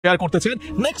Share করতে চান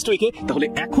next উইকে, তাহলে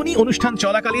এখনই অনুষ্ঠান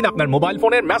চলাকালীন আপনার মোবাইল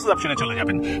ফোনের মেসেজ অপশনে চলে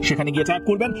যাবেন। সেখানে গিয়ে টাইপ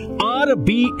করবেন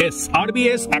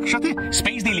RBS একসাথে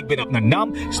স্পেস দিয়ে লিখবেন আপনার নাম,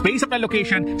 স্পেস আপনার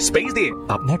লোকেশন, স্পেস দিয়ে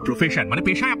আপনার প্রফেশন মানে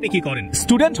পেশায় আপনি কি করেন।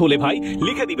 স্টুডেন্ট হলে ভাই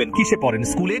লিখে দিবেন কিসে পড়েন,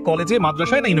 স্কুলে, কলেজে,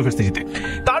 মাদ্রাসায় না ইউনিভার্সিটিতে।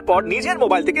 তারপর নিজের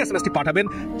মোবাইল থেকে এসএমএসটি পাঠাবেন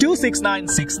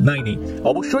 269698।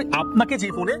 অবশ্যই আপনাকে যে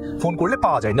ফোনে ফোন করলে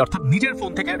পাওয়া যায় না, অর্থাৎ নিজের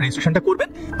ফোন থেকে রেজিস্ট্রেশনটা করবেন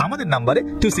আমাদের নাম্বারে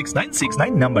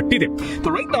 26969 নাম্বারটিতে। তো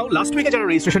রাইট নাও লাস্ট উইকে যারা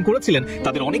রেজিস্ট্রেশন করেছিলেন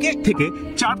তাদের অনেকের থেকে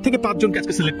 4 থেকে 5 জনকে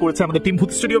আজকে সিলেক্ট করেছে আমাদের টিম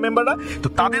ভূত স্টুডিও মেম্বাররা। তো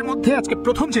তাদের মধ্যে আজকে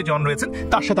প্রথম যে জন রয়েছেন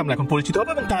তার সাথে আমরা এখন পরিচিত হব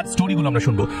এবং তার স্টোরিগুলো আমরা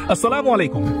শুনবো। আসসালামু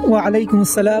আলাইকুম। ওয়া আলাইকুম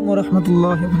আসসালাম ওয়া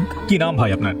রাহমাতুল্লাহি ওয়া বারাকাতুহু। কি নাম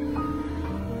ভাই আপনার?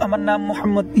 আমার নাম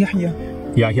মোহাম্মদ ইয়াহিয়া।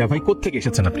 ইয়াহিয়া ভাই কোথা থেকে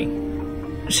এসেছেন আপনি?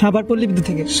 সাভার পল্লীবিদ্যুৎ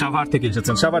থেকে। সাভার থেকে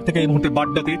এসেছেন। সাভার থেকে এই মুহূর্তে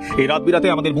বাড্ডাতে এই রাত বিরাতে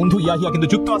আমাদের বন্ধু ইয়াহিয়া কিন্তু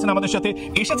যুক্ত আছেন আমাদের সাথে।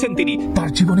 এসেছেন তিনি তার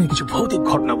জীবনে কিছু ভৌতিক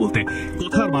ঘটনা বলতে।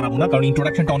 কথা আর বাড়াবো না, কারণ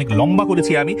ইন্ট্রোডাকশনটা অনেক লম্বা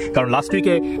করেছি আমি, কারণ লাস্ট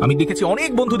উইকে আমি দেখেছি অনেক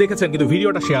বন্ধু দেখেছেন কিন্তু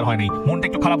ভিডিওটা শেয়ার হয়নি। মনটা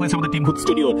একটু খারাপ হয়েছে আমাদের টিম ভূত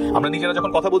স্টুডিও। আমরা নিজেরা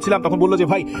যখন কথা বলছিলাম তখন বললো যে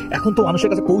ভাই এখন তো মানুষের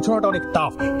কাছে পৌঁছানোটা অনেক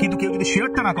টাফ, কিন্তু কেউ যদি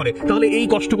শেয়ারটা না করে তাহলে এই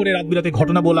কষ্ট করে রাত বিরাতে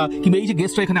ঘটনা বলা কিংবা এই যে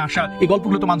গেস্টরা এখানে আসা এই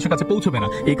গল্পগুলো তো মানুষের কাছে পৌঁছবে না।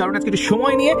 এই কারণে আজকে একটু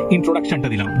সময় নিয়ে ইন্ট্রোডাকশনটা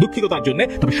দিলাম, দুঃখিত তার জন্য।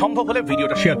 তবে সম্ভব হলে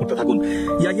ভিডিওটা শেয়ার করতে থাকুন।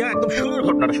 ইয়াহিয়া একদম শুরুর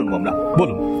ঘটনাটা শুনবো আমরা,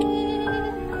 বলুন।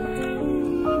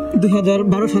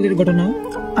 2012 সালের ঘটনা।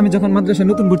 আমি যখন মাদ্রাসায়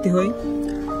নতুন ভর্তি হই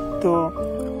তো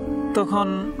তখন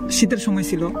শীতের সময়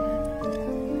ছিল।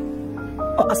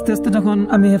 আস্তে আস্তে যখন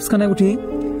আমি হেফজখানায় উঠি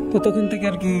তো তখন থেকে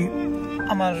আর কি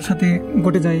আমার সাথে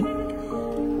ঘটে যায়।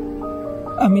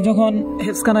 আমি যখন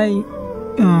হেফজখানায়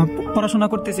পড়াশোনা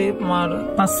করতেছি, আমার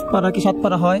 5 পারা কি 7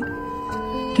 পারা হয়,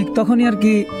 ঠিক তখনই আর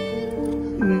কি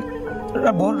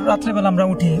রাত্রেবেলা আমরা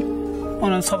উঠি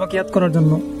সবাকিয়াত করার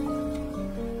জন্য।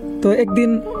 তো একদিন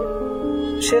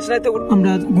শেষ রাতে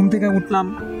আমরা ঘুম থেকে উঠলাম,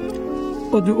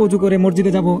 অজু করে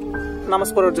মসজিদে যাব নামাজ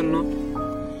পড়ার জন্য।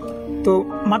 তো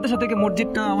মাদ্রাসা থেকে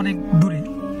মসজিদটা অনেক দূরে।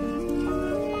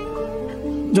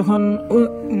 যখন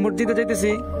মসজিদে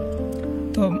যাইতেছি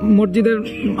তো মসজিদের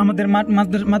আমাদের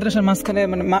মাদ্রাসার মাঝখানে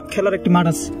মানে খেলার একটি মাঠ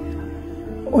আছে।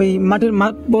 ওই মাঠের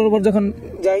বরাবর যখন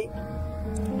যাই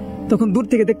তখন দূর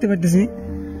থেকে দেখতে পাইতেছি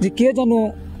যে কে যেন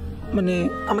মানে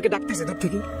আমাকে ডাকতেছে দূর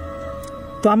থেকে।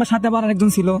 তো আমার সাথে আবার আরেকজন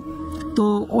ছিল, তো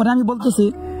ওরা আমি বলতেছি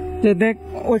যে দেখ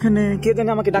ওইখানে কে যেন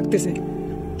আমাকে ডাকতেছে।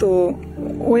 তো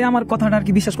ওই আমার কথাটা আর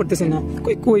কি বিশ্বাস করতেছে না,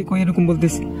 কই কই এরকম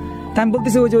বলতেছি। তাই আমি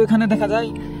বলতেছি ওই যে ওইখানে দেখা যায়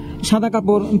সাদা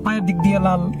কাপড়, পায়ের দিক দিয়ে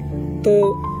লাল। তো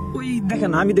ওই দেখে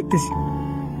না, আমি দেখতেছি।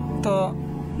 তো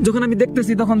যখন আমি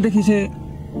দেখতেছি তখন দেখি সে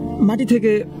মাটি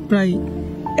থেকে প্রায়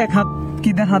 1 হাত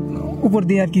কি 1.5 হাত উপর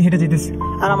দিয়ে আর কি হেঁটে যেতেছে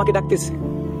আর আমাকে ডাকতেছে।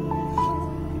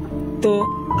 তো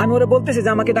আমি ওরা বলতেছি যে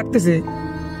আমাকে ডাকতেছে,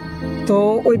 তো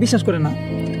ওই বিশ্বাস করে না।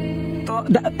 তো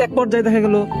এক পর্যায়ে দেখা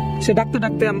গেল সে ডাকতে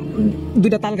ডাকতে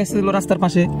 2টা তাল গাছ ছিল রাস্তার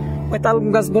পাশে, ওই তাল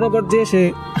গাছ বরাবর যেয়ে সে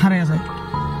হারিয়ে যায়।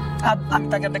 আর আমি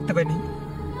তাকে দেখতে পাইনি।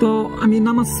 তো আমি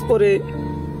নামাজ পড়ে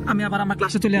আমি আবার আমার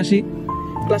ক্লাসে চলে আসি।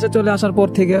 ক্লাসে চলে আসার পর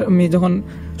থেকে আমি যখন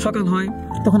সকাল হয়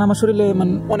তখন আমার শরীরে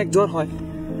মানে অনেক জ্বর হয়।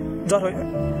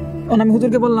 আমি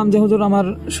হুজুরকে বললাম যে হুজুর আমার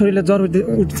শরীরে জ্বর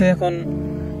উঠছে এখন।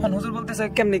 হুজুর বলতেছে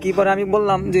কেমনে কি? পরে আমি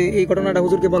বললাম যে এই ঘটনাটা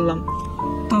হুজুরকে বললাম।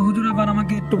 তো হুজুর আবার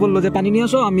আমাকে একটু বললো যে পানি নিয়ে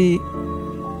আসো, আমি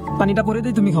পানিটা পরে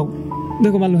দিই, তুমি খাও,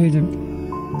 দেখো ভালো হয়ে যাবে।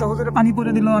 তো হুজুরে পানি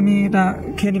পরে দিল, আমি এটা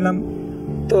খেয়ে নিলাম।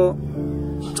 তো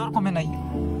জ্বর কমে নাই।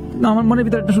 আমার মনের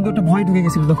ভিতরে শুধু একটা ভয় ঢুকে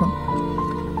গেছিল তখন।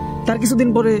 তার কিছুদিন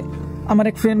পরে আমার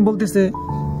এক ফ্রেন্ড বলতেছে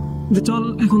যে চল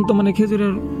এখন তো মানে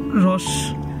খেজুরের রস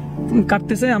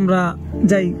কাটতেছে, আমরা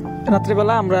যাই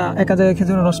রাত্রেবেলা আমরা একা জায়গায়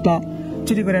খেজুরের রসটা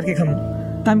চুরি করে আর কি খাবো।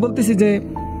 তা আমি বলতেছি যে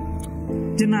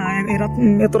না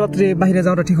এত রাত্রে বাইরে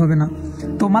যাওয়াটা ঠিক হবে না।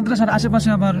 তো মাদ্রাসার আশেপাশে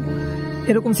আবার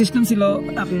এরকম সিস্টেম ছিল,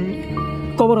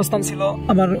 কবরস্থান ছিল,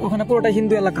 আবার ওখানে পুরোটাই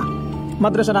হিন্দু এলাকা।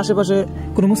 মাদ্রাসার আশেপাশে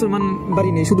কোনো মুসলমান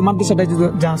বাড়ি নেই, শুধু মাদ্রাসাটাই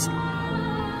যা আছে।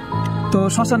 তো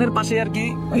শ্মশানের পাশে আর কি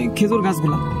ওই খেজুর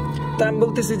গাছগুলা। তা আমি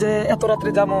বলতেছি যে এত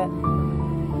রাত্রে যাবো,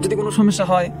 যদি কোনো সমস্যা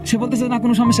হয়। সে বলতেছে না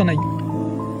কোনো সমস্যা নাই।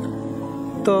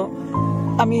 তো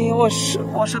আমি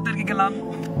ওর সাথে আর কি গেলাম।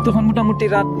 তখন মোটামুটি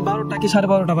রাত 12টা কি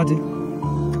 12:30 বাজে।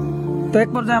 তো এক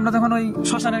পর্যায়ে আমরা যখন ওই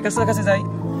শ্মশানের কাছে যাই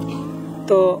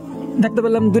তো দেখতে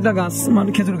পেলাম 2টা গাছ মানে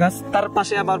খেজুর গাছ, তার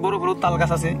পাশে আবার বড় বড় তাল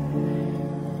গাছ আছে।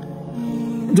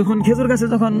 যখন খেজুর গাছে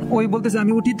যখন ওই বলতেছে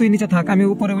আমি উঠি তুই নিচে থাক, আমি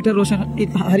উপরে ওইটা রসের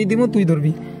হারি দিব, তুই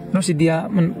ধরবি, রশি দিয়া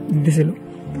মানে দিছিল।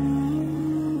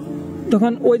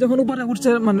 তখন ওই যখন উপরে উঠছে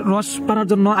মানে রস পাড়ার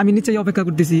জন্য, আমি নিচেই অপেক্ষা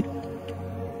করতেছি।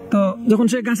 তো যখন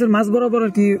সে গাছের মাছ বরাবর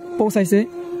আর কি পৌঁছাইছে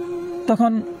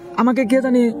তখন আমাকে কে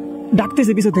জানি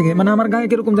ডাকতেছে পিছু থেকে, মানে আমার গায়ে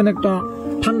কিরকম যেন একটা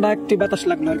ঠান্ডা একটি বাতাস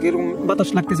লাগলো আর কি, এরকম বাতাস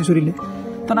লাগতেছে শরীরে।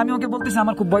 তখন আমি ওকে বলতেছি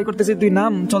আমার খুব ভয় করতেছে, তুই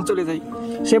নাম, চলে যাই।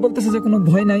 সে বলতেছে যে কোনো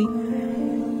ভয় নাই,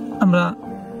 আমরা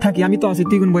থাকি, আমি তো আছি,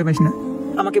 তুই কোন ভয় পাইস না,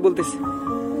 আমাকে বলতেছে।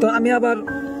 তো আমি আবার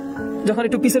যখন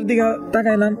একটু পিছের দিকে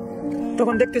তাকাইলাম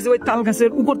তখন দেখতেছি ওই তাল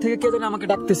গাছের উপর থেকে কে যেন আমাকে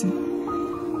ডাকতেছে।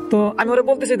 তো আমি ওরা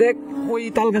বলতেছি, দেখ ওই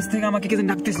তাল গাছ থেকে আমাকে কে যেন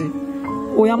ডাকতেছে।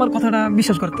 ওই আমার কথাটা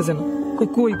বিশ্বাস করতেছে না,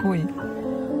 কই কই।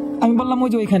 আমি বললাম ওই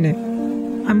যে ওইখানে।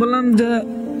 আমি বললাম যে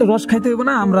রস খাইতে হইব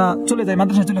না, আমরা চলে যাই,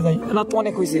 মাদ্রাসায় চলে যাই, রাত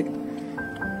অনেক হয়েছে।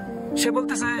 সে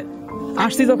বলতেছে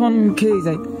আসছি যখন খেয়েই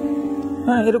যাই,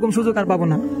 হ্যাঁ এরকম সুযোগ আর পাবো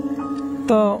না।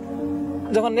 তো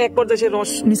যখন এক পর্যায়ে সে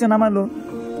রস নিচে নামালো,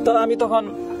 তো আমি তখন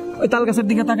ওই তাল গাছের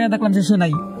দিকে তাকায় দেখলাম যে সে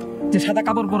নাই, যে সাদা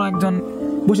কাপড় পরা একজন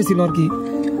বসেছিল আর কি।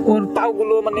 ওর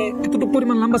পাগুলো মানে এতটুকু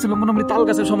পরিমাণ লম্বা ছিল, মোটামুটি তাল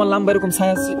গাছের সমান লম্বা, এরকম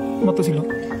ছায়া মতো ছিল।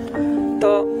 তো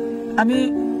আমি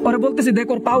ওরা বলতেছি, দেখ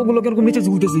ওর পাগুলো কিরকম নিচে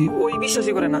ঝুলতেছি, ওই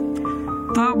বিশ্বাসই করে না।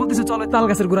 তো বলতেছে চলো তাল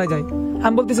গাছের গোড়ায় যাই।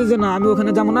 আমি বলতেছি যে না, আমি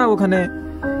ওখানে যাবো না, ওখানে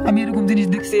আমি এরকম জিনিস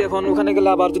দেখছি, এখন ওখানে গেলে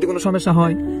আবার যদি কোনো সমস্যা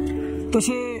হয়। তো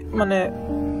সে মানে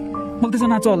বলতেছে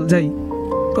না চল যাই।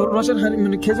 তো রসের হাড়ি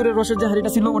মানে খেজুরের রসের যে হাড়িটা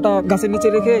ছিল ওটা গাছের নিচে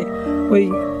রেখে ওই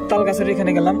তাল গাছের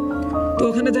এখানে গেলাম। তো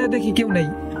ওখানে যাই দেখি কেউ নেই,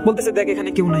 বলতেছে দেখ এখানে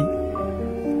কেউ নাই।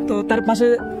 তো তার পাশে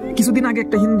কিছুদিন আগে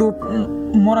একটা হিন্দু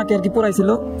মরাকে আর কি পোড়াইছিল,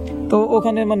 তো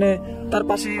ওখানে মানে তার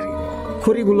পাশের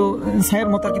খড়িগুলো ছায়ের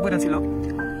মতো আর কি পড়ে ছিল।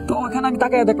 তো ওখানে আমি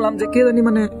তাকায় দেখলাম যে কে জানি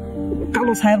মানে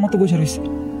কালো ছায়ের মতো বসে রয়েছে।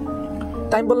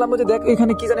 তাই আমি বললাম যে দেখ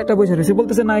এখানে কি জানি একটা বসে রয়েছে।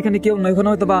 বলতেছে না এখানে কেউ নয়, ওখানে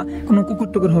হয়তো বা কোনো কুকুর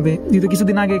টুকুর হবে, যেহেতু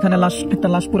কিছুদিন আগে এখানে একটা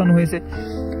লাশ পুরানো হয়েছে।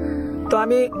 তো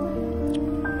আমি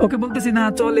ওকে বলতেছি না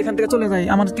চল এখান থেকে চলে যাই,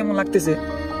 আমার কেমন লাগতেছে।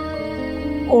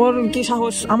 ওর কি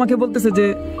সাহস, আমাকে বলতেছে যে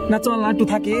না চল একটু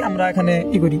থাকি, আমরা এখানে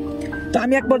ই করি। তো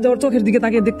আমি একবার ওর চোখের দিকে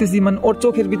তাকিয়ে দেখতেছি, মানে ওর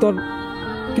চোখের ভিতর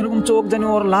কিরকম চোখ জানি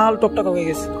ওর লাল টকটকা হয়ে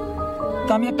গেছে।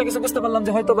 তো আমি একটা কিছু বুঝতে পারলাম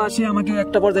যে হয়তো বা সে আমাকে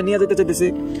একটা পর্যায়ে নিয়ে যেতে চাইতেছে।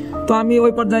 তো আমি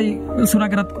ওই পর্যায়ে সূরা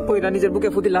কেরাত পড়া নিজের বুকে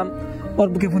ফুদিলাম, ওর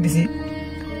বুকে ফুদিছি।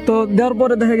 তো দেওয়ার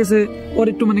পরে দেখা গেছে ওর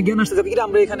একটু মানে জ্ঞান আসছে,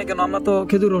 আমরা এখানে কেন, আমরা তো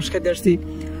খেজুর রস খাইতে আসছি।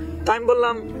 তাই আমি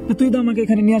বললাম তুই তো আমাকে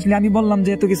এখানে নিয়ে আসলি, আমি বললাম যে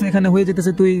এত কিছু এখানে হয়ে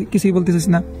যেতেছে, তুই কিছুই বলতেছিস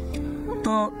না।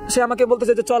 তো সে আমাকে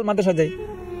বলতেছে যে চল মাদ্রাসা যাই।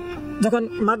 যখন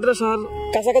মাদ্রাসার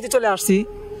কাছাকাছি চলে আসছি,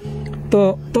 তো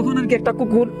তখন আর কি একটা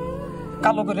কুকুর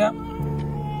কালো করে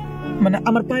মানে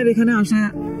আমার পায়ের এখানে আসে,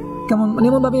 কেমন মানে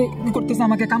এমন ভাবে করতেছে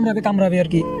আমাকে কামড়াবে আর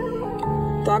কি।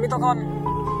 তো আমি তখন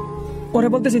পরে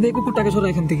বলতেছি যে এই কুকুরটাকে সরা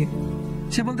এখান থেকে।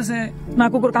 সে বলতেছে না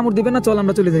কুকুর কামড় দিবে না, চল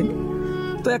আমরা চলে যাই।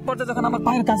 তো এক পর্যায়ে যখন আমার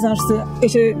পায়ের কাছে আসছে,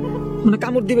 এসে মানে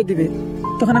কামড় দিবে,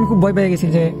 তখন আমি খুব ভয় পেয়ে গেছি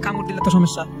যে কামড় দিলে তো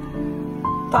সমস্যা।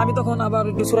 তো আমি তখন আবার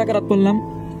একটু সূরা কেরাত পড়লাম।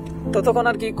 তো তখন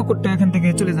আর কি কুকুরটা এখান থেকে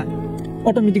চলে যায়,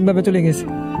 অটোমেটিক ভাবে চলে গেছে।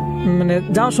 মানে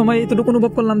যাওয়ার সময় এতটুকু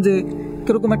অনুভব করলাম যে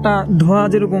কিরকম একটা ধোঁয়া,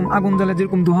 যেরকম আগুন জ্বালে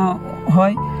যেরকম ধোঁয়া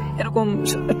হয়, এরকম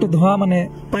একটু ধোঁয়া মানে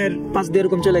পায়ের পাশ দিয়ে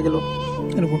এরকম চলে গেল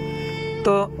এরকম।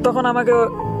 তো তখন আমাকে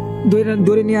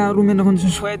দৌড়ে নিয়ে রুমে যখন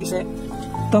শোয়া দিছে,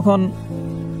 তখন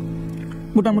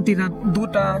মোটামুটি রাত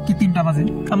 2টা কি 3টা বাজে।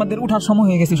 আমাদের উঠার সময়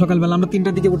হয়ে গেছে সকালবেলা, আমরা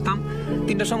 3টার দিকে উঠতাম,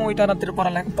 3টার সময় ওইটা রাত্রে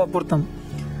পড়তাম।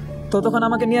 তো তখন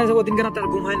আমাকে নিয়ে আসবো, দিনকে রাত্রে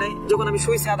ঘুম হয় নাই। যখন আমি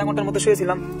শুয়েছি, আধা ঘন্টার মতো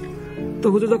শুয়েছিলাম, তো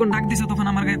হুজুর যখন ডাক দিছে তখন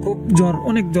আমার গায়ে খুব জ্বর,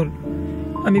 অনেক জ্বর,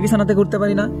 আমি বিছানা থেকে উঠতে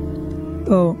পারি না।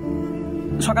 তো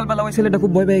সকালবেলা ওই ছেলেটা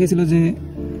খুব ভয় পেয়ে গেছিল যে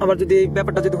আবার যদি এই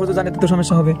ব্যাপারটা যদি হুজুর জানে তো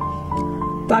সমস্যা হবে।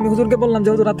 তো আমি হুজুরকে বললাম যে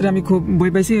হুজুর রাত্রে আমি খুব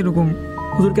ভয় পাইছি, এরকম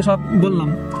হুজুরকে সব বললাম।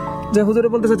 যে হুজুরে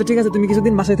বলতেছে ঠিক আছে তুমি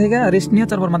কিছুদিন বাসায় থেকে রেস্ট নিয়ে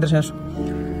তারপর মাদ্রাসায় আসো।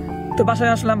 তো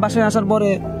বাসায় আসলাম। বাসায় আসার পরে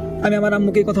আমি আমার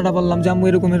আম্মুকে এই কথাটা বললাম যে আম্মু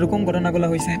এরকম ঘটনাগুলো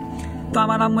হয়েছে। তো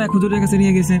আমার আম্মু এক হুজুরের কাছে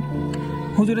নিয়ে গেছে,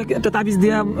 হুজুরে একটা তাবিজ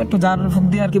দিয়া একটু জার ফুক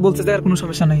দিয়ে আর কি বলছে যে আর কোনো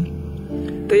সমস্যা নাই।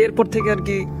 তো এরপর থেকে আর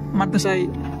কি মাদ্রাসায়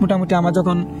মোটামুটি আমার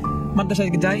যখন মাদ্রাসায়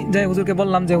যাই হুজুরকে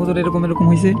বললাম যে হুজুর এরকম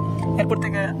হয়েছে, এরপর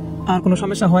থেকে আর কোনো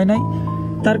সমস্যা হয় নাই।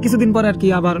 তার কিছুদিন পরে আর কি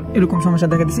আবার এরকম সমস্যা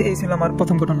দেখা দিচ্ছে। এই ছিল আমার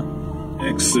প্রথম ঘটনা।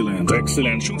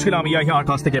 এক্সিলেন্ট। শুনছিলাম ইয়াহিয়ার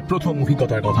কাছ থেকে প্রথম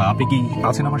অভিজ্ঞতার কথা। আপনি কি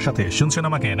আছেন আমার সাথে? শুনছেন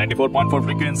আমাকে 94.4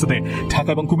 ফ্রিকোয়েন্সিতে, ঢাকা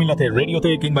এবং কুমিল্লাতে, রেডিওতে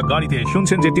কিংবা গাড়িতে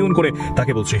শুনছেন যে টিউন করে,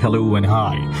 তাকে বলছি hello and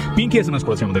high. Pinki SMS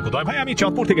করেছে আমাদের কোথায় ভাই, আমি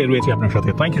চাঁদপুর থেকে রয়েছি আপনার সাথে,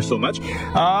 থ্যাংক ইউ সো মাচ।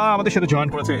 আমাদের সাথে জয়েন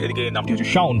করেছে এদিকে, নামটি হচ্ছে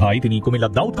শাওন ভাই, তিনি কুমিল্লা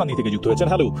দাউদকান্দি থেকে যুক্ত হয়েছেন।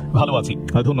 হ্যালো, ভালো আছি,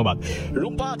 ধন্যবাদ।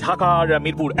 রুম্পা ঢাকার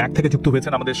মিরপুর 1 থেকে যুক্ত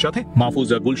হয়েছেন আমাদের সাথে। মাহফুজ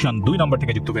গুলশান 2 নম্বর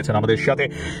থেকে যুক্ত হয়েছেন আমাদের সাথে।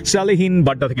 সালেহীন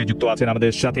বাড্ডা থেকে যুক্ত আছেন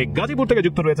আমাদের সাথে। গাজীপুর থেকে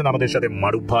যুক্ত রয়েছেন আমাদের সাথে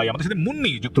মারুফ ভাই, আমাদের সাথে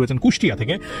মুন্নি যুক্ত হয়েছেন কুষ্টিয়া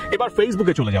থেকে। এবার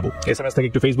ফেসবুকে চলে যাব, এসএমএস থেকে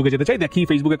একটু ফেসবুকে যেতে চাই, দেখি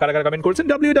ফেসবুকে কারা কারা কমেন্ট করেছেন।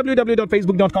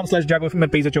 www.facebook.com/jago.fm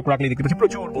এর পেজে চোখ রাখলে দেখতে পাচ্ছি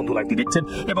প্রচুর বন্ধু লাইভটি দেখছেন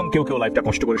এবং কেউ লাইভটা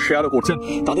কষ্ট করে শেয়ারও করছেন।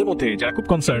 তাদের মধ্যে যারা খুব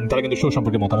কনসার্ন তারা কিন্তু শো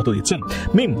সম্পর্কে মতামত দিচ্ছেন।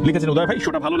 মিম লিখেছেন উদয় ভাই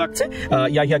শোটা ভালো লাগছে।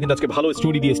 ইয়াহিয়া কিন্তু আজকে ভালো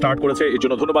স্টোরি দিয়ে স্টার্ট করেছে, এর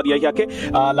জন্য ধন্যবাদ ইয়াহিয়াকে।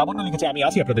 লাবণ্য লিখেছে আমি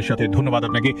আছি আপনাদের সাথে, ধন্যবাদ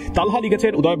আপনাকে। তালহা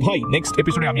লিখেছেন উদয় ভাই নেক্সট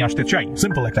এপিসোডে আমি আসতে চাই,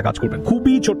 সিম্পল একটা কাজ করবেন,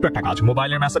 খুবই ছোট্ট একটা কাজ,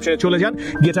 মোবাইলের মেসেজে চলে যান,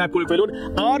 গিয়ে টাইপ করে ফেলুন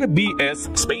RBS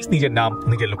স্পেস নিজের নাম,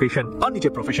 নিজের লোকেশন আর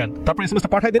নিজের প্রফেশন, তারপর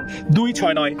এসএমএসটা পাঠিয়ে দিন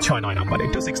 26969 নম্বরে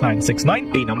 26969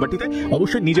 এই নাম্বারটিতে।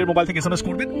 অবশ্যই নিজের মোবাইল থেকে এসএমএস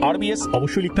করবেন। RBS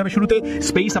অবশ্যই লিখতে হবে শুরুতে,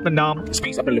 স্পেস আপনার নাম,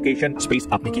 স্পেস আপনার লোকেশন, স্পেস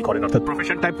আপনি কি করেন অর্থাৎ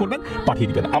প্রফেশন টাইপ করবেন, পাঠিয়ে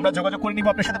দিবেন। আমরা যোগাযোগ করে নিব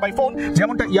আপনার সাথে বাই ফোন।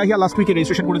 যেমনটা ইয়াহিয়া লাস্ট উইকে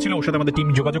রেজিস্ট্রেশন করেছিল, ওর সাথে আমাদের টিম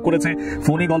যোগাযোগ করেছে,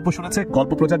 ফোনে গল্প শুনেছে,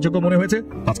 গল্প প্রচারযোগ্য মনে হয়েছে,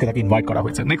 আজকে তাকে ইনভাইট করা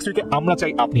হয়েছে। নেক্সট উইকে আমরা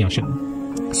চাই আপনি আসেন।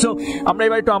 সো আমরা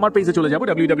এবার একটু আমার পেজে চলে যাবো,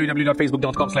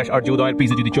 www.facebook.com/rjuday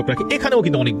পেজে যদি চোখ রাখি, এখানেও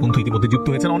কিন্তু অনেক বন্ধু ইতিমধ্যে যুক্ত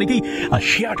হয়েছেন, অনেকেই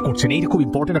শেয়ার করছেন। এইটা খুব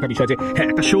ইম্পর্টেন্ট একটা বিষয় যে হ্যাঁ,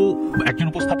 একটা শো একজন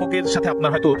উপস্থাপকের সাথে আপনার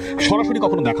হয়তো সরাসরি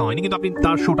কখনো দেখা হয়নি, কিন্তু আপনি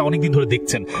তার শোটা অনেকদিন ধরে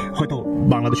দেখছেন, হয়তো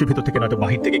বাংলাদেশের ভিতর থেকে নয়তো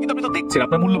বাহির থেকে, কিন্তু আপনি তো দেখছেন,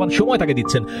 আপনার মূল্যবান সময় তাকে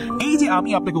দিচ্ছেন। এই যে আমি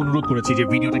আপনাকে অনুরোধ করেছি যে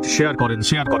ভিডিওটা একটু শেয়ার করেন,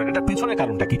 এটার পেছনের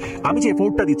কারণটা কি? আমি যে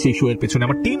এফোর্টটা দিচ্ছি এই শো এর পেছনে,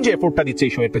 আমার টিম যে এফোর্টটা দিচ্ছে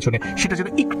এই শো এর পেছনে, সেটা যেন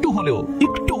একটু হলেও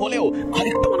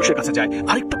আরেকটু মানুষের কাছে যায়,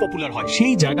 আরেকটু পপুলার হয়,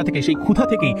 সেই জায়গা থেকে, সেই ক্ষুধা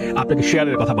থেকেই আপনাকে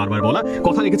শেয়ারের কথা বারবার বলা।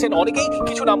 কথা লিখেছেন অনেকেই,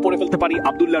 কিছু নাম পড়ে ফেলতে পারি।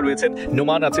 আব্দুল্লাহ রয়েছেন,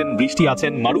 নোমান আছেন, বৃষ্টি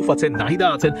আছেন, মারুফ আছেন, নাহিদা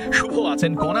আছেন, শুভ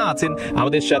আছেন, কণা আছেন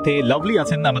আমাদের সাথে, লাভলি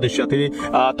আছেন আমাদের সাথে,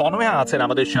 তন্ময়া আছেন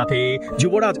আমাদের সাথে,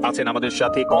 যুবরাজ আছেন আমাদের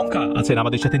সাথে, কঙ্কা আছেন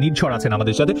আমাদের সাথে, নির্ঝর আছেন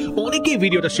আমাদের সাথে। অনেকেই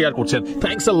ভিডিওটা শেয়ার করছেন।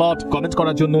 থ্যাঙ্কস আ লট কমেন্ট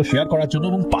করার জন্য, শেয়ার করার জন্য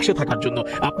এবং পাশে থাকার জন্য।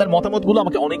 আপনার মতামতগুলো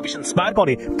আমাকে অনেক বেশি ইন্সপায়ার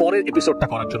করে পরের এপিসোডটা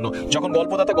করার জন্য। যখন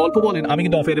গল্পদাতা গল্প বলেন, আমি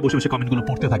কিন্তু অফেয়ারে বসে বসে কমেন্টগুলো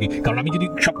পড়তে থাকি, কারণ আমি যদি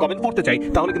সব কমেন্ট পড়তে চাই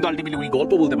তাহলে কিন্তু আলটিমেটলি উনি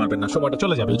গল্প বলতে পারবেন না, সময়টা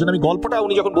চলে যাবে। এই জন্য আমি গল্পটা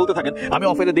উনি যখন বলতে থাকেন, আমি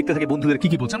অফেয়ারে দেখতে থাকি বন্ধুদের কি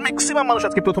বলছেন। ম্যাক্সিমাম মানুষ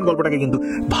আজকে প্রথম গল্পটাকে কিন্তু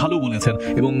ভালো বলেছেন,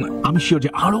 এবং আমি শিওর যে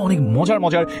আরো অনেক মজার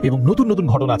এবং নতুন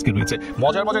ঘটনা আজকে রয়েছে।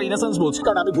 মজার ইনোসেন্স বলছি,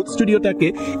 কারণ আমি ভূত স্টুডিওটাকে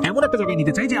এমন একটা জায়গায়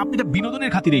নিতে চাই যে আপনি এটা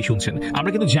বিনোদনের খাতিরেই শুনছেন। আমরা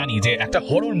কিন্তু জানি যে একটা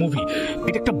হরর মুভি,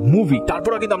 এটা একটা মুভি,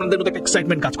 তারপরে কিন্তু আমাদের মধ্যে একটা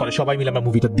এক্সাইটমেন্ট কাজ করে, সবাই মিলে আমরা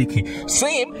মুভিটা দেখি।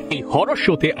 সেম এই হরর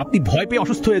শোতে আপনি ভয় পেয়ে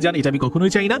অসুস্থ হয়ে যান, এটা আমি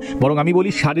কখনোই চাই না। বরং আমি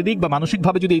বলি শারীরিক বা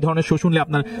মানসিকভাবে যদি এই ধরনের শো শুনলে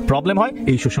আপনার প্রবলেম হয়,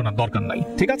 এই শো শোনার দরকার নাই,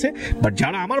 ঠিক আছে? বাট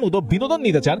যারা আমার মতো বিনোদন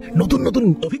নিতে চান, নতুন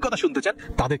অভিজ্ঞতা শুনতে চান,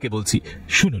 তাদেরকে বলছি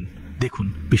শুনুন, দেখুন,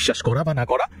 বিশ্বাস করা বা না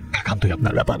করা একান্তই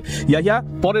আপনার ব্যাপার। ইয়াহিয়া,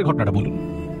 পরের ঘটনাটা বলুন।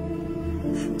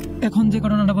 এখন যে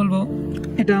ঘটনাটা বলবো,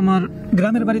 এটা আমার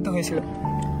গ্রামের বাড়িতে হয়েছিল।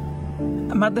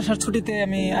 মাদ্রাসার ছুটিতে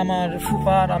আমি আমার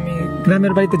ফুফার আমি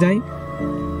গ্রামের বাড়িতে যাই।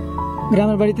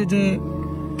 গ্রামের বাড়িতে যে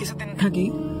কিছুদিন থাকি,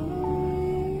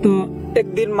 তো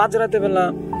একদিন মাঝরাতে বেলা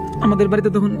আমাদের বাড়িতে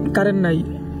তখন কারেন্ট নাই,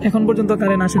 এখন পর্যন্ত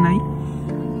কারেন্ট আসে নাই।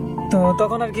 তো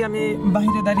তখন আর কি আমি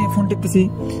বাইরে দাঁড়িয়ে ফোন টিপতেছি,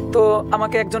 তো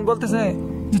আমাকে একজন বলতেছে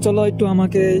যে চলো একটু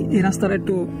আমাকে এই রাস্তাটা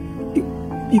একটু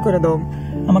করে দাও,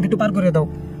 আমাকে একটু পার করে দাও,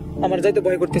 আমার যাইতে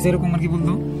ভয় করতেছে, এরকম আর কি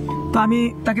বলতো। তো আমি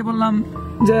তাকে বললাম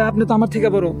যে আপনি তো আমার থেকে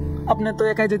বড়, আপনি তো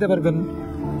একাই যেতে পারবেন।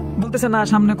 বলতেছে না,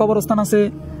 সামনে কবরস্থান আছে,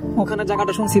 ওখানে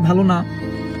জায়গাটা শুনছি ভালো না।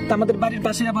 তো আমাদের বাড়ির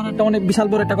পাশে আবার একটা অনেক বিশাল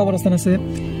বড় একটা কবরস্থান আছে,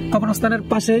 কবরস্থানের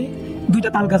পাশেই দুইটা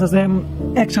তাল গাছ আছে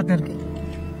একসাথে আর কি।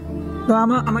 তো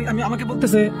আমাকে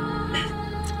বলতেছে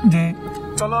যে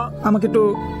চলো আমাকে একটু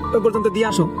ওই পর্যন্ত দিয়ে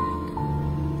আসো।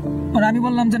 আর আমি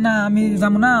বললাম যে না, আমি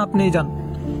যাবো না, আপনি যান।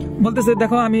 বলতেছে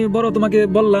দেখো আমি বড়, তোমাকে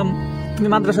বললাম তুমি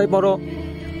মাদ্রাসায় পড়ো,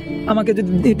 আমাকে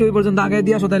যদি একটু ওই পর্যন্ত আগে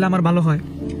দিয়ে আসো তাহলে আমার ভালো হয়।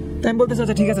 তাই আমি বলতেছে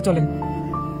আচ্ছা ঠিক আছে চলেন।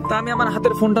 তা আমি আমার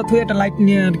হাতের ফোনটা থুয়ে একটা লাইট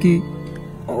নিয়ে আর কি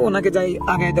ওনাকে যাই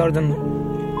আগায় দেওয়ার জন্য।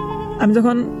 আমি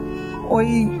যখন ওই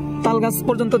তাল গাছ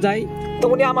পর্যন্ত যাই, তো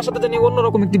উনি আমার সাথে জানি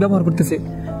অন্যরকম একটি ব্যবহার করতেছে।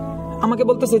 আমাকে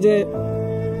বলতেছে যে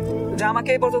আমাকে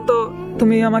এই পর্যন্ত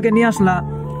তুমি আমাকে নিয়ে আসলা,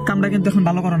 কামটা কিন্তু এখন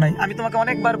ভালো করো নাই। আমি তোমাকে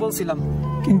অনেকবার বলছিলাম,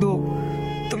 কিন্তু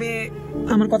তুমি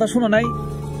আমার কথা শুনো নাই,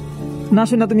 না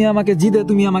শুনে তুমি আমাকে জিদে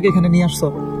তুমি আমাকে এখানে নিয়ে আসছো।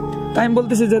 তাই আমি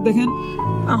বলতেছি যে দেখেন,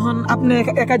 এখন আপনি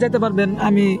একা যেতে পারবেন,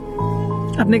 আমি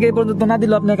আপনাকে এই পর্যন্ত না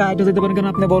দিলেও আপনি একা হাইটে যেতে পারেন, কারণ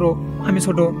আপনি বড়, আমি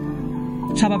ছোট,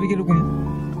 স্বাভাবিক এরকম।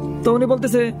 তো উনি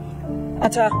বলতেছে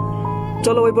আচ্ছা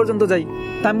চলো ওই পর্যন্ত যাই।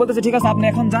 তা আমি বলতেছি ঠিক আছে আপনি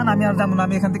এখন যান, আমি আর যাবো না,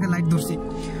 আমি এখান থেকে লাইট ধরছি।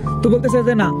 তো বলতেছে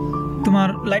যে না, তোমার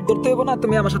লাইট ধরতে হবো না,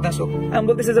 তুমি আমার সাথে আসো। আমি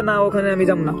বলতেছি যে না, ওখানে আমি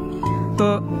যাবো না। তো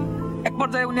এক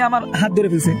পর্যায়ে উনি আমার হাত ধরে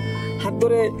ফেলছে, হাত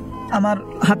ধরে আমার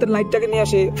হাতের লাইটটাকে নিয়ে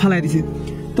আসে ফালাই দিছে।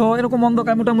 তো এরকম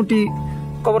অন্ধকার, মোটামুটি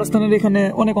কবরস্থানের এখানে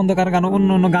অনেক অন্ধকার,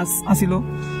 অন্য গাছ আসিল,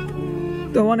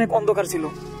 তো অনেক অন্ধকার ছিল।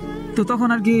 তো তখন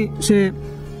আর কি সে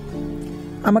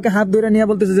আমাকে হাত ধরে নিয়ে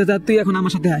বলতেছে যে তুই এখন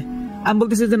আমার সাথে আয়। আমি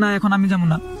বলতেছি যে না, এখন আমি যাবো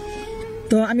না।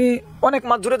 তো আমি অনেক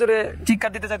মাছ জোরে জোরে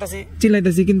চিৎকার দিতে চাইতেছি,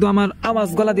 চিল্লাইতেছি, কিন্তু আমার আওয়াজ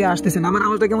গলা দিয়ে আসতেছে না, আমার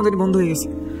আওয়াজটা কেমন জানি বন্ধ হয়ে গেছে।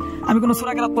 আমি কোনো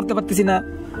সূরা কেরাত করতে পারতেছি না,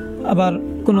 আবার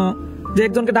কোনো যে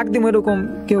একজনকে ডাক দিব এরকম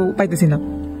কেউ পাইতেছি না।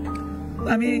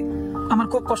 আমার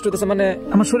খুব কষ্ট হতেছে, মানে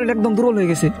আমার শরীর একদম দুর্বল হয়ে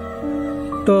গেছে।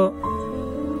 তো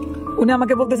উনি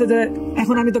আমাকে বলতেছে যে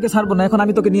এখন আমি তোকে ছাড়বো না, এখন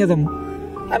আমি তোকে নিয়ে যাবো।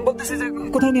 আমি বলতেছি যে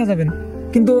কোথায় নিয়ে যাবেন,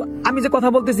 কিন্তু আমি যে কথা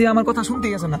বলতেছি আমার কথা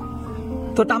শুনতেই আছে না।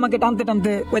 তো আমাকে টানতে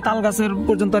টানতে ওই তাল গাছের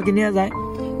পর্যন্ত আর কি নিয়ে যায়।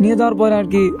 নিয়ে যাওয়ার পরে আর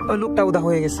কি ওই লোকটা উদা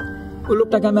হয়ে গেছে, ওই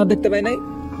লোকটাকে আমি আর দেখতে পাই নাই।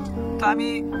 তো আমি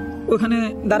ওখানে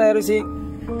দাঁড়ায় রয়েছি,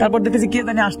 তারপর দেখতেছি কে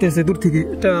জানি আসতেছে দূর থেকে,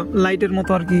 একটা লাইটের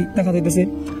মতো আর কি দেখা যাইতেছে।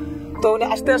 তো উনি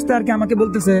আস্তে আস্তে আর কি আমাকে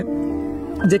বলতেছে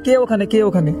যে কে ওখানে, কে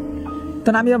ওখানে।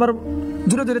 তখন আমি আবার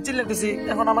জোরে জোরে চিল্লাতেছি,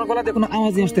 এখন আমার গলাতে কোনো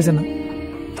আওয়াজই আসতেছে না।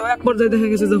 তো এক পর্যায়ে দেখা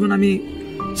গেছে যখন আমি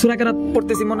সূরা কেরাত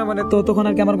পড়তেছি মনে মনে, তো তখন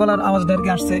আর কি আমার গলার আওয়াজটা আর কি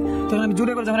আসছে। তখন আমি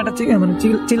জোরে করে যখন একটা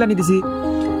চিল্লানি দিছি,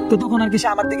 তো তখন আর কি সে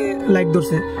আমার দিকে লাইট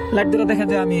ধরছে। লাইট ধরে দেখা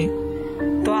যায় আমি,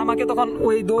 তো আমাকে তখন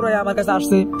ওই দৌড়ায় আমার কাছে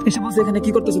আসছে, এসে বলছে এখানে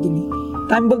কি করতেছো তুমি?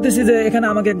 তা আমি বলতেছি যে এখানে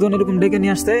আমাকে একজন এরকম ডেকে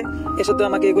নিয়ে আসছে, এসে তো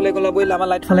আমাকে এগুলো বললে আমার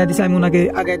লাইট ফালাই দিছে, আমি ওনাকে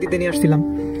আগে দিতে নিয়ে আসছিলাম।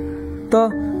 তো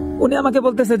উনি আমাকে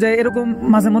বলতেছে যে এরকম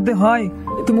মাঝে মধ্যে হয়,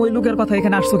 তুমি ওই লোকের কথা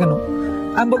এখানে আসছো কেন?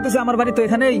 আমি বলতেছি আমার বাড়ি তো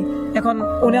এখানেই। এখন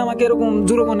উনি আমাকে এরকম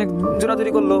অনেক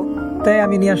জোরাজুরি করলো, তাই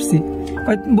আমি নিয়ে আসছি।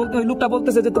 ওই লোকটা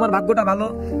বলতেছে যে তোমার ভাগ্যটা ভালো,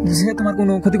 সে তোমার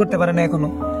কোনো ক্ষতি করতে পারে না এখনো,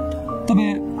 তবে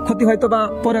ক্ষতি হয়তো বা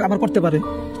পরে আবার করতে পারে,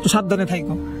 তো সাবধানে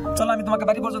থাইকো, চলো আমি তোমাকে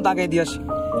বাড়ি পর্যন্ত আগে দিয়ে আসি।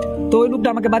 তো ওই লোকটা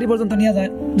আমাকে বাড়ি পর্যন্ত নিয়ে যায়।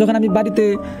 যখন আমি বাড়িতে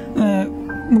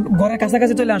ঘরের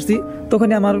কাছাকাছি চলে আসছি,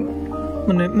 তখনই আমার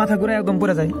মানে মাথা ঘুরে একদম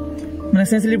পড়ে যায়, মানে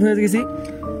সেন্সিটিভ হয়ে গেছি।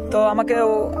 তো আমাকে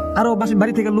আরো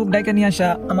বাড়ি থেকে লোক ডাইকে নিয়ে আসা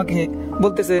আমাকে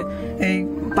বলতেছে এই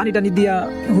পানি টানি দিয়া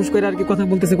হুশ করে আর কি কথা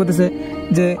বলতেছে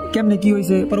যে কেমনে কি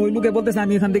হয়েছে। পরে ওই লোকে বলতেছে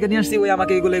আমি এখান থেকে নিয়ে আসছি, ওই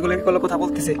আমাকে এগুলো কথা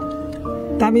বলতেছে।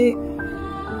 তা আমি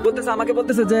আমাকে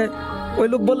বলতেছে যে ওই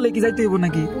লোক বললে কি যাইতে হইব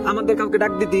নাকি, আমাদের কাউকে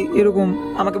ডাক দিতি, এরকম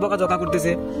আমাকে বকাঝকা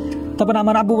করতেছে। তারপর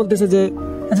আমার আব্বু বলতেছে যে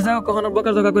আচ্ছা যাও, কখনো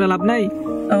বকাঝকা করে লাভ নাই,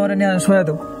 আমার নিয়ে শোয়া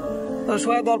দাও। তো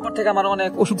শোয়া দেওয়ার পর থেকে আমার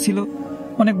অনেক অসুখ ছিল,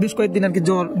 অনেক বেশ কয়েকদিন আর কি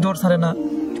জ্বর ছাড়ে না।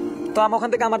 তো আমি ওখান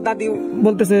থেকে আমার দাদি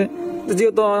বলতেছে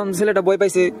যেহেতু ছেলেটা ভয়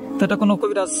পাইছে, তো এটা কোনো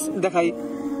কবিরাজ দেখাই।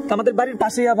 তো আমাদের বাড়ির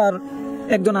পাশেই আবার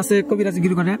একজন আছে কবিরাজ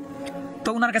গিরি করে, তো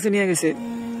ওনার কাছে নিয়ে গেছে।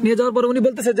 নিয়ে যাওয়ার পর উনি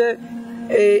বলতেছে যে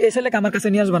এই ছেলেকে আমার কাছে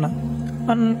নিয়ে আসবে না।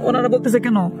 ওনারা বলতেছে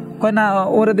কেন? কয় না,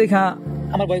 ওরে দেখা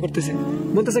আমার ভয় করতেছে।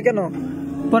 বলতেছে কেন?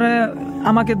 পরে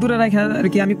আমাকে দূরে রাখা আর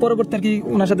কি, আমি পরবর্তী আর কি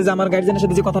ওনার সাথে যে আমার গার্জিয়ানের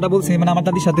সাথে যে কথাটা বলছে, মানে আমার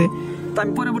দাদির সাথে, তো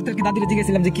আমি পরবর্তী আর কি দাদিরে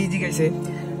জিজ্ঞেছিলাম যে কি জিজ্ঞাসে।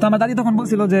 তো আমার দাদি তখন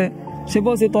বলছিল যে সে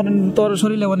বলছে তোর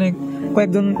শরীরে অনেক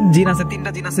কয়েকজন জিন আছে, 3টা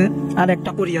জিন আছে আর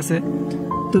একটা পরী আছে।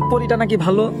 তো পরীটা নাকি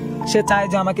ভালো, সে চায়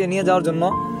যে আমাকে নিয়ে যাওয়ার জন্য।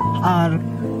 আর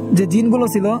যে জিনগুলো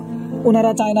ছিল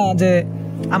ওনারা চায় না যে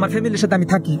আমার ফ্যামিলির সাথে আমি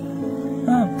থাকি,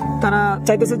 হ্যাঁ, তারা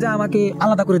চাইতেছে যে আমাকে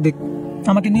আলাদা করে দিক,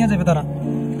 আমাকে নিয়ে যাবে তারা।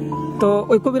 তো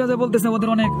ওই কবিরাজা বলতেছে ওদের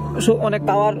অনেক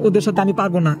পাওয়ার, ওদের সাথে আমি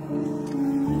পারবো না।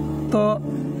 তো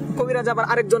কবিরাজ আবার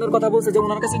আরেকজনের কথা বলছে যে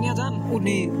ওনার কাছে নিয়ে যান,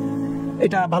 উনি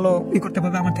এটা ভালো করতে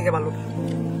পারবে আমার থেকে ভালো।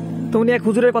 তো উনি এক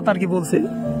হুজুরের কথা আর কি বলছে।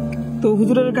 তো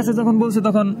হুজুরের কাছে যখন বলছে,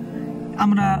 তখন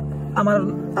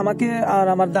আমাকে আর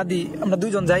আমার দাদি আমরা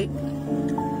দুইজন যাই।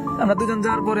 আমরা দুজন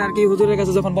যাওয়ার পরে আর কি হুজুরের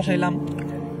কাছে যখন বসাইলাম,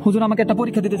 হুজুর আমাকে একটা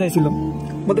পরীক্ষা দিতে চাইছিল।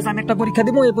 বলতেছে আমি একটা পরীক্ষা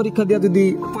দিব, এই পরীক্ষা দিয়ে যদি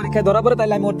পরীক্ষায় ধরা পড়ে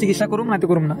তাহলে আমি ওর চিকিৎসা করুম, না তো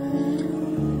করুম না।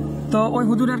 তো ওই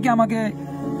হুজুর আর কি আমাকে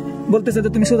বলতেছে যে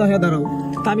তুমি সোজা হয়ে দাঁড়াও।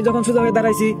 তো আমি যখন সোজা হয়ে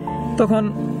দাঁড়াইছি, তখন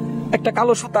একটা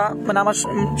কালো সুতা, মানে আমার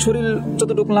শরীর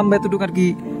যতটুকু লম্বা এতটুকু আর কি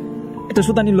এটা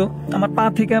সুতা নিল, আমার পা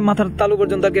থেকে মাথার তালু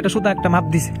পর্যন্ত আর কি এটা সুতা একটা মাপ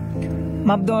দিছে।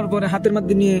 মাপ দেওয়ার পরে হাতের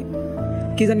মধ্যে নিয়ে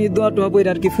কি জানি দোয়া টোয়া বইরে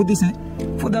আর কি ফু দিছে।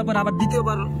 ফু দেওয়ার পর আবার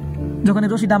দ্বিতীয়বার যখন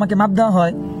রশিটা আমাকে মাপ দেওয়া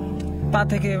হয় পা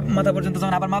থেকে মাথা পর্যন্ত,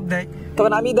 যখন আবার মাপ দেয়,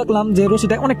 তখন আমি দেখলাম যে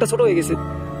রশিটা অনেকটা ছোট হয়ে গেছে,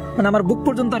 মানে আমার বুক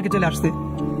পর্যন্ত আর কি চলে আসছে।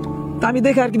 তা আমি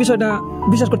দেখে আর কি বিষয়টা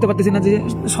বিশ্বাস করতে পারতেছি না যে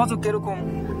সচক এরকম।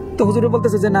 তো হুজুরে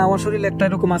বলতেছে যে না, ওর শরীরে একটা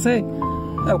এরকম আছে,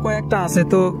 কয়েকটা আছে,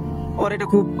 তো ওর এটা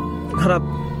খুব খারাপ,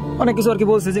 অনেক কিছু আর কি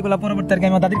বলছে, যেগুলো পরবর্তী আর কি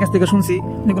আমার দাদির কাছ থেকে শুনছি,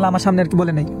 যেগুলো আমার সামনে আর কি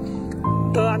বলে নাই।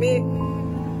 তো আমি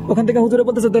ওখান থেকে হুজুরে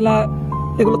বলতেছে তাহলে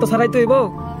এগুলো তো ছাড়াইতে হইব,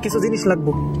 কিছু জিনিস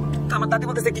লাগবো। তো আমার দাদি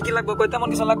বলতেছে কি কি লাগবো? কই তেমন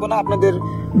কিছু লাগবো না, আপনাদের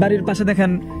বাড়ির পাশে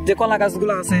দেখেন যে কলা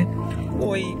গাছগুলো আছে,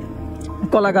 ওই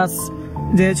কলা গাছ,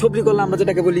 যে সবজি কলা আমরা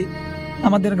যেটাকে বলি,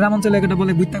 আমাদের গ্রাম অঞ্চলে এটা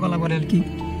বলে ভুট্টা কলা বলে আর কি।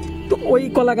 তো ওই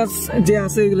কলা গাছ যে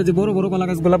আছে, এগুলো যে বড় বড় কলা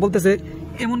গাছগুলা, বলতেছে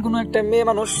এমন কোন একটা মেয়ে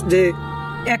মানুষ যে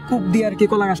 1 কূপ দিয়ে আর কি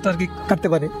কলা গাছটা আর কি কাটতে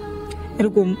পারে,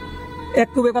 এরকম 1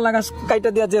 কূপে কলা গাছ কাইটা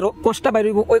দেওয়া যে কষ্টা বাইর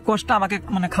হইব, ওই কষ্টা আমাকে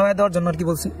মানে খাওয়াই দেওয়ার জন্য আর কি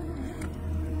বলছে।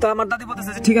 তো আমার দাদি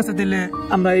বলতেছে যে ঠিক আছে, তাহলে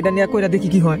আমরা এটা নিয়ে কইরা দেখি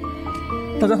কি হয়।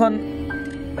 তো যখন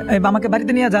আমাকে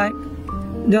বাড়িতে নিয়ে যায়,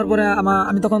 যাওয়ার পরে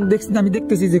আমি তখন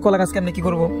দেখতেছি যে কলা গাছ কেমনে কি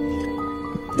করবো।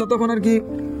 তো তখন আর কি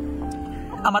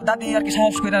আমার দাদি আর কি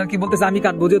সাহস করে আর কি বলতেছে আমি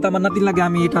কাটবো, যেহেতু আমার নাতির লাগে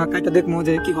আমি এটা কাইটা দেখবো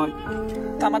যে কি হয়।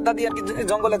 তো আমার দাদি আর কি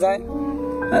জঙ্গলে যায়,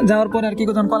 যাওয়ার পরে আর কি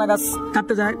যখন কলা গাছ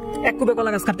কাটতে যায়, 1 কূপে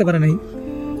কলা গাছ কাটতে পারে নাই,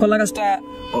 কলা গাছটা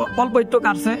অল্প একটু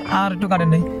কাটছে আর একটু কাটে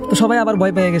নাই। তো সবাই আবার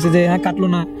ভয় পেয়ে গেছে যে হ্যাঁ কাটলো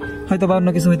না, হয়তো বা অন্য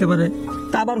কিছু হইতে পারে।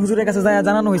 তা আবার হুজুরের কাছে যায়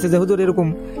জানানো হয়েছে যে হুজুর এরকম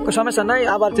সমস্যা নাই,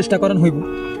 আবার চেষ্টা করেন হইব।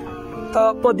 তো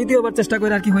দ্বিতীয়বার চেষ্টা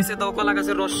করে আর কি হয়েছে, তো কলা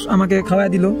গাছের রস আমাকে খাওয়াই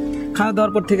দিল। খাওয়া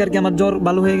দেওয়ার পর থেকে আর কি আমার জ্বর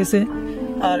ভালো হয়ে গেছে।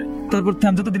 আর তারপর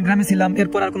আমি যতদিন গ্রামে ছিলাম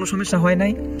এরপর আর কোনো সমস্যা হয়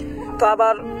নাই। তো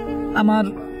আবার আমার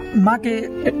মাকে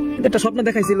একটা স্বপ্ন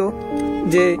দেখাইছিল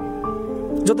যে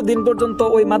যতদিন পর্যন্ত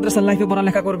ওই মাদ্রাসার লাইফে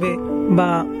পড়ালেখা করবে বা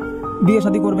বিয়ে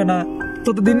শাদী করবে না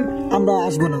ততদিন আমরা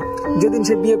আসবো না। যেদিন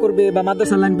সে বিয়ে করবে বা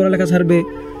মাদ্রাসার লাইন পড়ালেখা ছাড়বে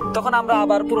তখন আমরা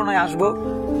আবার পুরোনায় আসবো।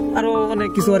 আরো অনেক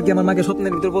কিছু আর কি আমার মাকে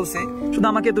স্বপ্নের ভিতর বলছে। শুধু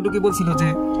আমাকে এতটুকু বলছিল যে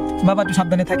বাবা একটু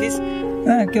সাবধানে থাকিস,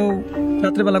 হ্যাঁ, কেউ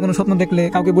রাত্রেবেলা কোনো স্বপ্ন দেখলে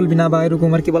কাউকে বলবি না বা এরকম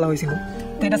আর কি বলা হয়েছিল।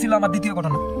 তো এটা ছিল আমার দ্বিতীয়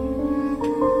ঘটনা।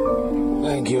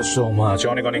 থ্যাংক ইউ সো মাচ,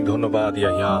 অনেক অনেক ধন্যবাদ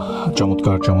ইয়াহিয়া।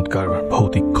 চমৎকার চমৎকার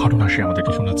ভৌতিক ঘটনা সে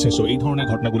আমাদেরকে শোনাচ্ছে। সো এই ধরনের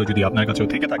ঘটনাগুলো যদি আপনার কাছেও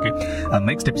থেকে থাকে,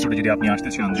 নেক্সট এপিসোডে যদি আপনি আসতে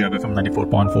চান, জব এফএম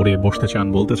 94.4 এ বসতে চান,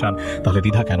 বলতে চান, তাহলে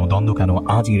দ্বিধা কেন, দ্বন্দ্ব কেন,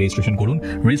 আজই রেজিস্ট্রেশন করুন।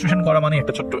 রেজিস্ট্রেশন করা মানে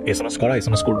একটা ছোট্ট এসএমএস করা।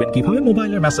 এসএমএস করবেন কিভাবে?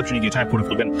 মোবাইলের মেসেজ গিয়ে টাইপ করে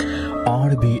ফেলবেন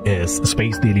RBS,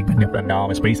 স্পেস দিয়ে লিখবেন আপনার নাম,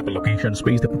 স্পেস আপনার লোকেশন,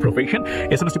 স্পেস আপনার প্রফেশন।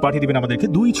 এসএমএসটি পাঠিয়ে দিবেন আমাদেরকে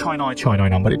 26969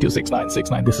 নাম্বারে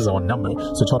 26969। This is our number.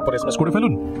 So ঝটপট এসএমএস করে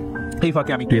ফেলুন। এই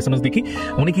ফাঁকে আমি একটু এসএমএস দেখি।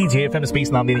 অনেকেই JFM স্পেস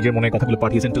নাম দিয়ে নিজের মনের কথাগুলো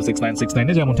পাঠিয়েছেন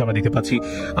 26969 যেমনটা আমরা দেখতে পাচ্ছি।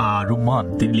 রুমান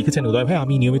তিনি লিখেছেন, উদয় ভাই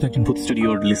আমি নিয়মিত একজন ভূত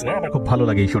স্টুডিওর লিসনার, আমার খুব ভালো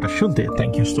লাগে এই শোটা শুনতে।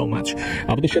 Thank you so much.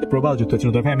 আমাদের সাথে প্রবাল যুক্ত হয়েছেন,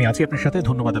 উদয় ভাই আমি আছি আপনার সাথে,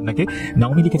 ধন্যবাদ আপনাকে।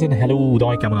 নাওমি লিখেছেন, হ্যালো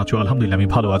উদয় কেমন আছো? আলহামদুলিল্লাহ আমি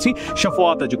ভালো আছি।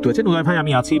 শাফওয়াত যুক্ত হয়েছেন, উদয় ভাই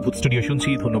আমি আছি, ভূত স্টুডিও শুনছি,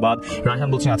 ধন্যবাদ। রায়হান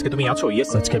বলছেন, আজকে তুমি আছো? ইয়েস,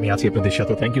 আজকে আমি আছি আপনাদের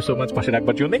সাথে। থ্যাংক ইউ সো মাচ পাশে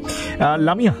রাখবার জন্য।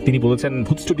 লামিয়া তিনি বলেছেন,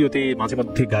 ভূত স্টুডিওতে মাঝে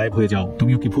মধ্যে গায়েব হয়ে যাও,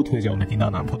 তুমিও কি ভূত হয়ে যাও নাকি? না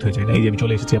না, ভূত হয়ে যায় না, এই যে আমি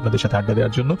চলে এসেছি আপনাদের সাথে আড্ডা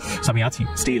দেওয়ার জন্য। আমি আছি,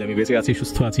 স্টিল আমি বেঁচে আছি,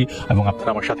 সুস্থ আছি এবং আপনারা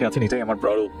আমার সাথে আছেন, এটাই আমার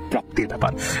বড় প্রাপ্তির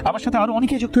ব্যাপার। আমার সাথে আরো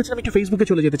অনেকেই যুক্ত হয়েছেন। আমি একটু ফেসবুকে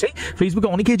চলে যেতে চাই। ফেসবুকে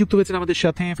অনেকেই যুক্ত হয়েছেন আমাদের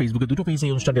সাথে। ফেসবুকে দুটো পেজে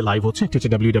এই অনুষ্ঠানটি লাইভ হচ্ছে, একটি হচ্ছে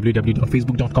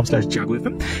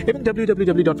www.facebook.com/jago.fm এবং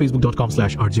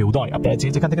www.facebook.com/rjuday। আপনারা যে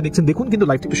যেখান থেকে দেখছেন দেখুন, কিন্তু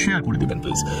লাইভটি একটু শেয়ার করে দিবেন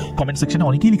প্লিজ। কমেন্ট সেকশনে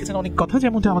অনেকেই লিখেছেন অনেক কথা,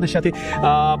 যেমনটা আমাদের সাথে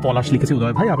পলাশ লিখেছে,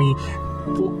 উদয় ভাই আমি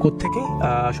কোত্থেকে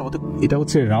সম্ভবত এটা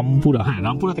হচ্ছে রামপুরা, হ্যাঁ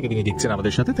রামপুরা থেকে তিনি দেখছেন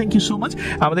আমাদের সাথে। Thank you so much.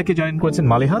 আমাদেরকে জয়েন করেছেন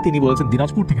মালেহা, তিনি বলেছেন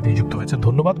দিনাজপুর থেকে তিনি যুক্ত হয়েছেন,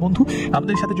 ধন্যবাদ বন্ধু।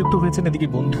 আমাদের সাথে যুক্ত হয়েছেন এদিকে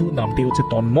বন্ধু নামটি হচ্ছে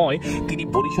তন্ময়, তিনি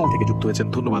বরিশাল থেকে যুক্ত হয়েছেন,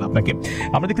 ধন্যবাদ আপনাকে।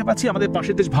 আমরা দেখতে পাচ্ছি আমাদের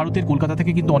পাশের দেশ ভারতের কলকাতা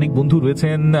থেকে কিন্তু অনেক বন্ধু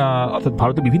রয়েছেন, অর্থাৎ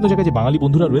ভারতের বিভিন্ন জায়গায় যে বাঙালি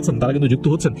বন্ধুরা রয়েছেন তারা কিন্তু যুক্ত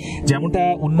হচ্ছেন, যেমনটা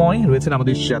উন্ময় রয়েছেন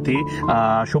আমাদের সাথে,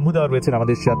 শম্ভুদা রয়েছেন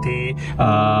আমাদের সাথে,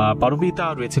 পারমিতা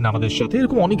রয়েছেন আমাদের সাথে,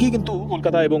 এরকম অনেকেই কিন্তু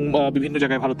কলকাতা এবং বিভিন্ন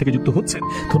জায়গায় ভারত থেকে যুক্ত হচ্ছেন।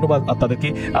 ধন্যবাদ তাদেরকে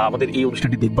আমাদের এই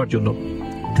অনুষ্ঠানটি দেখবার জন্য।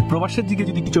 প্রবাসের দিকে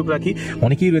যদি চোখ রাখি,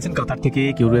 অনেকেই রয়েছেন কাতার থেকে,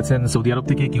 কেউ রয়েছেন সৌদি আরব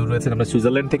থেকে, কেউ রয়েছেন আমরা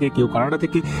সুইজারল্যান্ড থেকে, কেউ কানাডা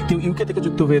থেকে, কেউ ইউকে থেকে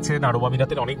যুক্ত হয়েছেন, আরব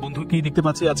আমিরাতের অনেক বন্ধুকেই দেখতে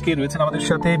পাচ্ছি আজকে রয়েছেন আমাদের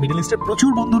সাথে, মিডল ইস্টের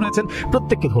প্রচুর বন্ধু রয়েছেন,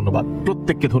 প্রত্যেককে ধন্যবাদ,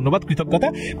 প্রত্যেককে ধন্যবাদ, কৃতজ্ঞতা।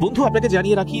 বন্ধু আপনাকে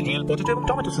জানিয়ে রাখি, রিয়েল পটেটো এবং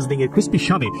টমেটো সিজনিং এর ক্রিসপি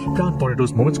স্বাদে প্রাণ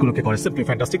পটেটোস মোমেন্টসগুলোকে করে সিম্পলি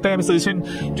ফ্যান্টাস্টিক। তাই আমি সাজেশন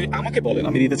যদি আমাকে বলেন,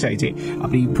 আমি দিতে চাই যে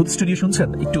আপনি ভূত স্টুডিও শুনছেন,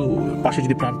 একটু পাশে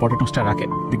যদি প্রাণ পটেটোসটা রাখেন,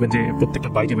 দেখবেন যে প্রত্যেকটা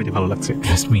বাইজে বাইজে ভালো লাগছে।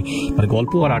 ট্রাস্ট মি, মানে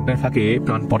গল্প আর আড্ডার ফাঁকে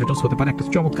প্রাণ পটেটোস হতে পারে একটা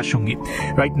চমৎকার সঙ্গী।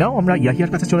 রাইট নাও আমরা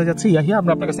ইয়াহিয়ার কাছে চলে যাচ্ছি। ইয়াহিয়া,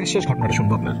 আমরা আপনার কাছে শেষ ঘটনাটা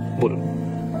শুনবো, আপনার বলুন।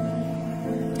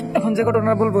 এখন যে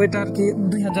ঘটনা বলবো এটা আর কি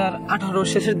 2018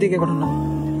 শেষের দিকে ঘটনা।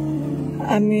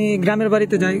 আমি গ্রামের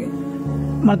বাড়িতে যাই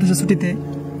মাদ্রাসা ছুটিতে।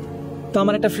 তো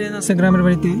আমার একটা ফ্রেন্ড আছে গ্রামের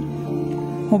বাড়িতে,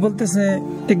 ও বলতেছে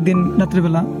একদিন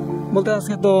রাত্রিবেলা, বলতে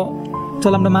আজকে তো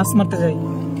চল আমরা মাছ মারতে যাই।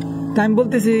 তাই আমি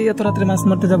বলতেছি এত রাত্রে মাছ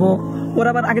মারতে যাব, ওর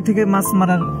আবার আগে থেকে মাছ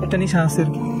মারার একটা নেশা আছে আর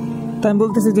কি। তাই আমি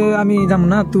বলতেছি যে আমি যাবো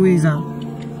না, তুই যা।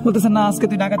 বলতেছে না আজকে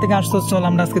তুই ঢাকা থেকে আসছো, চল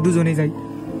আমরা আজকে দুজনেই যাই।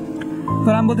 তো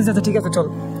আমি বলতেছি আচ্ছা ঠিক আছে চল।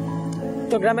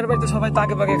 তো গ্রামের বাড়িতে সবাই তো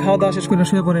আগে পাগে খাওয়া দাওয়া শেষ করে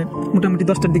শুয়ে পড়ে, মোটামুটি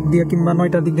 10টার দিক দিয়ে কিংবা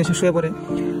 9টার দিক দিয়ে শুয়ে পড়ে।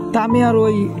 তা আমি আর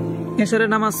ওই এশারের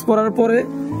নামাজ পড়ার পরে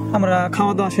আমরা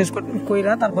খাওয়া দাওয়া শেষ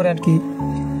কইরা তারপরে আর কি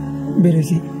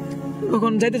বেরিয়েছি।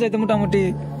 তখন যাইতে যাইতে মোটামুটি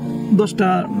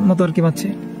 10টার মতো আর কি বাজছে।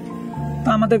 তা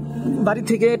আমাদের বাড়ি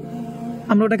থেকে,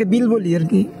 আমরা ওটাকে বিল বলি আর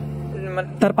কি,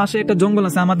 তার পাশে একটা জঙ্গল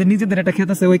আছে, আমাদের নিজেদের একটা ক্ষেত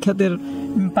আছে, ওই ক্ষেতের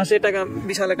পাশে একটা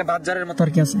বিশাল একটা বাজারের মতো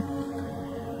আর কি আছে।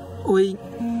 ওই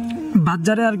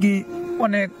বাজারে আর কি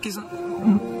অনেক কিছু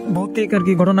ভৌতিক আর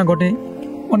কি ঘটনা ঘটে,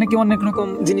 অনেকে অনেক রকম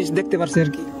জিনিস দেখতে পারছে আর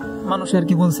কি, মানুষ আর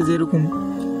কি বলছে যে এরকম।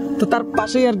 তো তার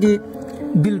পাশেই আর কি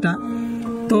বিলটা,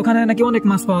 তো ওখানে নাকি অনেক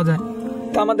মাছ পাওয়া যায়।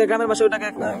 তো আমাদের গ্রামের পাশে ওটাকে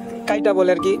কাইটা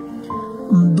বলে আর কি,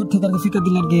 দূর থেকে আর কি ফিতা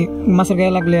দিলে আর কি মাছের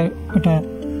গায়ে লাগলে ওটা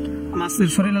মাছের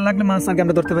শরীরে লাগলে মাছ আর কি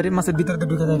আমরা ধরতে পারি, মাছের ভিতরে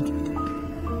ঢুকে যায় আর কি।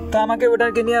 তো আমাকে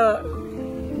ওটাকে নিয়ে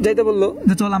যাইতে বললো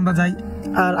যে চল আমরা যাই।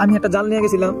 আর আমি একটা জাল নিয়ে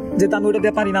গেছিলাম, যেহেতু আমি ওটা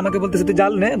দিয়ে পারি না, আমাকে বলতেছে তুই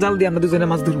জাল নে, জাল দিয়ে আমরা দুজনে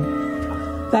মাছ ধরবো।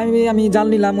 তাই আমি জাল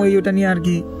নিলাম, ওটা নিয়ে আর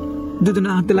কি দুজনে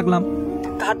হাঁটতে লাগলাম।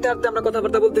 হাঁটতে হাঁটতে আমরা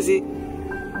কথাবার্তা বলতেছি।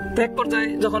 তো এক পর্যায়ে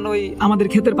যখন ওই আমাদের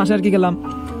ক্ষেতের পাশে আর কি গেলাম,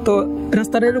 তো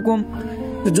রাস্তাটা এরকম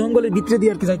জঙ্গলের ভিতরে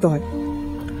দিয়ে আর কি যাইতে হয়।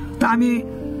 তা আমি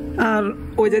আর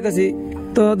ওই যাইতেছি,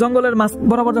 তো জঙ্গলের মাছ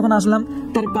বরাবর যখন আসলাম,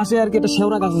 তার পাশে আর কি একটা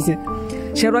শেওড়া গাছ আছে।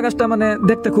 শেওড়া গাছটা মানে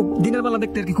দেখতে খুব, দিনের বেলা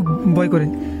দেখতে আর কি খুব ভয় করে,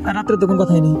 আর রাত্রে তো কোনো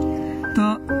কথাই নেই। তো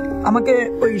আমাকে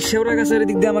ওই শেওড়া গাছের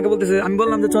এদিক দিয়ে আমাকে বলতেছে, আমি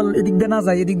বললাম যে চল এদিক দিয়ে না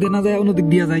যাই, এদিক দিয়ে না যাই অন্য দিক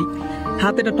দিয়ে যাই।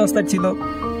 হাতে একটা টর্চ লাইট ছিল,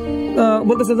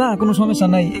 বলতেছে না কোনো সমস্যা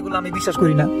নাই, এগুলো আমি বিশ্বাস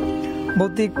করি না,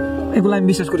 ভৌতিক এগুলো আমি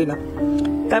বিশ্বাস করি না।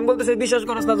 তাই আমি বলতেছে বিশ্বাস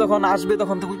করিস না, যখন আসবে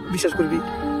তখন তো বিশ্বাস করবি।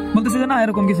 বলতেছে যে না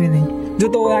এরকম কিছুই নেই,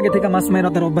 যেহেতু ওই আগে থেকে মাছ মায়ের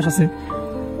তার অভ্যাস আছে।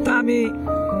 তা আমি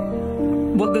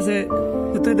বলতেছে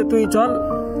তুই চল,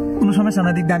 কোনো সমস্যা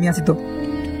না, দিক দিয়ে আমি আছি। তো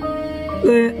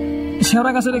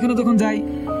শেওড়া গাছের এখানে যখন যাই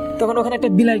তখন ওখানে একটা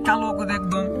বিলাই, কালো করে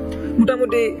একদম,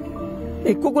 মোটামুটি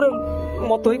এই কুকুরের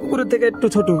মতো, এই কুকুরের থেকে একটু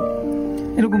ছোট,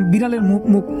 এরকম বিড়ালের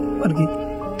মুখ আর কি।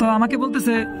 তো আমাকে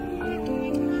বলতেছে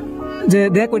যে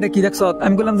দেখ ওইটা কি দেখছ।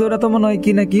 আমি বললাম যে ওটা তো মনে হয়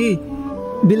কি নাকি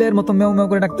বিলের মতো মেউ মেউ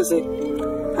করে ডাকতেছে।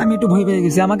 আমি একটু ভয় পেয়ে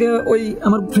গেছি। আমাকে ওই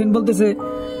আমার ফ্রেন্ড বলতেছে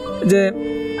যে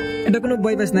এটা কোনো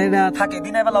ভয় পাইস না, এটা থাকে,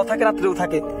 দিনের বেলাও থাকে রাত্রেও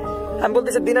থাকে। আমি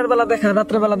বলতেছি দিনের বেলা দেখা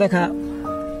রাত্রের বেলা দেখা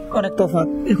অনেক তফাৎ,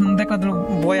 এখন দেখা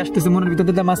ভয় আসতেছে মনের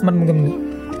ভিতরে, মাছ মারবো কেমনি।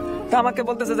 তা আমাকে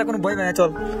বলতেছে যে কোনো ভয় নাই, চল।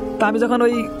 তা আমি যখন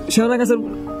ওই শেওড়া গাছের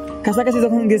কাছাকাছি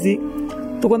যখন গেছি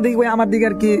তখন দেখি ওই আমার দিকে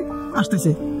আর কি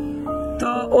আসতেছে। তো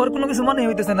ওর কোনো কিছু মনে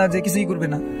হইতেছে না যে কিছুই করবে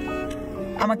না।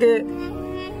 আমাকে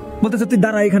বলতেছে তুই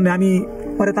দাঁড়া এখানে, আমি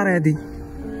পরে তাড়াই দিই।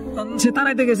 সে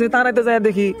তাড়াইতে গেছে, তাড়াইতে যায়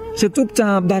দেখি সে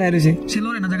চুপচাপ দাঁড়ায় রয়েছে, সে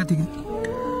লড়ে না জায়গা থেকে।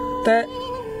 তা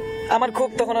আমার খুব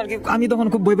তখন আর কি, আমি তখন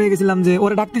খুব ভয় পেয়ে গেছিলাম যে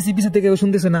ওরা ডাকতেছি পিছে থেকে, ও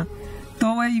শুনতেছে না। তো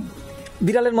ওই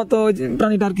বিড়ালের মতো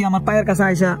প্রাণীটা আর কি আমার পায়ের কাছে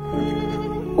আইসা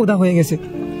উদা হয়ে গেছে।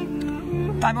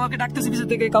 তা আমি ওকে ডাকতেছি পিছে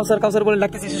থেকে, কাউসার কাউসার বলে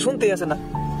ডাকতেছি, সে শুনতেই আসে না।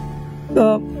 তো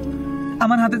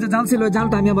আমার হাতে যে জাল ছিল ওই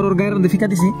জালটা আমি আবার ওর গায়ের মধ্যে ফিকা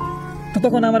দিছি। তো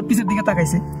তখন আমার পিছের দিকে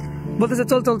তাকাইছে, বলতেছে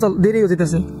চল চল চল, দেরি হয়ে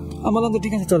যেতেছে। আমি বললাম তো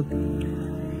ঠিক আছে চল।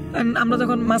 আমরা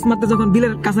যখন মাছ মারতে যখন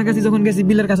বিলের কাছাকাছি যখন গেছি,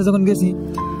 বিলের কাছে যখন গেছি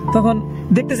তখন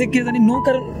দেখতেছি কে জানি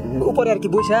নৌকার উপরে আর কি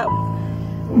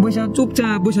বৈশা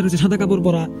চুপচাপ বৈশা রয়েছে, সাদা কাপড়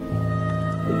পরা,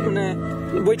 মানে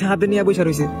বইটা হাতে নিয়ে বৈশা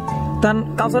রয়েছে। তার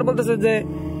কাউসার বলতেছে যে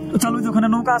চল ওই যে ওখানে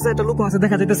নৌকা আছে, একটা লোক আছে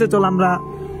দেখা যাইতেছে, চল আমরা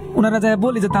ওনারা যায়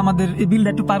বলি যাতে আমাদের এই বিলটা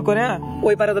একটু পার করে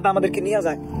ওই পারে যাতে আমাদেরকে নিয়ে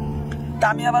যায়। তা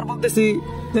আমি আবার বলতেছি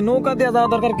যে নৌকা দিয়ে যাওয়া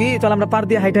দরকার কি, চল আমরা পার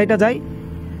দিয়ে হাইটা হাইটা যাই,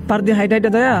 পার দিয়ে হাইটা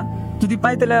হাইটা যায়, যদি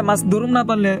পাই তাহলে মাছ ধরুম, না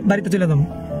পারলে বাড়িতে চলে যাবো।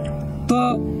 তো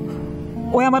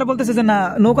ওই আমার বলতেছে যে না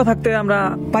নৌকা থাকতে আমরা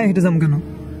পায়ে হেঁটে যাবো কেন।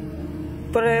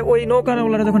 পরে ওই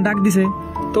নৌকাওয়ালারা যখন ডাক দিছে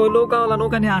তো ওই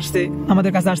নৌকা নিয়ে আসছে,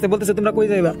 আমাদের কাছে আসতে বলতেছে তোমরা কই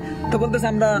যাইবা। তো বলতেছে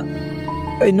আমরা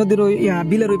এই নদীর ওই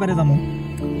বিলের ওই পারে যাবো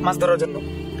মাছ ধরার জন্য।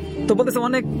 তো বলতেছে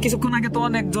অনেক কিছুক্ষণ আগে তো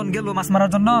অনেকজন গেল মাছ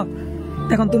মারার জন্য,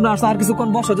 এখন তোমরা আসো, আর কিছুক্ষণ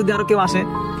বসো যদি আরো কেউ আসে।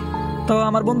 তো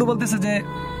আমার বন্ধু বলতেছে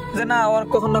যে না ওর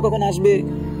কখন না কখন আসবে,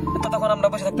 তো তখন আমরা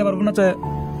বসে থাকতে পারবো না,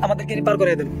 আমাদেরকে পার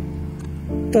করে দেন।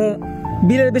 তো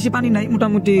বিলের বেশি পানি নাই,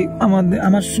 মোটামুটি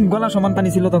আমার গলা সমান পানি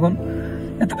ছিল তখন,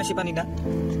 এত বেশি পানি না।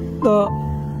 তো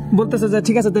বলতেছে যে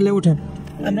ঠিক আছে তাহলে উঠেন।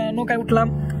 আমরা নৌকায় উঠলাম।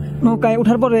 নৌকায়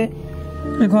উঠার পরে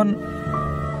এখন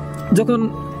যখন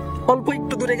অল্প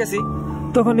একটু দূরে গেছি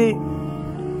তখনই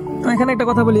এখানে একটা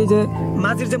কথা বলি যে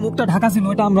মাঝির যে মুখটা ঢাকা ছিল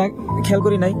ওটা আমরা খেয়াল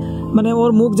করি নাই, মানে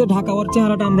ওর মুখ যে ঢাকা, ওর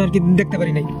চেহারাটা আমরা আর কি দেখতে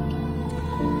পারি নাই।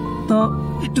 তো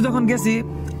একটু যখন গেছি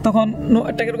তখন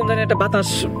একটা কিরকম জানি একটা বাতাস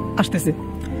আসতেছে,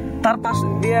 তার পাশ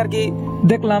দিয়ে আর কি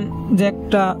দেখলাম যে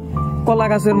একটা কলা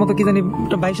গাছের মতো কি জানি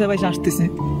বাইশা আসতেছে।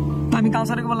 তো আমি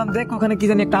কাউসারকে বললাম দেখ ওখানে কি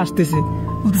জানি একটা আসতেছে।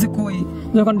 বলতেছে কই,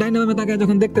 যখন ডাইনামে তাকে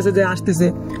যখন দেখতেছে যে আসতেছে,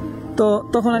 তো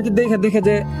তখন আর কি দেখে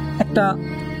যে একটা,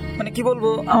 মানে কি বলবো,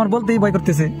 আমার বলতেই ভয়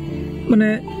করতেছে, মানে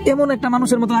এমন একটা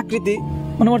মানুষের মতো আকৃতি,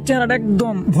 মানে ওর চেহারাটা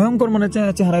একদম ভয়ঙ্কর, মানে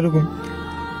চেহারা এরকম,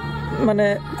 মানে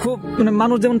খুব, মানে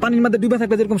মানুষ যেমন পানির মধ্যে ডুবে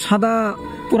থাকলে যেরকম সাদা,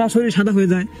 পুরা শরীর সাদা হয়ে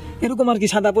যায় এরকম আর কি,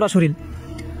 সাদা পুরা শরীর।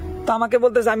 তো আমাকে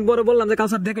বলতেছে, আমি বড় বললাম যে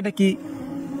কাউসার দেখ এটা কি।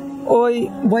 ওই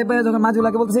ভয় পায় যখন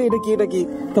মাঝিগুলাকে বলতেছে এটা কি,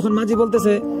 তখন মাঝি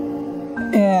বলতেছে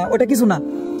ওটা কিছু না,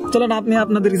 চলো না আপনি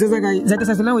আপনাদের যে জায়গায় যাইতে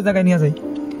চাইছিলেন ওই জায়গায় নিয়ে যাই।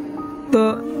 তো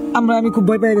আমি খুব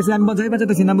ভয় পেয়ে গেছি, আমি যাই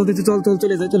বাঁচাতেছি না, বলতেছি চল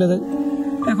চলে যাই।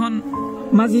 এখন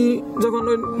মাঝি যখন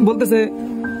বলতেছে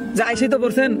যে আইসেই তো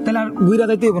করছেন তাহলে আর ঘুরা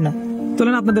যাইতে হবো না,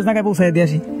 চলেন আপনাদের জায়গায় পৌঁছাই দিয়ে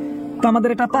আসি। তো আমাদের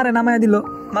এটা পারে নামায় দিল।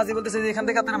 মাঝি বলতেছে যে এখান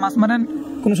থেকে আপনারা মাছ মারেন,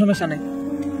 কোনো সমস্যা নেই।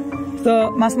 তো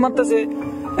মাছ মারতেছে,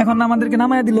 এখন আমাদেরকে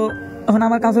নামায় দিল। এখন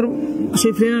আমার কাছের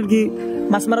সেই ফ্রেন্ড আর কি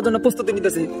মাছ মারার জন্য প্রস্তুতি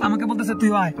নিতেছে, আমাকে বলতেছে তুই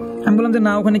আয়। আমি বললাম যে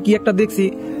না ওখানে কি একটা দেখছি,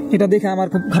 এটা দেখে আমার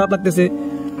খুব খারাপ লাগতেছে,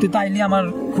 তুই তাইলে আমার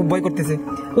খুব ভয় করতেছে।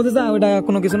 বলতেছে ওটা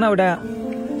কোনো কিছু না, ওটা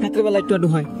রাত্রেবেলা একটু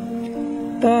হয়।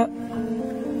 তা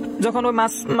যখন ওই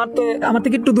মাছ মারতে আমার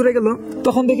থেকে একটু দূরে গেল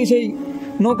তখন দেখি সেই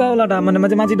নৌকাওয়ালাটা, মানে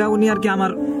মাঝিটা, উনি আর কি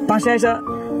আমার পাশে আসা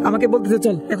আমাকে বলতেছে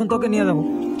চল এখন তোকে নিয়ে যাবো।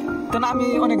 তো না আমি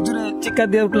অনেক জোরে চিৎকার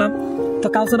দিয়ে উঠলাম। তো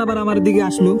কাউসার আবার আমার দিকে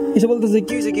আসলো, এসে বলতেছে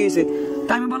কি হয়েছে।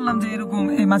 তা আমি বললাম যে এরকম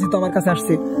এই মাঝি তো আমার কাছে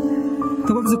আসছে। তো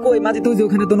বলতেছে কই মাঝি, তো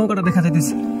ওখানে তো নৌকাটা দেখা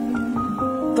যাইতেছে।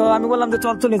 তো আমি বললাম যে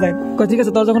চল চলে যাই। ঠিক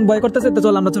আছে তোর যখন ভয় করতেছে তো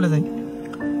চল আমরা চলে যাই।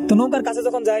 তো তো নৌকার কাছে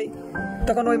যখন যাই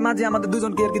তখন ওই মাঝি আমাদের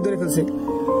দুজনকে আর কি ধরে ফেলছে,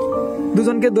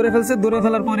 ধরে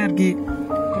ফেলার পরে আর কি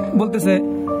বলতেছে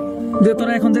যে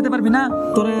তোরা এখন যেতে পারবি না,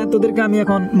 তোদেরকে আমি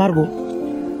এখন মারবো।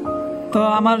 তো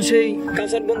আমার সেই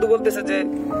কাছের বন্ধু বলতেছে যে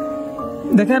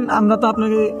দেখেন আমরা তো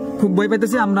আপনাকে খুব ভয়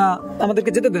পাইতেছি,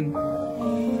 আমাদেরকে যেতে দেন।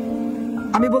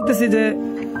 আমি বলতেছি যে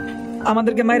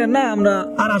আমাদেরকে মাইরেন না, আমরা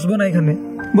আর আসবো না এখানে।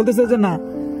 বলতেছে যে না,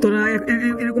 তোরা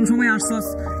এরকম সময় আসছস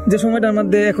যে সময়টার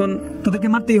মধ্যে এখন তোদেরকে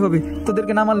মারতেই হবে,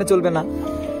 তোদেরকে না মারলে চলবে না।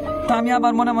 তো আমি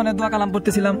আবার মনে মনে দোয়া কালাম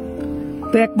পড়তেছিলাম।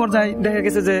 তো এক পর্যায়ে দেখা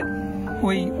গেছে যে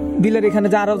ওই বিলের এখানে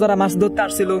যে আরো যারা মাছ ধরতে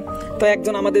আসছিল, তো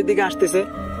একজন আমাদের দিকে আসতেছে,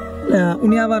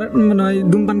 উনি আবার মনে হয়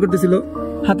ধূমপান করতেছিল,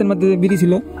 হাতের মধ্যে বিড়ি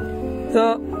ছিল। তো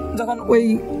যখন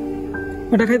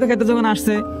ওটা খাইতে খাইতে যখন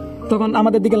আসছে তখন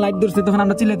আমাদের দিকে লাইট ধরছে, তখন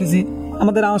আমরা চিল্লাইতেছি,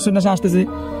 আমাদের আওয়াজ শুনে আসতেছে।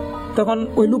 তখন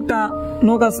ওই লোকটা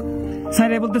নৌকা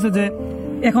সাইরে বলতেছে যে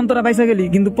এখন তোরা বাইসা গেলি,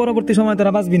 কিন্তু পরবর্তী সময়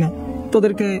তোরা বাঁচবি না,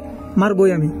 তোদেরকে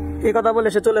মারবই আমি। এই কথা বলে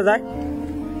সে চলে যায়।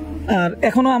 আর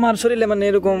এখনো আমার শরীরে মানে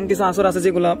এরকম কিছু আসর আছে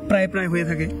যেগুলো প্রায় হয়ে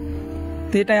থাকে।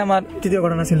 তো এটাই আমার তৃতীয়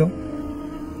ঘটনা ছিল।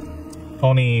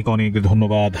 অনেক অনেক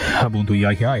ধন্যবাদ বন্ধু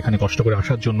ইয়াহিয়া এখানে কষ্ট করে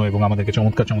আসার জন্য এবং আমাদেরকে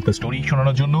চমৎকার স্টোরি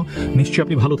শোনানোর জন্য। নিশ্চয়ই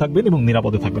আপনি ভালো থাকবেন এবং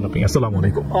নিরাপদে থাকবেন। আপনি আসসালামু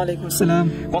আলাইকুম। ওয়ালাইকুম আসসালাম।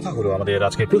 কথা হলো আমাদের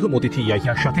আজকের প্রথম অতিথি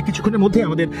ইয়াহিয়ার সাথে। কিছুক্ষণের মধ্যে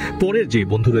আমাদের পরের যে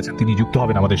বন্ধু রয়েছেন তিনি যুক্ত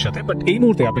হবেন আমাদের সাথে। বাট এই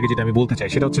মুহূর্তে আপনাকে যেটা আমি বলতে চাই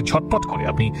সেটা হচ্ছে ঝটপট করে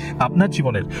আপনি আপনার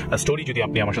জীবনের স্টোরি যদি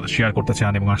আপনি আমার সাথে শেয়ার করতে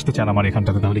চান এবং আসতে চান আমার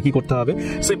এখানটাতে, তাহলে কি করতে হবে?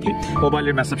 সিম্পলি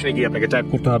মোবাইলের মেসেজে গিয়ে আপনাকে টাইপ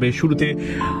করতে হবে শুরুতে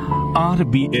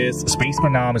RBS স্পেস বা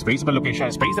নাম, স্পেস বা লোকেশন,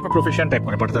 স্পেস বা প্রফেশন টাইপ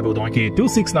করে পাঠাতে হবে তোমাকে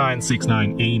 26969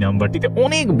 এই নাম্বারটিতে।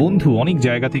 অনেক বন্ধু অনেক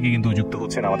জায়গা থেকে কিন্তু যুক্ত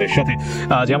হচ্ছেন আমাদের সাথে,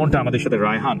 যেমনটা আমাদের সাথে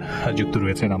রায়হান যুক্ত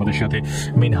রয়েছেন, আমাদের সাথে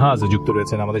মিনহাজ যুক্ত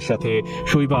রয়েছেন, আমাদের সাথে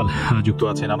শৈবাল যুক্ত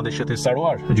আছেন, আমাদের সাথে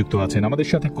সারোয়ার যুক্ত আছেন, আমাদের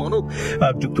সাথে কনক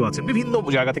যুক্ত আছেন। বিভিন্ন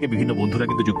জায়গা থেকে বিভিন্ন বন্ধুরা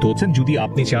কিন্তু যুক্ত হচ্ছেন। যদি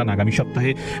আপনি চান আগামী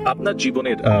সপ্তাহে আপনার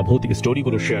জীবনের ভৌতিক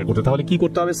স্টোরিগুলো শেয়ার করতে, তাহলে কি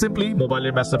করতে হবে? সিম্পলি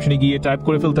মোবাইলের মেসেজ অপশনে গিয়ে টাইপ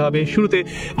করে ফেলতে হবে শুরুতে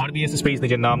RBS স্পেস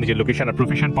নিজের নাম, নিজের লোকেশন আর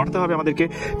প্রফেশন পাঠাতে হবে আমাদেরকে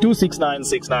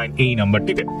 26969 এই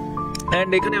নাম্বারটিতে।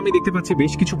 এন্ড এখানে আমি দেখতে পাচ্ছি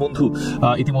বেশ কিছু বন্ধু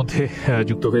ইতিমধ্যে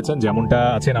যুক্ত হয়েছেন, যেমনটা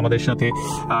আছেন আমাদের সাথে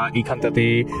এইখানটাতে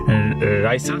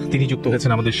রাইসা, তিনি যুক্ত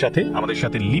হয়েছেন আমাদের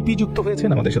সাথে লিপি যুক্ত হয়েছেন,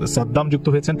 আমাদের সাথে সাদ্দাম যুক্ত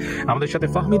হয়েছেন, আমাদের সাথে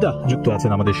ফাহমিদা যুক্ত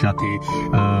আছেন, আমাদের সাথে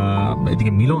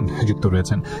এদিকে মিলন যুক্ত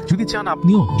রয়েছেন। যদি চান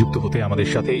আপনিও যুক্ত হতে আমাদের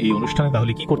সাথে এই অনুষ্ঠানে,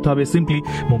 তাহলে কি করতে হবে? সিম্পলি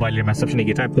মোবাইলের মেসেজ অপশনে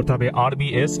গিয়ে টাইপ করতে হবে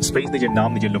RBS স্পেস নিজের নাম,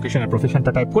 নিজের লোকেশন আর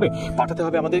প্রফেশনটা টাইপ করে পাঠাতে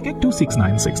হবে আমাদেরকে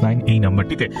 26969 এই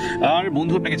নাম্বারটিতে। আর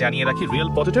বন্ধু আপনাকে জানিয়ে রাখি, রিয়েল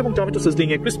পটেটো এবং টমেটো সিজলিং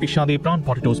এ ক্রিসপি স্বাদে প্রাণ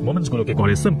পটেটোস মোমেন্টস গুলোকে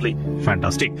করে সিম্পলি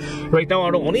ফ্যান্টাস্টিক। রাইট নাও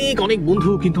আরো অনেক বন্ধু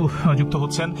কিন্তু যুক্ত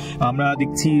হচ্ছেন। আমরা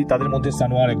দেখছি তাদের মধ্যে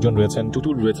সানোয়ার একজন রয়েছেন,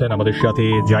 টুটুল রয়েছেন, আমাদের সাথে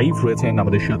জাইফ রয়েছেন,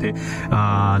 আমাদের সাথে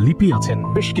লিপি আছেন।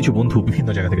 বেশ কিছু বন্ধু বিভিন্ন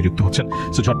জায়গা থেকে যুক্ত হচ্ছেন।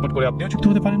 সো ঝটপট করে আপনিও যুক্ত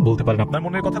হতে পারেন, বলতে পারেন আপনার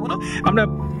মনের কথাগুলো। আমরা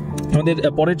আমাদের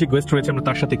পরের যে গেস্ট রয়েছে আমরা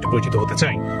তার সাথে একটু পরিচিত হতে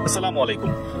চাই। আসসালামু আলাইকুম।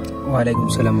 ওয়ালাইকুম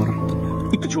সালাম ওয়া রাহমাতুল্লাহ।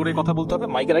 একটু জোরে কথা বলতে হবে,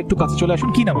 মাইকের একটু কাছে চলে আসুন।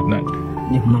 কি নাম আপনার?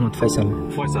 মোহাম্মদ ফয়সাল।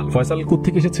 ফয়সাল কোথা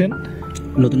থেকে এসেছেন?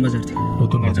 নতুন বাজার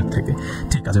থেকে।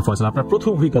 ঠিক আছে ফয়সাল, আপনার প্রথম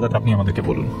অভিজ্ঞতাটা আপনি আমাদেরকে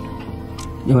বলুন।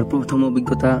 আমার প্রথম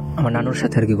অভিজ্ঞতা আমার নানুর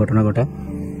সাথে আর কি ঘটনা ঘটা।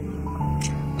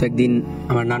 তো একদিন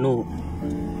আমার নানু,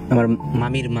 আমার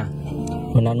মামির মা,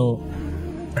 আমার নানু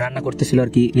রান্না করতেছিল আর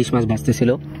কি, ইলিশ মাছ ভাজতেছিল।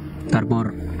 তারপর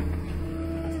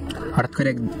হঠাৎ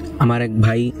করে আমার এক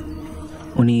ভাই,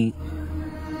 উনি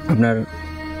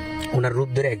ওনার রূপ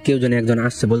ধরে একজন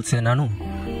আসছে, বলছে নানু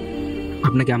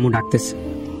আপনাকে আম্মু ডাকতেছে।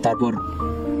 তারপর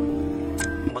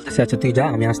বলতেছে আচ্ছা তুই যা,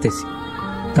 আমি আসতেছি।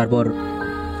 তারপর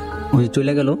ওই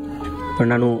চলে গেল।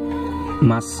 নানু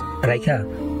মাছ রাইখা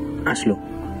আসলো।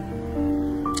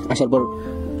 আসার পর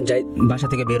যাই বাসা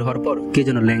থেকে বের হওয়ার পর কে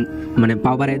যেন মানে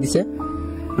পাও বাড়াই দিছে,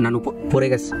 নানু পড়ে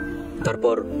গেছে।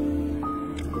 তারপর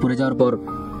পড়ে যাওয়ার পর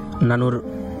নানুর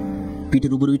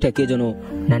পিঠের উপর উঠে কে যেন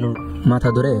নানুর মাথা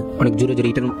ধরে অনেক জোরে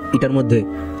ইটার মধ্যে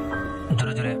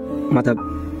জোরে মাথা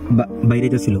বাইরে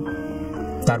ছিল।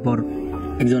 তারপর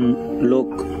একজন লোক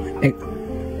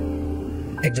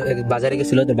বাজারে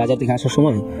গেছিল, বাজার থেকে আসার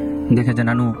সময় দেখে যে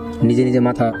নানু নিজে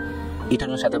মাথা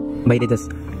ইটানোর সাথে বাইরে যাচ্ছে।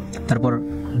 তারপর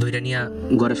দইটা নিয়ে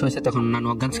ঘরে শুয়েছে, তখন নানু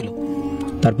অজ্ঞান ছিল।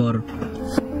 তারপর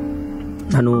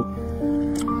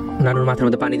নানুর মাথার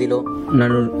মধ্যে পানি দিল,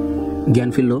 নানুর জ্ঞান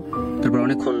ফিরল। তারপর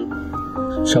অনেকক্ষণ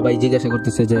সবাই জিজ্ঞাসা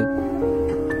করতেছে যে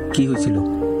কি হয়েছিল।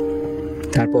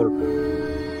 তারপর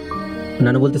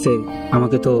নানু বলতেছে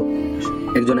আমাকে তো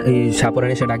একজন এই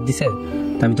সাপরানি এসে ডাক দিছে,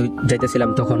 তো আমি তো যাইতেছিলাম,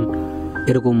 তখন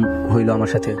এরকম হইল আমার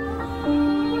সাথে।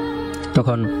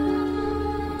 তখন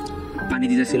পানি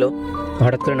দিতেছিল,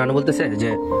 হঠাৎ করে নানু বলতেছে যে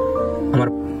আমার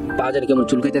পা জানি কেমন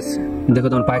চুলকাইতেছে, দেখো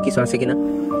তোমার পায়ে কিছু আছে কিনা।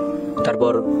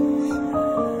 তারপর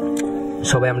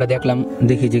সবাই আমরা দেখলাম,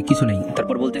 দেখি যে কিছু নেই।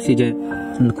 তারপর বলতেছি যে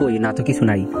কই না তো কিছু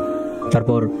নাই।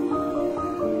 তারপর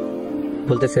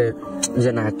বলতেছে যে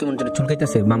না কেমন যেন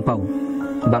চুলকাইতেছে বাম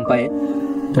পায়ে।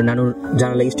 তো নানুর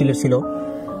জানালা স্টিলের ছিল,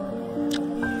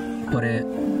 পরে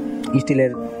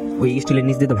স্টিলের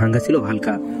নিচ দিয়ে তো ভাঙ্গা ছিল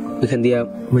হালকা, ওইখান দিয়ে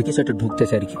ওই কিছু একটা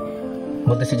ঢুকতেছে আর কি।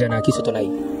 বলতেছে যে না কিছু তো নাই।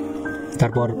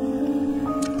 তারপর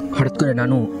হঠাৎ করে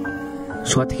নানু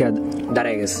শোয়া থেকে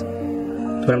দাঁড়ায় গেছে।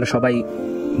 তারপর আমরা সবাই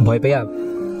ভয় পেয়ে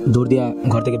দৌড় দিয়া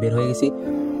ঘর থেকে বের হয়ে গেছি।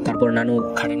 তারপর নানু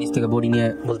খাটের নিচ থেকে বডি নিয়ে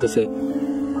বলতেছে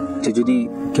যে যদি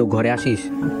কেউ ঘরে আসিস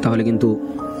তাহলে কিন্তু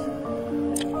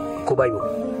কোবাইব।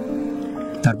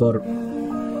 তারপর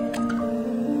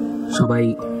সবাই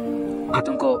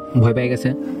আতঙ্ক ভয় পেয়ে গেছে।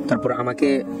 তারপর আমাকে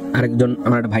আরেকজন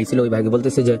আমার একটা ভাই ছিল, ওই ভাইকে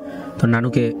বলতেছে যে তোর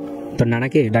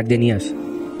নানাকে ডাক দিয়ে নিয়ে আস।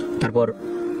 তারপর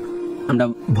আমরা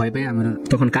ভয় পেয়ে, আমার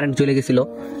তখন কারেন্ট চলে গেছিল,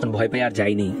 তখন ভয় পেয়ে আর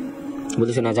যাইনি।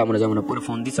 বলতেছে না যাবো না। পরে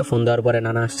ফোন দিচ্ছে, ফোন দেওয়ার পরে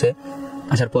নানা আসছে,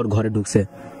 আসার পর ঘরে ঢুকছে।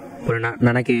 পরে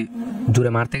নানাকে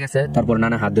জোরে মারতে গেছে। তারপর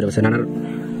নানা হাত ধরে বসে,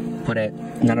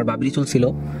 নানার বাবরি চলছিল,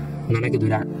 নানাকে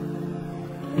ধরে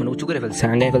মানে উঁচু করে ফেলছে,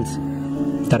 আঙ্গায় ফেলছে।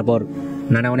 তারপর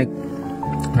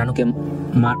নানুকে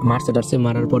মারছে,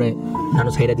 মারার পরে নানু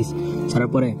ছাইরা দিছে। ছাড়ার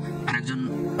পরে আরেকজন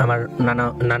আমার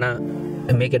নানা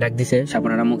মেয়েকে ডাক দিছে,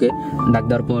 সাপনার আম্মুকে ডাক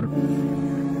দেওয়ার পর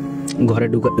ঘরে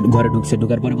ঢুকছে।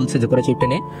 ঢুকার পরে বলছে যে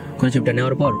কোন চিপটা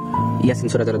নেওয়ার পর ইয়াসিন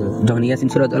সূরা তেলাওয়াত। যখন ইয়াসিন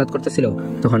সূরা তেলাওয়াত করতেছিল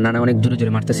তখন নানা অনেক জোরে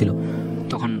জোরে মারতেছিল।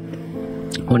 তখন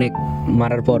অনেক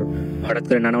মারার পর হঠাৎ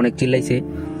করে নানা অনেক চিল্লাইছে,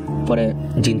 পরে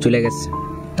জিন চলে গেছে।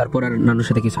 তারপর আর নানুর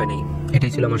সাথে কিছু হয় নাই।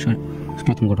 এটাই ছিল আমার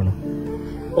প্রথম ঘটনা।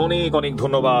 অনেক অনেক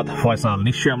ধন্যবাদ ফয়সাল।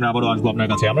 নিশ্চয়ই আমরা আবারও আসবো আপনার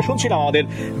কাছে। আমরা শুনছিলাম আমাদের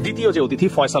দ্বিতীয় যে অতিথি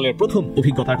ফয়সালের প্রথম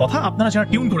অভিজ্ঞতার কথা। আপনারা যারা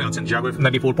টিউন করে আছেন জাগো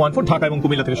 94.4 ঢাকা এবং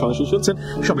কুমিল্লা থেকে সরাসরি শুনছেন,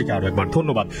 সবাইকে আরো একবার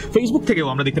ধন্যবাদ। ফেসবুক থেকেও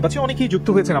আমরা দেখতে পাচ্ছি অনেকেই যুক্ত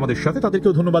হয়েছেন আমাদের সাথে,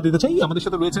 তাদেরকেও ধন্যবাদ দিতে চাই। আমাদের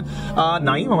সাথে রয়েছেন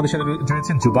নাইম, আমাদের সাথে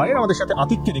রয়েছেন জুবাইর, আমাদের সাথে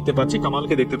আতিককে দেখতে পাচ্ছি,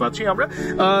 কামালকে দেখতে পাচ্ছি, আমরা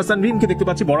সানভিনকে দেখতে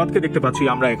পাচ্ছি, বরাতকে দেখতে পাচ্ছি।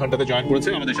 আমরা এখানটাতে জয়েন করেছে,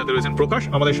 আমাদের সাথে রয়েছেন প্রকাশ,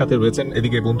 আমাদের সাথে রয়েছেন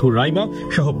এদিকে বন্ধু রাইমা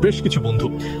সহ বেশ কিছু বন্ধু।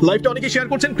 লাইভটা অনেকে শেয়ার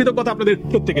করছেন, কৃতজ্ঞতা আপনাদের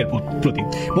প্রত্যেকের প্রতি।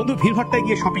 বন্ধু ভিড়ভাট্টায়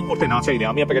গিয়ে শপিং করতে না চাইলে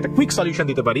আমি আপনাকে একটা কুইক সলিউশন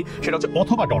দিতে পারি, সেটা হচ্ছে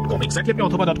অথবা.com। এক্স্যাক্টলি আপনি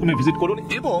অথবা.com-এ ভিজিট করুন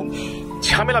এবং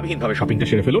ঝামেলাবিহীনভাবে শপিংটা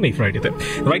সেরে ফেলুন এই ফ্রাইডেতে।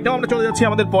 রাইট নাও আমরা চলে যাচ্ছি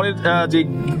আমাদের পরের যে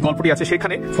গল্পটি আছে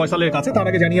সেখানে ফয়সালের কাছে। তার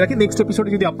আগে জানিয়ে রাখি, নেক্সট এপিসোডে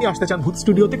যদি আপনি আসতে চান ভূত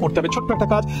স্টুডিওতে, করতে হবে ছোট্ট একটা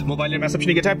কাজ। মোবাইলের মেসেজ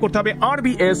লিখে টাইপ করতে হবে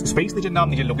RBS স্পেস নিজের নাম,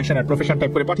 নিজের লোকেশন আর প্রফেশন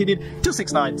টাইপ করে পাঠিয়ে দিন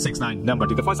 26969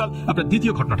 নাম্বারটিতে। ফয়সাল, আপনার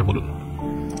দ্বিতীয় ঘটনাটা বলুন।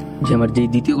 যে আমার যে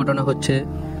দ্বিতীয় ঘটনা হচ্ছে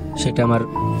সেটা আমার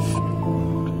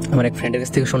এক ফ্রেন্ডের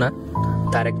কাছ থেকে শোনা।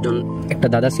 তার একটা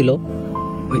দাদা ছিল,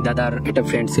 ওই দাদার একটা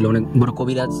ফ্রেন্ড ছিল অনেক বড়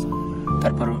কবিরাজ।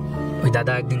 তারপর ওই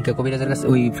দাদা একদিনকে কবিরাজের কাছে,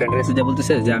 ওই ফ্রেন্ডের কাছে যা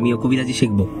বলতেছে যে আমিও কবিরাজি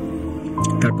শিখবো।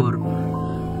 তারপর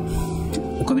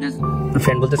কবিরাজ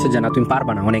ফ্রেন্ড বলতেছে যে না তুমি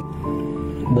পারবা না, অনেক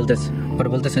বলতেছে। পরে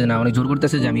বলতেছে যে না, অনেক জোর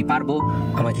করতেছে যে আমি পারবো,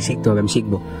 আমাকে শিখতে হবে, আমি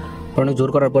শিখবো। পরে অনেক জোর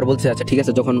করার পর বলছে আচ্ছা ঠিক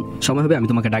আছে, যখন সময় হবে আমি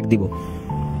তোমাকে ডাক দিব।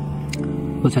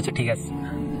 বলছে আচ্ছা ঠিক আছে।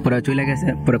 পরে চলে গেছে।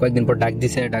 পরে কয়েকদিন পর ডাক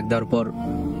দিছে, ডাক দেওয়ার পর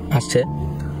আসছে।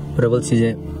 পরে বলছি যে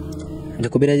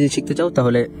কবিরাজি শিখতে চাও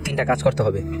তাহলে 3টা কাজ করতে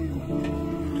হবে।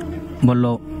 বলল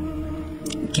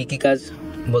কি কি কাজ?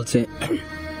 বলছে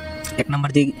 1 নম্বর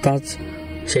যে কাজ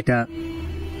সেটা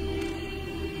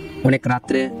অনেক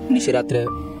রাত্রে, নিশি রাত্রে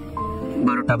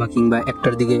 12টা বা কিংবা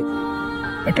 1টার দিকে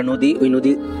একটা নদী, ওই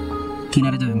নদী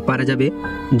কিনারে যাবে, পারে যাবে।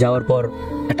 যাওয়ার পর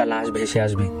একটা লাশ ভেসে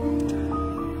আসবে,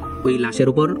 ওই লাশের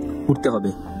উপর উঠতে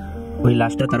হবে। ওই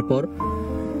লাশটা তারপর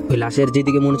ওই লাশের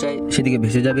যেদিকে মন চায় সেদিকে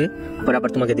ভেসে যাবে, পরে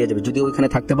আবার তোমাকে দিয়ে যাবে। যদি ওইখানে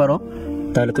থাকতে পারো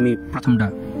তাহলে তুমি প্রথমটা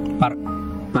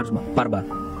পারবা।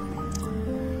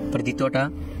 পরে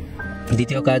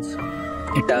দ্বিতীয় কাজ,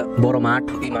 একটা বড় মাঠ,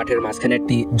 ওই মাঠের মাঝখানে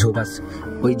একটি ঝোপ আছে,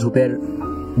 ওই ঝোপের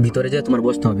ভিতরে যেয়ে তোমার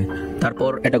বসতে হবে।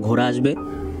 তারপর একটা ঘোড়া আসবে,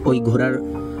 ওই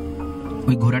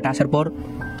ঘোড়াটা আসার পর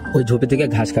ওই ঝোপে থেকে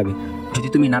ঘাস খাবে। যদি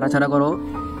তুমি নাড়াচাড়া করো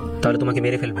তাহলে তোমাকে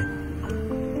মেরে ফেলবে।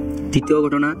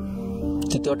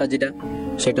 তৃতীয়টা যেটা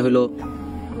সেটা হলো,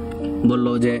 বলল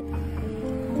যে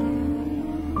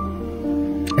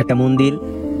একটা মন্দির,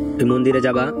 ওই মন্দিরে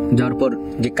যাওয়ার পর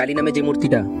যে কালী নামে যে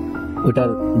মূর্তিটা, ওইটার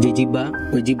যে জিহ্বা,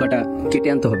 ওই জিহ্বাটা কেটে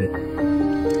আনতে হবে।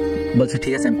 বলছে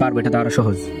ঠিক আছে আমি পারবো, এটা তো আরো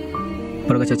সহজ।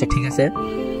 পরে কাছে আচ্ছা ঠিক আছে,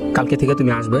 কালকে থেকে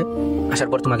তুমি আসবে, আসার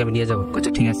পর তোমাকে আমি নিয়ে যাবো।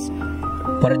 আচ্ছা ঠিক আছে।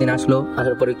 পরের দিন আসলো,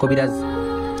 আসার পরে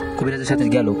কবিরাজের সাথে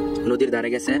গেল, নদীর ধারে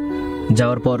গেছে।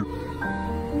 যাওয়ার পর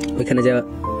ওইখানে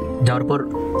যাওয়ার পর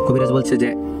কবিরাজ বলছে যে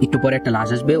একটু পরে একটা লাশ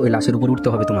আসবে, ওই লাশের উপর উঠতে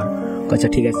হবে তোমার। আচ্ছা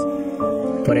ঠিক আছে।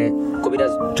 পরে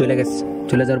কবিরাজ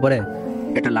চলে যাওয়ার পরে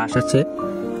একটা লাশ আসছে।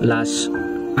 লাশ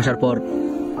আসার পর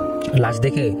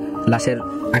লাশের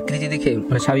আকৃতি দেখে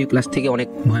মানে স্বাভাবিক লাশ থেকে অনেক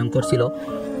ভয়ঙ্কর ছিল।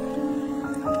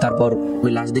 তারপর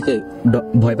ওই লাশ দেখে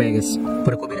ভয় পেয়ে গেছে।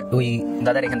 পরে কবির ওই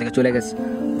দাদার এখান থেকে চলে গেছে।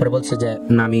 পরে বলছে যে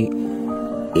না আমি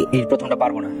এই প্রথমটা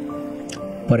পারবো না।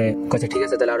 পরে কয়েছে ঠিক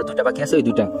আছে তাহলে আরো 2টা বাকি আছে, ওই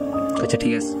 2টা কয়েছে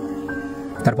ঠিক আছে।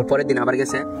 তারপর পরের দিন আবার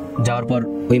গেছে, যাওয়ার পর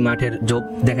ওই মাঠের জোপ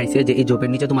দেখাইছে যে এই জোপের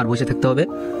নিচে তোমার বসে থাকতে হবে,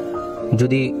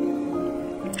 যদি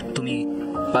তুমি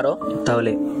পারো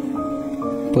তাহলে।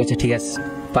 কয়েছে ঠিক আছে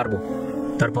পারবো।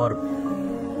 তারপর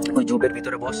ওই জোপের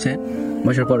ভিতরে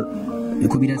বসার পর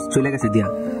কবিরাজ চলে গেছে দিয়া।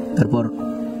 তারপর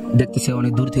দেখতেছে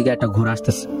অনেক দূর থেকে একটা ঘোড়া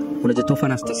আসতেছে, মনে যে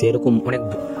তুফান আসতেছে এরকম অনেক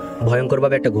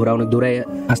ভয়ঙ্করভাবে একটা ঘোড়া অনেক দূরে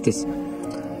আসতেছে।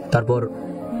 তারপর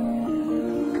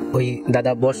ওই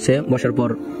দাদা বসার পর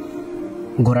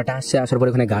ঘোড়াটা আসছে, আসার পর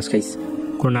ওখানে ঘাস খাইছে,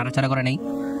 কোনো নাড়াচাড়া করে নেই।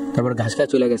 তারপর ঘাস খায়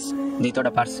চলে গেছে।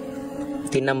 2টা পারছে।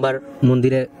 3 নাম্বার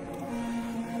মন্দিরে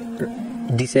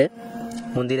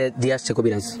দিয়ে আসছে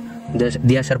কবিরাজ।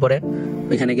 দিয়ে আসার পরে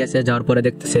ওইখানে গেছে, যাওয়ার পরে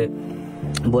দেখতেছে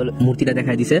মূর্তিটা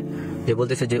দেখাই দিছে, যে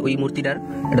বলতেছে যে ওই মূর্তিটার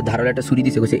একটা ধারালো একটা ছুরি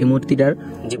দিছে, বলছে এই মূর্তিটার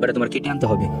জিব্বাটা তোমার কেটে আনতে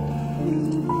হবে।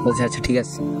 বলছে আচ্ছা ঠিক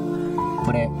আছে।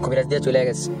 পরে কবিরাজ দিয়ে চলে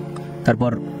গেছে।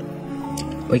 তারপর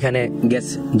ওইখানে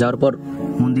গেছে, যাওয়ার পর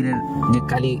মন্দিরের যে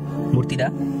কালী মূর্তিটা,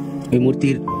 ওই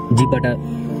মূর্তির জিব্বাটা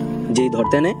যেই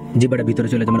ধরতে নেয় জিব্বাটা ভিতরে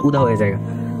চলে যায়, মানে উধাও হয়ে যায়,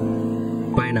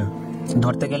 পায় না,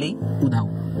 ধরতে গেলেই উধাও।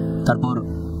 তারপর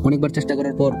অনেকবার চেষ্টা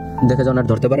করার পর দেখে যখন আর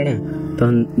ধরতে পারে না,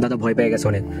 তখন দাদা ভয় পেয়ে গেছে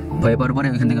অনেক। ভয় পাওয়ার পরে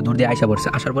ওইখান থেকে দূর দিয়ে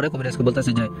আসার পরে কবিরাজকে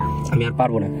বলতেছে যে আমি আর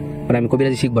পারবো না, মানে আমি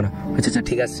কবিরাজি শিখবো না। আচ্ছা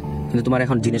ঠিক আছে, কিন্তু তোমার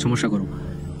এখন জিনে সমস্যা করো।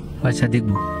 আচ্ছা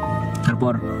দেখবো।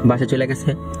 তারপর বাসে চলে গেছে।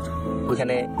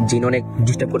 ওইখানে জিন অনেক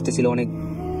ডিস্টার্ব করতেছিল, অনেক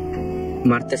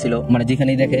মারতেছিল, মানে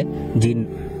যেখানেই দেখে জিন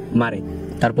মারে।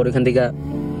 তারপর ওইখান থেকে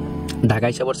ঢাকা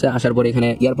এসে পড়ছে। আসার পরে এখানে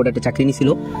এয়ারপোর্টে একটা চাকরি নিয়েছিল,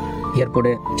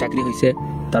 এয়ারপোর্টে চাকরি হয়েছে।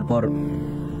 তারপর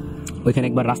ওইখানে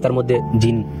একবার রাস্তার মধ্যে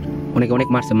জিন অনেক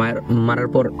মারছে, মারার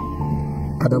পর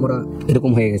আধামরা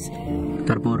এরকম হয়ে গেছে।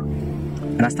 তারপর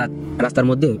রাস্তার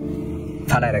মধ্যে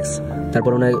ফালায় রাখছে।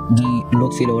 তারপর ওনার যে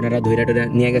লোক ছিল ওনারা ধৈরা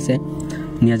নিয়ে গেছে।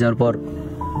 নিয়ে যাওয়ার পর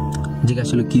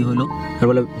জিজ্ঞাসা হলো কি হলো, আর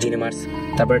বলে জিনে মারছে।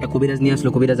 তারপর একটা কবিরাজ নিয়ে আসলো।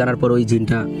 কবিরাজ জানার পর ওই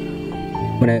জিনটা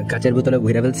মানে কাচের বোতলে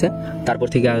ঘুরে ফেলছে। তারপর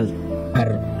থেকে আর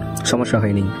সমস্যা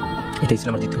হয়নি। এটাই ছিল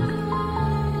আমার দ্বিতীয়।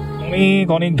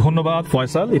 অনেক ধন্যবাদ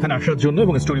ফয়সাল এখানে আসার জন্য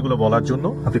এবং স্টোরিগুলো বলার জন্য।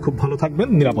 আপনি খুব ভালো থাকবেন,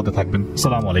 নিরাপদে থাকবেন।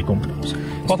 আসসালামু আলাইকুম।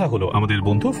 কথা হলো আমাদের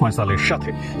বন্ধু ফয়সালের সাথে।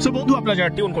 সো বন্ধু, আপনারা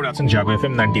যারা টিউন করে আছেন জাগো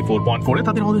FM 94.4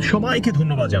 তাদের আমাদের সবাইকে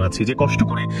ধন্যবাদ জানাচ্ছি যে কষ্ট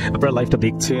করে আপনারা লাইভটা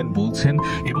দেখছেন, বলছেন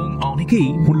এবং অনেকেই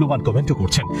মূল্যবান কমেন্টও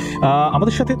করছেন।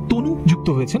 আমাদের সাথে তনু যুক্ত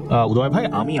হয়েছেন। উদয় ভাই,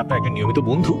 আমি আপনার একজন নিয়মিত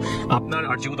বন্ধু। আপনার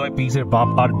আর যে উদয় পেজের বাপ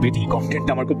আর বেটি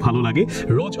কন্টেন্টটা আমার খুব ভালো লাগে।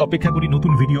 রোজ অপেক্ষা করি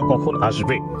নতুন ভিডিও কখন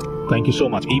আসবে। Thank you so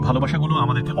much. এই ভালোবাসাগুলো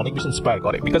আমাদেরকে অনেক বেশি ইন্সপায়ার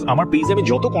করে, বিকজ আমার পেজে আমি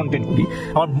যত কন্টেন্ট করি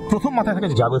আমার প্রথম মাথায় থাকে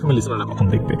যে জাগো এফএম লিসনাররা কখন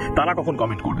দেখবে, তারা কখন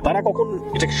কমেন্ট করবে, তারা কখন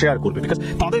এটাকে শেয়ার করবে, বিকজ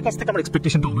তাদের কাছ থেকে আমার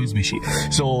এক্সপেকটেশনটা অলওয়েজ বেশি।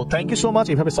 So thank you so much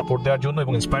এইভাবে সাপোর্ট দেওয়ার জন্য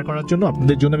এবং ইন্সপায়ার করার জন্য।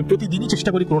 আপনাদের জন্য আমি প্রতিদিনই চেষ্টা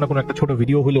করি কোনো না কোনো একটা ছোট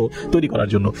ভিডিও হলেও তৈরি করার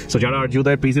জন্য। সো যারা আরজে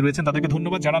উদয়ের পেজে রয়েছেন তাদেরকে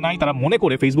ধন্যবাদ। যারা নাই তারা মনে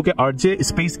করে ফেসবুকে আরজে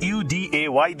স্পেস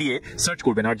UDAY দিয়ে সার্চ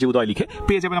করবেন, আরজে উদয় লিখে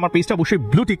পেয়ে যাবেন আমার পেজটা। অবশ্যই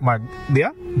ব্লু টিক মার্ক দেয়া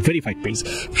ভেরিফাইড পেজ।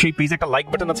 সেই পেজে একটা লাইক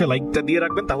বাটন আছে, লাইকটা দিয়ে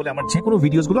রাখবেন, তাহলে আমার যে কোনো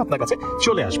ভিডিওসগুলো আপনার কাছে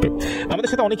চলে আসবে। আমাদের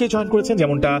সাথে অনেকেই জয়েন করেছেন,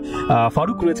 যেমনটা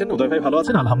ফারুক রয়েছেন। উদয় ভাই ভালো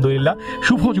আছেন? আলহামদুলিল্লাহ।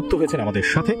 শুভ যুক্ত হয়েছেন আমাদের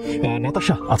সাথে।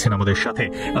 নাতাশা আছেন আমাদের সাথে।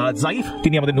 জাইফ,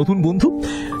 তিনি আমাদের নতুন বন্ধু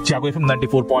জাগো এফএম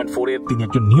 94.4 এর, তিনি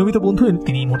একজন নিয়মিত বন্ধু।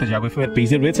 তিনি এই মুহূর্তে জাগো এফএম এর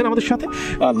পেজে রয়েছেন আমাদের সাথে।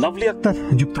 লাভলি আক্তার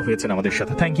যুক্ত হয়েছেন আমাদের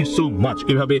সাথে। থ্যাংক ইউ সো মাচ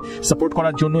এভাবে সাপোর্ট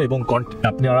করার জন্য এবং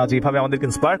আপনারা যেভাবে আমাদেরকে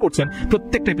ইন্সপায়ার করছেন।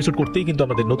 প্রত্যেকটা এপিসোড করতেই কিন্তু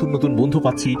আমাদের নতুন নতুন বন্ধু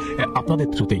পাচ্ছি আপনাদের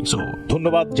থ্রুতেই। সো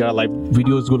ধন্যবাদ যারা লাইভ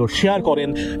ভিডিওসগুলো শেয়ার করেন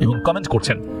এবং কমেন্ট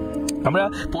করছেন। আমরা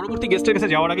পরবর্তী গেস্টের কাছে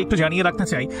যাওয়ার আগে একটু জানিয়ে রাখতে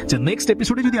চাই যে নেক্সট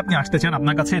এপিসোডে যদি আপনি আসতে চান,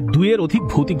 আপনার কাছে 2 এর অধিক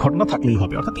ভৌতিক ঘটনা থাকলেই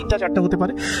হবে, অর্থাৎ 3টা 4টা হতে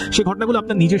পারে। সেই ঘটনাগুলো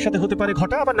আপনার নিজের সাথে হতে পারে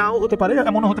ঘটা, আবার নাও হতে পারে।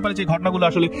 এমনও হতে পারে যে ঘটনাগুলো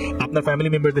আসলে আপনার ফ্যামিলি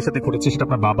মেম্বারদের সাথে ঘটেছে, সেটা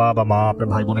আপনার বাবা বা মা, আপনার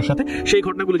ভাই বোনের সাথে। সেই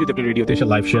ঘটনাগুলো যদি আপনি রেডিওতে এসে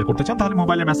লাইভ শেয়ার করতে চান, তাহলে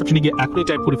মোবাইলের মেসেজে গিয়ে এখনই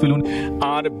টাইপ করে ফেলুন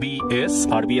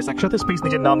RBS একসাথে স্পেস,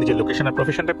 নিজের নাম, নিজের লোকেশন আর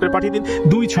প্রফেশন টাইপ করে পাঠিয়ে দিন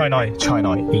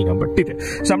 26969 এই নাম্বারটিতে।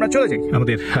 সো আমরা চলে যাই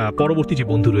আমাদের পরবর্তী যে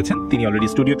বন্ধু রয়েছেন, তিনি অলরেডি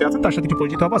স্টুডিওতে আছেন, তার সাথে একটু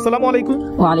পরিচিত হবো। আসসালামু আলাইকুম।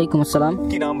 ওয়ালাইকুম আসসালাম।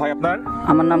 কি নাম ভাই আপনার?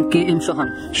 আমার নাম KM সোহান।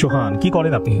 সোহান, কি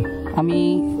করেন আপনি? আমি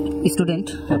স্টুডেন্ট,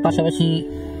 পাশাপাশি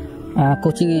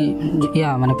কোচিং এ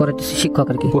মানে পরে শিক্ষক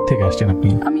আর কি। কোথা আসছেন আপনি?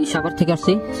 আমি সাভার থেকে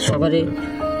আসছি। সাভারে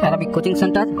আরবিক কোচিং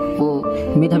সেন্টার ও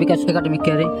মেধা বিকাশ একাডেমিক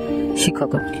কেয়ারে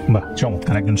শিক্ষক। বাহ,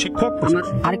 চমৎকার, একজন শিক্ষক। আমার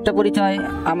আরেকটা পরিচয়,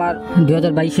 আমার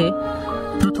 2022-এ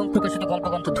প্রথম প্রকাশিত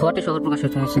গল্পগ্রন্থ ধোয়াটে শহর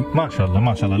প্রকাশিত হয়েছে। মাশাআল্লাহ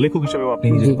মাশাআল্লাহ, লেখক হিসেবে আপনি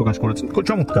নিজে প্রকাশ করেছেন, খুব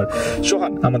চমৎকার।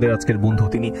 সোহান আমাদের আজকের বন্ধু,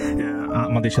 তিনি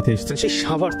আমাদের সাথে এসেছেন সেই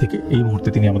সাভার থেকে। এই মুহূর্তে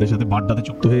তিনি আমাদের সাথে বাড্ডাতে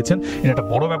যুক্ত হয়েছেন, এটা একটা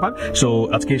বড় ব্যাপার। সো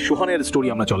আজকে সোহানের স্টোরি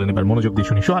আমরা চলেন এবার মনোযোগ দিয়ে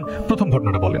শুনি। সোহান, প্রথম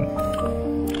ঘটনাটা বলেন।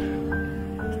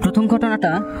 প্রথম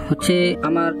ঘটনাটা হচ্ছে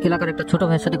আমার এলাকার একটা ছোট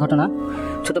ভাইয়ের সাথে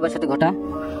ঘটা।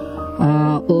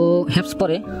 ও হ্যাপজে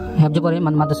পড়ে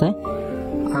মানে মাদ্রাসায়।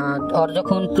 ওর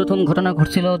যখন প্রথম ঘটনা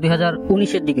ঘটছিল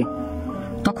 2019-এর দিকে,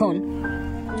 তখন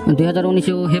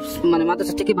 2019-এ ও হ্যাপজ মানে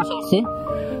মাদ্রাসা থেকে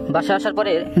বাসা আসার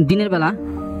পরে দিনের বেলা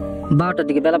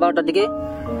 12টার দিকে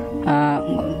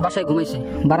বাসায় ঘুমাইছে,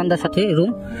 বারান্দার সাথে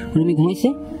রুমে ঘুমাইছে।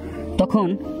 তখন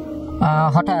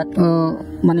হঠাৎ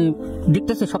মানে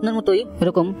দেখতেছে স্বপ্নের মতোই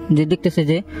এরকম, যে দেখতেছে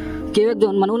যে কেউ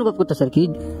একজন মানে অনুভব করতেছে আর কি,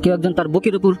 কেউ একজন তার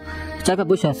বুকের উপর চাপা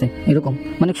বসে আছে এরকম,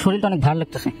 মানে শরীরটা অনেক ভার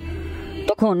লাগতেছে।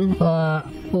 তখন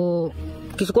ও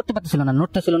কিছু করতে পারতেছিল না,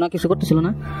 নড়তেছিল না, কিছু করতেছিল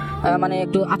না, মানে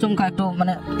একটু আচমকা একটু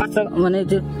মানে মানে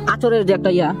যে আচরের যে একটা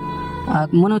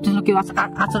মনে হচ্ছিল কেউ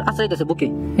আচড়াইতেছে বুকে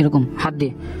এরকম হাত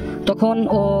দিয়ে। তখন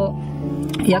ও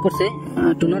করছে,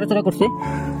 একটু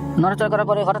নড়াচড়া করার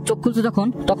পরে হঠাৎ চোখ খুলছে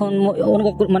তখন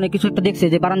অনুভব মানে কিছু একটা দেখছে,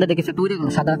 যে বারান্দা দেখেছে একটা উড়ে গেল,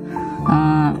 সাদা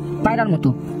পায়রার মতো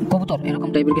কবুতর এরকম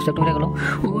টাইপের কিছু একটা উড়ে গেল।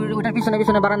 ওটার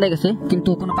পিছনে বারান্দায় গেছে, কিন্তু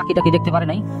কোনো পাখি টাকি দেখতে পারে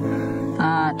নাই।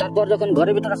 তারপর যখন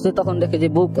ঘরের ভিতর আসছে তখন দেখে যে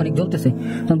বুক অনেক জ্বলতেছে,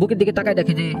 তখন বুকের দিকে তাকায়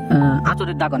দেখে যে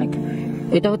আঁচড়ের দাগ অনেক।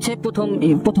 এটা হচ্ছে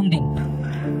প্রথম দিন।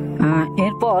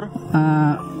 এরপর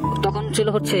তখন ছিল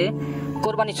হচ্ছে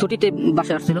কোরবানির ছুটিতে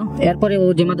বাসায় আসছিল। এরপরে ও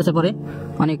যে মাদ্রাসা পড়ে,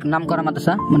 অনেক নাম করা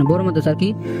মাদ্রাসা, মানে বড় মাদ্রাসা আর কি,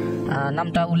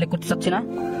 নামটা উল্লেখ করতে চাচ্ছি না।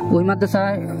 ওই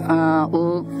মাদ্রাসায় ও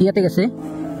গেছে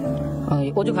ওই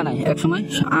অজুখানায় এক সময়,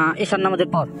 এশার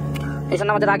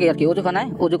নামাজের আগে আর কি, অজুখানায়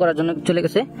অজু করার জন্য চলে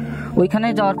গেছে। ওইখানে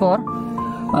যাওয়ার পর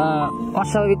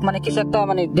অস্বাভাবিক মানে কিছু একটা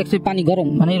মানে দেখছে পানি গরম,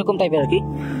 মানে এরকম টাইপের আর কি।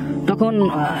 তখন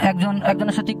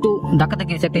একজনের সাথে একটু ধাক্কা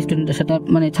গেছে, একটা স্টুডেন্টের সাথে,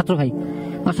 মানে ছাত্র ভাই,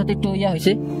 ওর সাথে একটু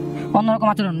হয়েছে, অন্যরকম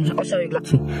আচরণ, অস্বাভাবিক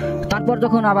লাগছে। তারপর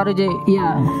যখন আবার ওই যে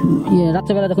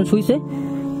রাত্রেবেলা যখন শুইছে,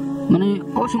 মানে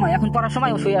অসময়, এখন পড়ার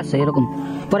সময় ও শুয়ে আসছে এরকম,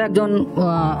 পরে একজন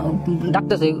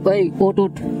ডাকতেছে, ওই ওট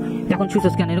এখন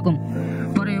শুইছিস কেন এরকম।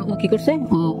 পরে ও কি করছে,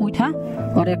 ও উঠা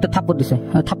ওর একটা থাপ্পড় দিছে।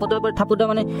 থাপ্পড় দেওয়ার পরে থাপ্পড়টা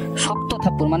মানে শক্ত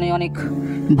থাপ্পড়, মানে অনেক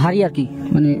ভারী আর কি,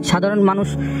 মানে সাধারণ মানুষ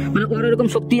মানে ওর এরকম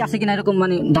শক্তি আছে কিনা এরকম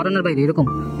মানে ধারণার বাইরে, এরকম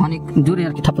অনেক জোরে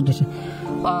আর কি থাপ্পড় দিছে।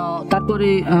 তারপরে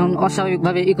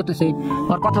অস্বাভাবিকভাবে করতেছে,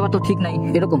 ওর কথাবার্তা ঠিক নাই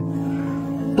এরকম।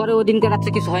 পরে ওই দিনকে রাত্রে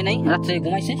কিছু হয় নাই, রাত্রে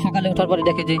ঘুমাইছে, সকালে ওঠার পরে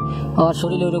দেখে যে ওর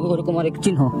শরীরে ওরকম অনেক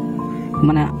চিহ্ন,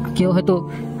 মানে কেউ হয়তো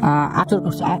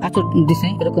আচর দিছে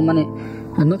এরকম, মানে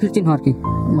নখের চিহ্ন আর কি,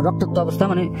 রক্তাক্ত অবস্থা,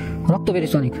 মানে রক্ত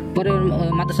বেরিয়েছে অনেক। পরে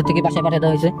মাদ্রাসা থেকে বাসায় পাঠিয়ে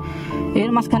দেওয়া হয়েছে। এর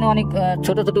মাঝখানে অনেক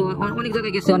ছোট অনেক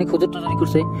জায়গায় গেছে, অনেক হুজুর টুজুরি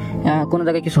করছে, কোনো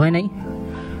জায়গায় কিছু হয় নাই।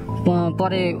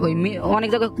 পরে ওই অনেক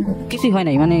জায়গায় কিছুই হয়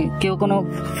নাই, মানে কেউ কোনো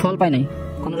ফল পায় নাই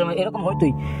কোনো সময়, এরকম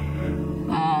হয়তোই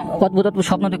অদ্ভুত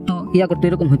স্বপ্ন দেখতো, করতো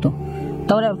এরকম হইতো।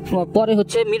 তারপরে পরে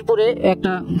হচ্ছে মিরপুরে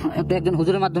একজন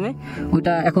হুজুরের মাধ্যমে,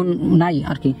 ওইটা এখন নাই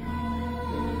আর কি।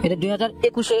 এটা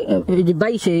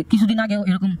 2021-22 কিছুদিন আগে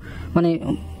এরকম মানে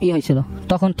হয়েছিল,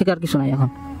 তখন থেকে আর কিছু নাই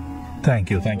এখন। Thank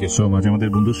you so much. আমাদের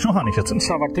বন্ধু সোহান এসেছেন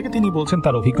সাভার থেকে, তিনি বলছেন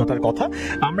তার অভিজ্ঞতার কথা।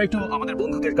 আমরা একটু আমাদের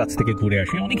বন্ধুদের কাছ থেকে ঘুরে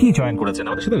আসি। অনেকেই জয়েন করেছেন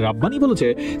আমাদের সাথে। রাব্বানি বলেছে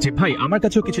যে ভাই, আমার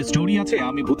কাছেও কিছু স্টোরি আছে,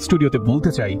 আমি ভূত স্টুডিওতে বলতে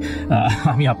চাই।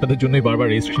 আমি আপনাদের জন্যই বারবার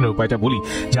রেজিস্ট্রেশনের উপায়টা বলি।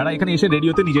 যারা এখানে এসে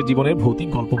রেডিওতে নিজের জীবনের ভৌতিক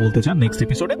গল্প বলতে চান নেক্সট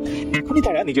এপিসোডে, এখনই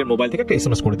তারা নিজের মোবাইল থেকে একটা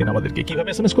এসএমএস করে দিন আমাদেরকে। কিভাবে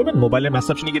এসএমএস করবেন? মোবাইলের মেসেজ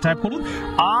অপশনে গিয়ে টাইপ করুন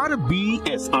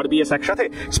RBS একসাথে,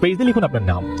 স্পেস দিয়ে লিখুন আপনার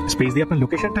নাম, স্পেস দিয়ে আপনার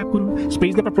লোকেশন টাইপ করুন,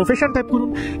 স্পেস দিয়ে আপনার প্রফেশন টাইপ করুন।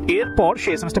 এরপর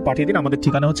সেই এসএমএসটা পাঠিয়ে দিন। আমাদের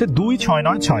ঠিকানা হচ্ছে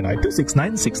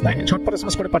 2696926969। ঝটপট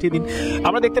এসএমএস করে পাঠিয়ে দিন।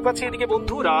 আমরা দেখতে পাচ্ছি এদিকে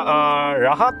বন্ধু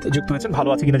রাহাত যুক্ত হয়েছেন, ভালো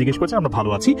আছে কিনা জিজ্ঞেস করেছেন। আমরা ভালো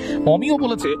আছি। অমিও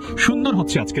বলেছে সুন্দর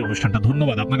হচ্ছে আজকের অনুষ্ঠানটা,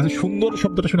 ধন্যবাদ। আপনার কাছে সুন্দর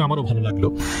শব্দটা শুনে আমারও ভালো লাগলো।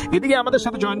 এদিকে আমাদের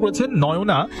সাথে জয়েন করেছেন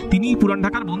নয়না, তিনি পুরান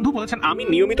ঢাকার বন্ধু, বলেছেন আমি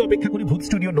নিয়মিত অপেক্ষা করি ভূত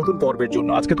স্টুডিও নতুন পর্বের জন্য।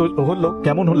 আজকে তো হলো,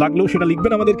 কেমন লাগলো সেটা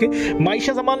লিখবেন আমাদেরকে।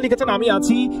 মাইশা জামান লিখেছেন আমি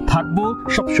আছি, থাকবো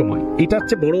সব সময়। এটা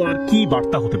হচ্ছে বড় আর কি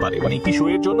বার্তা হতে পারে, মানে একটি শো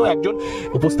এর জন্য, একজন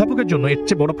উপস্থাপকের জন্য এর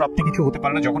চেয়ে বড় প্রাপ্তি কিছু হতে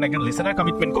পারে না, যখন একজন লিসেনার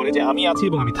কমিটমেন্ট করে যে আমি আছি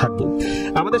এবং আমি থাকবো।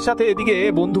 আমাদের সাথে এদিকে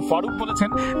বন্ধু ফারুক বলেছেন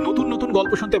নতুন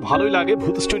গল্প শুনতে ভালোই লাগে,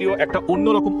 ভূত স্টুডিও একটা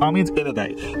অন্যরকম আমেজ এনে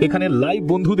দেয়। এখানে লাইভ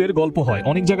বন্ধুদের গল্প হয়,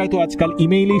 অনেক জায়গায় তো আজকাল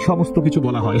ইমেইলেই সমস্ত কিছু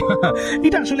বলা হয়।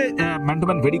 এটা আসলে ম্যান টু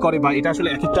ম্যান ভেরি করে, বা এটা আসলে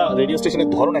এক একটা রেডিও স্টেশনের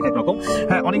ধরন এক এক রকম।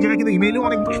 হ্যাঁ, অনেক জায়গায় কিন্তু ইমেইলেও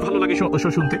অনেক ভালো লাগে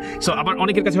শুনতে। সো আবার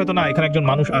অনেকের কাছে হয়তো না, এখানে একজন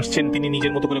মানুষ আসছেন, তিনি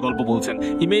নিজের মতো করে গল্প বলছেন।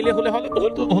 ইমেইলে হলে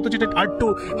হতো যেটা আরেকটু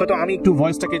হয়তো আমি একটু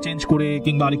ভয়েসটাকে চেঞ্জ করে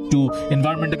কিংবা আরেকটু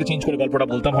এনভায়রনমেন্টটাকে চেঞ্জ করে গল্পটা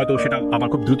বলতাম, হয়তো সেটা আমার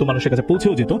খুব দ্রুত মানুষের কাছে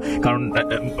পৌঁছেও যেত, কারণ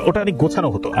ওটা অনেক গোছানো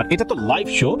হতো। আর এটা তো লাইভ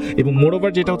শো এবং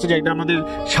মোরওভার যেটা হচ্ছে যে এটা আমাদের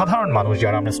সাধারণ মানুষ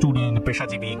যারা আমরা স্টুডেন্ট,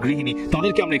 পেশাজীবী, গৃহিণী,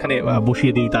 তাদেরকে আমরা এখানে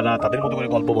বসিয়ে দিই, তারা তাদের মতো করে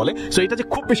গল্প বলে। সো এটা যে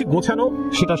খুব বেশি গোছানো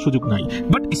সেটার সুযোগ নাই,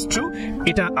 বাট ইটস ট্রু,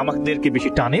 এটা আমাদেরকে বেশি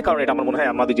টানে। কারণ এটা আমার মনে হয়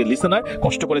আমাদের যে লিসেনার,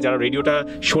 কষ্ট করে যারা রেডিওটা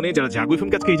শোনে, যারা জাগো এফএম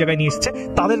কাজকে এই জায়গায় নিয়ে এসেছে,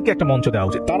 তাদেরকে একটা মঞ্চ দেওয়া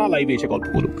উচিত, তারা লাইভে এসে গল্প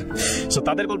বলুক। সো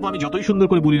তাদের গল্প আমি যতই সুন্দর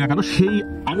করে বলি না কেন, সেই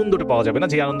আনন্দটা পাওয়া যাবে না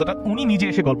যে আনন্দটা উনি নিজে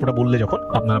এসে গল্পটা বললে যখন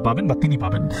আপনারা পাবেন বা তিনি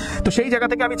পাবেন। তো সেই জায়গা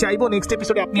থেকে আমি চাইবো নেক্সট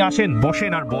এপিসোডে আপনি আসেন,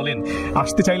 বসেন আর বলেন।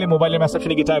 আসতে চাইলে মোবাইলের মেসেজ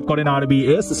অপশনে গিয়ে টাইপ করেন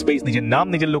RBS স্পেস নিজের নাম,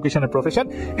 নিজের লোকেশন আর প্রফেশন,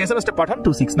 এসএমএসটা পাঠান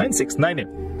 26969 এ।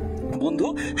 বন্ধু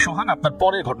সোহান, আপনার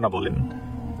পরের ঘটনা বলেন।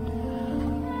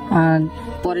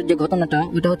 পরের যে ঘটনাটা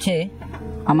ওটা হচ্ছে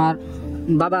আমার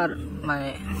বাবার মানে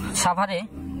সাভারে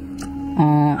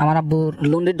আমার আব্বুর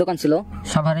লন্ড্রির দোকান ছিল।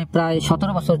 সাভারে প্রায়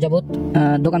 17 বছর যাবৎ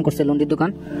দোকান করছে, লন্ড্রির দোকান।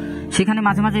 সেখানে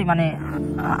মাঝে মাঝে মানে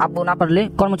আব্বু না পারলে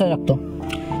কর্মচারী রাখতো।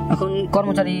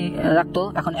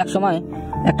 এখন এক সময়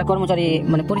একটা কর্মচারী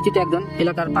মানে পরিচিত একজন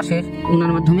এলাকার পাশে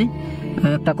ওনার মাধ্যমে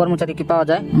একটা কর্মচারীকে পাওয়া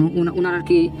যায়। ওনার আর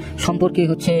কি সম্পর্কে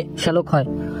হচ্ছে শ্যালক হয়।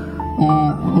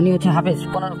 উনি হচ্ছে হাফেজ,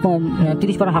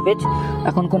 30 পারা হাফেজ।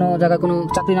 এখন কোনো জায়গায় কোনো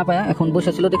চাকরি না পায়, এখন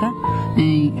বসে ছিল দেখা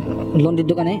এই লন্ড্রির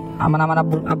দোকানে আমার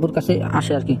আব্বুর কাছে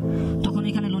আসে আর কি। তখন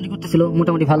এখানে লন্ড্রি করতেছিল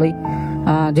মোটামুটি ভালোই,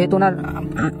 যেহেতু ওনার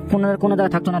কোনো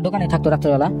জায়গায় থাকতো না, দোকানে থাকতো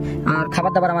রাত্রেবেলা, আর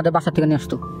খাবার দাবার আমাদের বাসা থেকে নিয়ে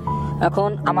আসতো। এখন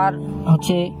আমার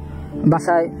হচ্ছে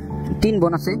বাসায় 3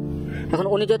 বোন আছে। এখন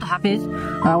উনি যেহেতু হাফেজ,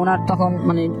 ওনার তখন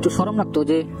মানে একটু শরম লাগতো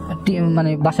যে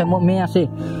মানে বাসায় মেয়ে আসে,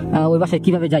 ওই বাসায়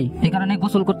কিভাবে যাই। এই কারণে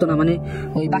গোসল করতো না, মানে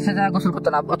ওই বাসায় যা গোসল করতো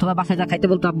না, অথবা বাসায় যা খাইতে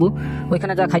বলতো আব্বু,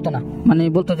 ওইখানে যা খাইতো না, মানে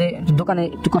বলতো যে দোকানে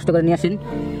একটু কষ্ট করে নিয়ে আসেন।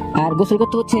 আর গোসল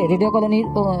করতে হচ্ছে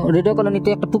রেডিও কলোনিতে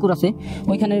একটা পুকুর আছে,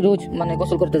 ওইখানে রোজ মানে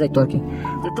গোসল করতে যাইতো আর কি।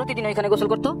 প্রতিদিন ওইখানে গোসল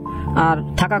করতো, আর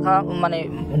থাকা খাওয়া মানে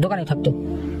দোকানে থাকতো।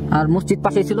 আর মসজিদ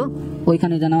পাশেই ছিল,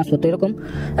 ওইখানে যা নামাজ পড়তো এরকম।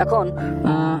 এখন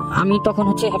আমি তখন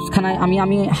হচ্ছে হেফসখানায়,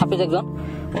 আমি হাফেজ একজন,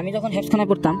 আমি যখন হেফসখানায়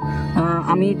পড়তাম,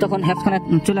 আমি তখন হেফসখানায়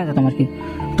চলে যেতাম আর কি।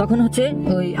 তখন হচ্ছে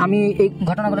আমি এই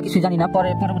ঘটনাগুলো কিছু জানি না,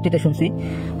 পরবর্তীতে শুনছি।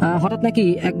 হঠাৎ নাকি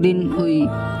একদিন ওই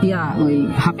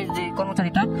হাফেজ যে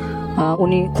কর্মচারীটা,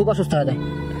 উনি খুব অসুস্থ হয়ে যায়,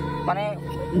 মানে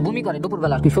বমি করে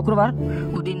দুপুরবেলা আর কি। শুক্রবার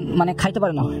ওই দিন মানে খাইতে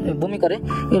পারে না, বমি করে।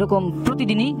 এরকম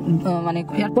প্রতিদিনই মানে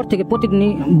এরপর থেকে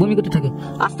প্রতিদিনই বমি করতে থাকে।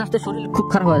 আস্তে আস্তে শরীর খুব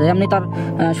খারাপ হয়ে যায়। এমনি তার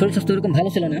শরীর স্বাস্থ্য এরকম ভালো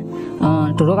ছিল না,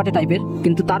 একটু রোগাটে টাইপের,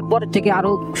 কিন্তু তারপর থেকে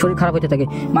আরও শরীর খারাপ হতে থাকে।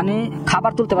 মানে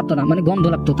খাবার তুলতে পারতো না, মানে গন্ধ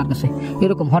লাগতো তার কাছে,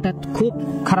 এরকম হঠাৎ খুব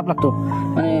খারাপ লাগতো।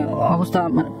 মানে অবস্থা,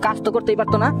 মানে কাজ তো করতেই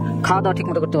পারতো না, খাওয়া দাওয়া ঠিক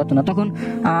মতো করতে পারতো না। তখন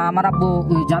আমার আব্বু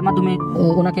যার মাধ্যমে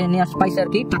ওনাকে নিয়ে পাইছে আর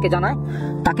কি,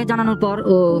 তাকে জানানোর পর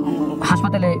ও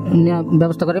হাসপাতালে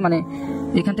ব্যবস্থা করে, মানে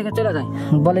এখান থেকে চলে যায়,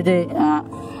 বলে যে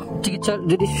চিকিৎসা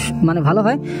যদি মানে ভালো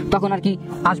হয় তখন আর কি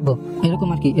আসবো, এরকম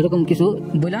আর কি। এরকম কিছু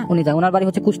বইলা উনি যায়। ওনার বাড়ি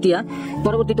হচ্ছে কুষ্টিয়া।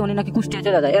 পরবর্তীতে উনি নাকি কুষ্টিয়া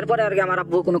চলে যায়। এরপরে আর কি আমার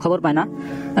আব্বু কোনো খবর পায় না।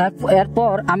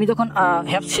 এরপর আমি যখন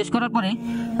হ্যাপস শেষ করার পরে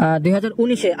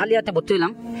 2019-এ আলিয়াতে ভর্তি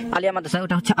হলাম, আলিয়া মাদ্রাসায়,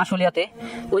 ওটা হচ্ছে আশুলিয়াতে।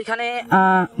 ওইখানে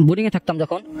বোর্ডিংয়ে থাকতাম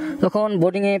তখন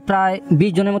বোর্ডিংয়ে প্রায়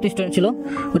 20 জনের মতো স্টুডেন্ট ছিল।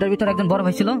 ওটার ভিতরে একজন বড়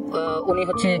ভাই ছিল, উনি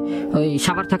হচ্ছে ওই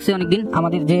সাভার থাকছে অনেকদিন,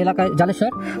 আমাদের যে এলাকায়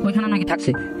জালেশ্বর, ওইখানে নাকি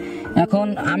থাকছে। এখন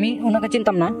আমি ওনাকে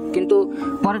চিনতাম না, কিন্তু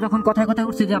পরে যখন কথায়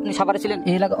উঠছে যে আপনি সাভারে ছিলেন,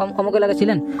 এই এলাকা অমুক এলাকায়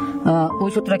ছিলেন, ওই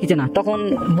সূত্রটা কি চেনা। তখন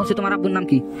বলছি তোমার আব্বুর নাম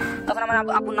কি? তখন আমার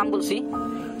আব্বুর নাম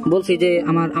বলছি যে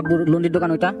আমার আব্বুর লন্ড্রির দোকান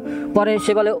ওইটা। পরে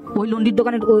সে বলে ওই লন্ড্রির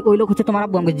দোকানের ওই লোক হচ্ছে তোমার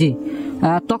আব্বু? আমাকে জি।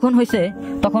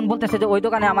 তখন বলতেছে যে ওই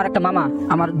দোকানে আমার একটা মামা,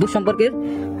 আমার দুঃসম্পর্কের,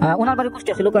 ওনার বাড়ি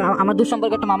কুষ্টিয়া ছিল, আমার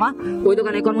দুঃসম্পর্কের একটা মামা ওই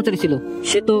দোকানে কর্মচারী ছিল।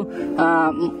 সে তো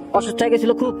অসুস্থ হয়ে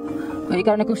গেছিল খুব, এই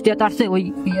কারণে কুষ্টিয়াতে আসছে ওই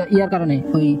ইয়ার কারণে,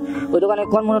 ওই দোকানে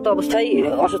কর্মরত অবস্থায়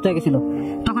অসুস্থ হয়ে গেছিল।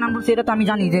 তখন আমি বলছি এটা তো আমি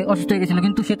জানি যে অসুস্থ হয়ে গেছিল,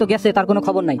 কিন্তু সে তো গেছে, তার কোনো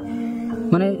খবর নাই,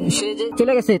 মানে সে যে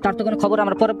চলে গেছে তার তো কোনো খবর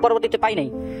আমরা পরবর্তীতে পাই নাই।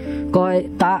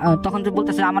 তখন যে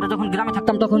বলতেছে আমরা যখন গ্রামে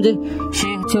থাকতাম তখন যে সে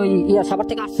হচ্ছে ওই সাভার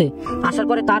থেকে আসার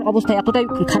পরে তার অবস্থা এতটাই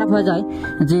খারাপ হয়ে যায়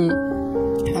যে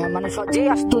মানে যেই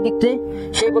আসতো দেখতে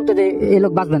সেই বলতো যে এই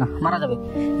লোক বাঁচবে না, মারা যাবে।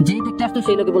 যেই দেখতে আসতো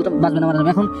সেই লোকই বলতো বাঁচবে না, মারা যাবে।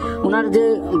 এখন ওনার যে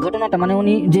ঘটনাটা, মানে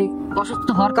উনি যে অসুস্থ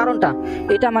হওয়ার কারণটা,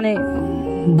 এটা মানে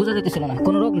বোঝা যেতেছিল না,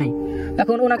 কোনো রোগ নেই।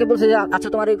 এখন ওনাকে বলছে যে আচ্ছা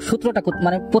তোমার এই সূত্রটা,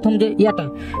 মানে প্রথম যে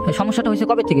সমস্যাটা হয়েছে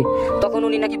কবে থেকে? তখন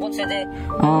উনি নাকি বলছে যে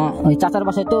ওই চাচার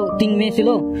বাসায় তো 3 মেয়ে ছিল,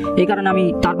 এই কারণে আমি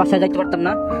তার বাসায় যাইতে পারতাম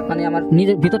না, মানে আমার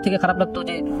নিজের ভিতর থেকে খারাপ লাগতো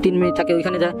যে 3 মেয়ে থাকে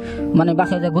ওইখানে যায়, মানে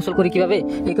বাসায় যায় গোসল করি কিভাবে,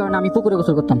 এই কারণে আমি পুকুরে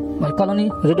গোসল করতাম, ওই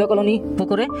রেডিও কলোনি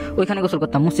পুকুরে, ওইখানে গোসল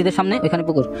করতাম, মসজিদের সামনে ওইখানে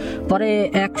পুকুর। পরে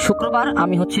এক শুক্রবার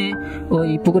আমি হচ্ছে ওই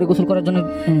পুকুরে গোসল করার জন্য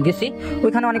গেছি।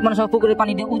 ওইখানে অনেক মানুষ পুকুরে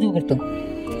পানি দিয়ে উজু করতো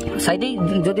সাইডেই,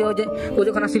 যদিও ওই যে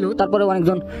ওজুখানা ছিল, তারপরে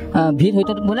অনেকজন ভিড়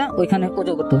হইতো বলে ওইখানে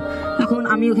ওজু করতো। এখন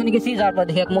আমি ওখানে গেছি, যার পর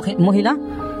দেখি এক মহিলা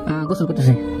গোসল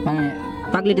করতেছে, মানে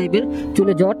পাগলি টাইপের,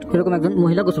 চুলে জট, এরকম একজন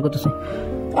মহিলা গোসল করতেছে।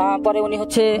 পরে উনি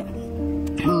হচ্ছে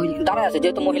দাঁড়ায় আছে,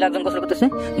 যেহেতু মহিলা একজন গোসল করতেছে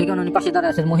এই কারণে উনি পাশে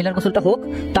দাঁড়ায় আছে, মহিলার গোসলটা হোক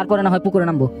তারপরে না হয় পুকুরে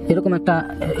নামবো, এরকম একটা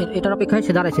এটার অপেক্ষায়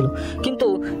সে দাঁড়ায় ছিল। কিন্তু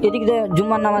এদিক দিয়ে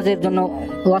জুম্মার নামাজের জন্য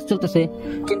ওয়াজ চলতেছে,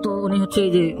 কিন্তু উনি হচ্ছে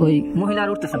এই যে ওই মহিলা আর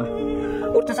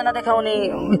উঠতেছে না দেখা উনি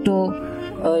একটু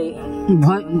ওই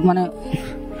ভয় মানে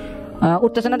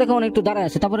উঠতেছে না দেখে উনি একটু দাঁড়ায়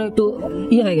আছে। তারপরে একটু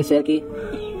হয়ে গেছে আর কি,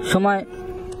 সময়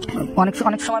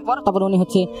অনেক সময় পর তারপরে উনি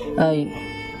হচ্ছে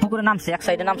পুকুরে নামছে, এক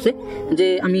সাইডে নামছে যে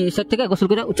আমি এই সাইড থেকে গোসল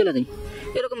করে চলে যাই,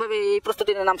 এরকম ভাবে এই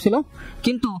প্রস্তুতি নামছিল।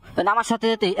 কিন্তু নামার সাথে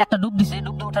সাথে একটা ডুব দিয়ে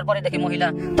ওঠার পরে দেখে মহিলা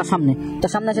তার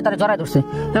সামনে এসে তারা জড়ায় ধরছে।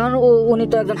 কারণ উনি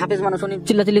তো একজন হাফেজ মানুষ, উনি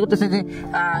চিল্লাচিল্লি করতেছে যে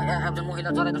একজন মহিলা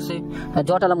জড়ায় ধরছে,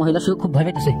 জটালা মহিলা, সে খুব ভয়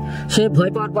পেতেছে। সে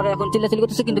ভয় পাওয়ার পরে এখন চিল্লাচিল্লি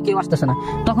করতেছে কিন্তু কেউ আসতেছে না।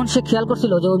 তখন সে খেয়াল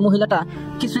করছিল যে ওই মহিলাটা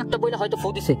কিছু একটা বইলে হয়তো ফু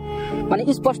দিছে, মানে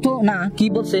স্পষ্ট না কি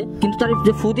বলছে, কিন্তু তার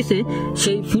যে ফু দিছে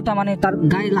সেই ফুটা মানে তার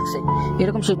গায়ে লাগছে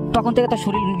এরকম। সে তখন থেকে তার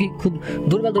শরীর খুব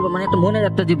দুর্বল, মানে একটা মনের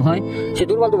একটা যে ভয়, সে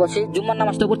দুর্বল। সে জুম্মার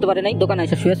নামাজটা করতে পারে নাই, দোকানে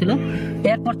এসে শুয়েছিল।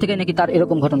 এরপর থেকে নাকি তার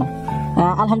এরকম ঘটনা।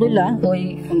 আলহামদুলিল্লাহ ওই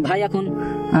ভাই এখন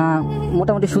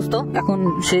মোটামুটি সুস্থ, এখন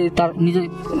সে তার নিজে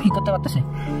করতে পারতেছে,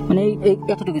 মানে এই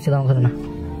এতটুকু ছিল আমার ঘটনা।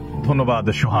 ধন্যবাদ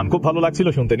সোহান, খুব ভালো লাগছিল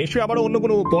শুনতে। নিশ্চয়ই আবার অন্য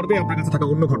কোনো পর্বে আপনার কাছে থাকা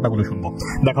অন্য ঘটনাগুলো শুনবো,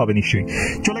 দেখা হবে নিশ্চয়ই।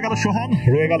 চলে গেল সোহান,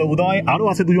 রয়ে গেল উদয়, আরো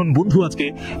আছে দুজন বন্ধু আজকে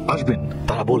আসবেন,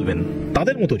 তারা বলবেন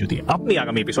তাদের মতো যদি আপনি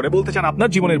আগামী এপিসোডে বলতে চান আপনার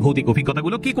জীবনের ভৌতিক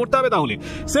অভিজ্ঞতাগুলো, কি করতে হবে তাহলে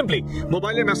সিম্পলি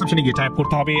মোবাইলের মেসেজ অপশনে গিয়ে টাইপ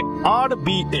করতে হবে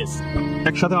RBS,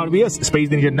 একসাথে RBS স্পেস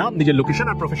দিয়ে নিজের নাম, নিজের লোকেশন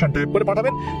আর প্রফেশন টাইপ করে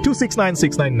পাঠাবেন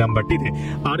 26969 নাম্বারটিতে।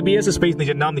 RBS স্পেস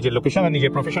নিজের নাম, নিজের লোকেশন আর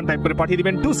নিজের প্রফেশন টাইপ করে পাঠিয়ে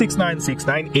দিবেন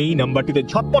 26969 এই নাম্বারটিতে।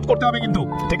 ঝটপট করতে হবে কিন্তু,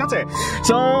 ঠিক আছে?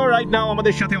 সো রাইট নাও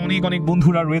আমাদের সাথে অনেক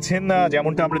বন্ধুরা রয়েছেন,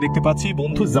 যেমনটা আমরা দেখতে পাচ্ছি।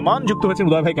 বন্ধু জামান যুক্ত হয়েছেন।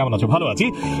 উদয় ভাই কেমন আছো? ভালো আছি।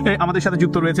 আমাদের সাথে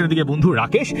যুক্ত রয়েছেন এদিকে বন্ধু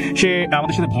রাকেশ, সে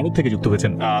আমাদের সাথে ভারত থেকে যুক্ত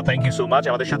হয়েছেন, থ্যাংক ইউ সো মাচ।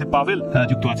 আমাদের সাথে পাভেল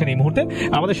যুক্ত আছেন এই মুহূর্তে।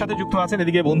 আমাদের সাথে যুক্ত আছেন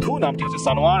এদিকে বন্ধু, নামটি হচ্ছে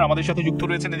সানোয়ার। আমাদের সাথে যুক্ত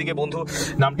রয়েছেন এদিকে বন্ধু,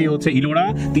 নামটি হচ্ছে ইলোরা,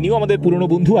 তিনিও আমাদের পুরনো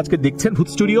বন্ধু, আজকে দেখছেন ভূত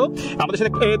স্টুডিও। আমাদের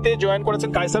সাথে এতে জয়েন করেছেন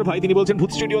কায়সার ভাই, তিনি বলছেন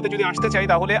ভূত স্টুডিওতে যদি আসতে চাই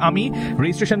তাহলে আমি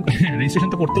রেজিস্ট্রেশন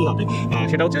তো করতেই হবে।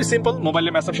 সেটা হচ্ছে সিম্পল,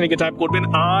 মোবাইলের মেসেজ অপশনে গিয়ে টাইপ করবেন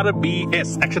RBS,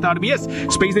 একসাথে RBS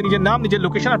স্পেস দিয়ে নিজের নাম, নিজের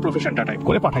লোকেশন আর প্রফেশনটা টাইপ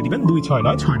করে পাঠিয়ে দিবেন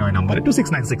 26969 নাম্বারে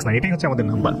 26969, এটাই হচ্ছে আমাদের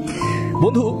নাম্বার।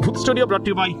 বন্ধু, ভূত স্টুডিও ব্রট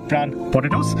ইউ বাই প্রাণ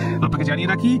পটেটোস। আপনাকে জানিয়ে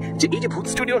রাখি যে এই যে ভূত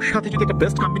স্টুডিওর সাথে যদি একটা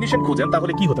বেস্ট কম্বিনেশন খোঁজেন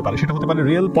তাহলে কি হতে পারে, সেটা হতে পারে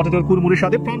রিয়েল পটেটোর কুরমুরের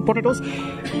সাথে প্রাণ পটেটোস।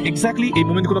 এক্স্যাক্টলি এই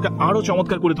মোমেন্টগুলোকে আরো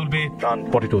চমৎকার করে তুলবে প্রাণ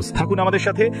পটেটোস। থাকুন আমাদের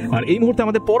সাথে। আর এই মুহূর্তে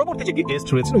আমাদের পরবর্তী যে গেস্ট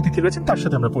রয়েছেন, অতিথি রয়েছেন, তার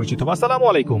সাথে আমরা পরিচিত হব। আসসালামু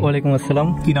আলাইকুম। ওয়ালাইকুম আসসালাম।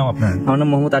 কি নাম আপনার? আমার নাম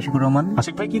মোহাম্মদ আশিকুর রহমান।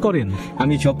 আশিক ভাই কি করেন?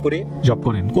 আমি জব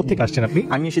করেন। কোথেকে আসছেন আপনি?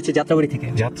 আমি এসেছি যাত্রাবাড়ি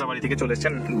থেকে চলে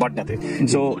এসেছেন বাড্ডাতে।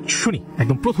 তো শুনি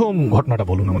একদম প্রথম ঘটনাটা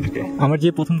বলুন আমাদেরকে। আমার যে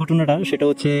প্রথম ঘটনাটা সেটা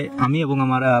হচ্ছে আমি এবং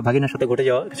আমার ভাগিনার সাথে ঘটে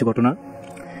যাওয়া কিছু ঘটনা।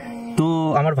 তো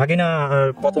আমার ভাগিনা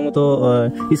প্রথমত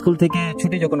স্কুল থেকে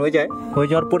ছুটি যখন হয়ে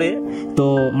যাওয়ার পরে তো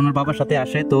ওনার বাবার সাথে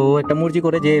আসে, তো একটা মর্জি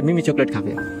করে যে মিমি চকলেট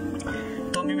খাবে।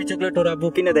 তো মিমি চকলেট ওরা আব্বু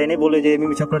কিনে দেয়নি, বলে যে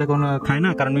মিমি চকলেট এখন খায় না,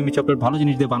 কারণ মিমি চকলেট ভালো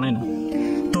জিনিস দিয়ে বানায় না।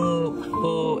 তো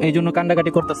এই জন্য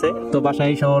কান্নাকাটি করতেছে। তো বাসায়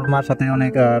এসে ওর মার সাথে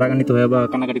অনেক রাগান্বিত হয়ে বা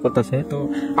কান্নাকাটি করতেছে। তো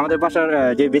আমাদের বাসার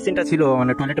যে বেসিনটা ছিল,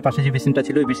 মানে টয়লেটের পাশে যে বেসিনটা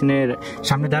ছিল, ওই বেসিনের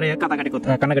সামনে দাঁড়িয়ে কান্নাকাটি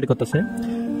করতেছে।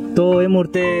 তো এই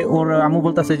মুহূর্তে ওর আম্মু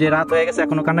বলতেছে যে রাত হয়ে গেছে,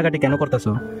 এখনো কান্নাকাটি কেন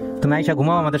করতেছো, তুমি আইসা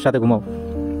ঘুমাও, আমাদের সাথে ঘুমাও।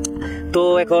 তো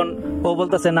এখন ও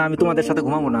বলতেছে না, আমি তোমাদের সাথে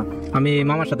ঘুমাবো না, আমি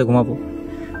মামার সাথে ঘুমাবো।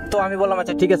 তো আমি বললাম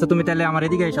আচ্ছা ঠিক আছে, তুমি তাহলে আমার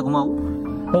এদিকে আইসা ঘুমাও।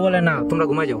 ও বলে না, তোমরা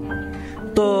ঘুমাই যাও।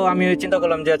 তো আমি চিন্তা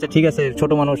করলাম যে আচ্ছা ঠিক আছে,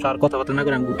 ছোট মানুষ আর কথাবার্তা না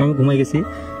করে আমি ঘুমাই গেছি।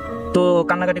 তো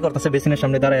কান্নাকাটি করতেছে বেসিনের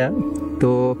সামনে দাঁড়ায়। তো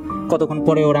কতক্ষণ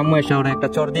পরে ওর আম্মু এসে ওরা একটা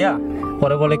চর দিয়া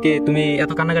পরে বলে কি, তুমি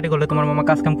এত কান্নাকাটি করলে তোমার মামা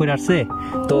কাজ কাম করে আসছে,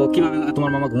 তো কিভাবে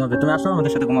তোমার মামা ঘুমাবে, তুমি আসো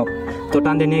আমাদের সাথে ঘুমাও। তো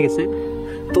টান দিয়ে নিয়ে গেছে।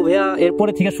 তো ভাইয়া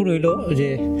এরপরে থেকে শুরু হইলো যে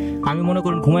আমি মনে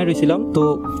করেন ঘুমাই রয়েছিলাম। তো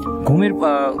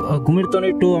ঘুমের তনে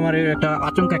একটু আমার একটা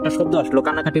আচমকা একটা শব্দ আসলো,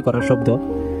 কান্নাকাটি করার শব্দ।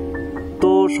 তো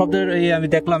শব্দের আমি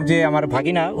দেখলাম যে আমার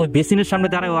ভাগিনা ওই বেসিনের সামনে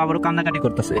দাঁড়ায় আবারও কান্নাকাটি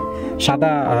করতেছে,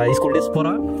 সাদা স্কুল ড্রেস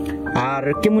পরা, আর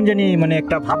কেমন জানি মানে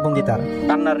একটা ভাবভঙ্গি, তার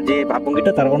কান্নার যে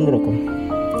ভাবভঙ্গিটা তার অন্যরকম।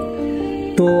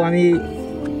 তো আমি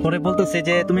পরে বলতেছে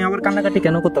যে তুমি আবার কান্নাকাটি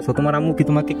কেন করতেছো, তোমার আম্মু কি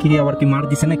তোমাকে কি আবার কি মার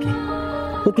দিছে নাকি?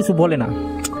 ও কিছু বলে না।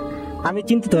 আমি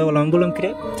চিন্তিত হয়ে বললাম,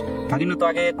 কিরে ভাগিনা তো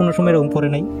আগে কোনো সময় এরকম পড়ে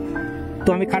নাই। তো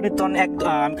আমি খাটের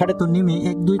তন নেমে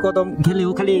 1-2 কদম গেলে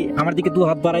ও খালি আমার দিকে 2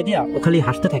 হাত বাড়াই দিয়া ও খালি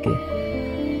হাসতে থাকে।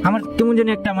 আমার কেমন জানি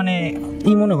একটা মানে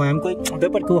মনে হয়, আমি কই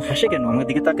ব্যাপার কেউ হাসে কেন আমার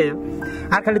দিকে তাকে,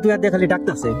 আর খালি 2 হাত দিয়ে খালি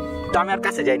ডাকতেছে। তো আমি আর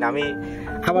কাছে যাই না, আমি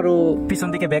আবারও পিছন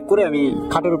দিকে ব্যাক করে আমি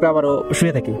খাটের উপরে আবারও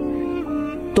শুয়ে থাকি।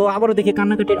 তো আবারও দেখি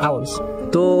কান্নাকাটির আওয়াজ।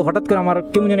 তো হঠাৎ করে আমার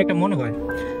কেমন যেন একটা মনে হয়,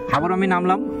 আবারও আমি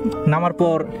নামলাম। নামার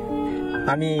পর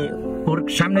আমি ওর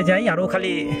সামনে যাই আর ও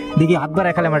খালি দেখি হাত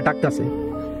বাড়ায় খালি আমার ডাকতেছে।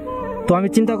 তো আমি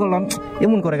চিন্তা করলাম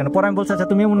এমন করে কেন। পরে আমি বলছি আচ্ছা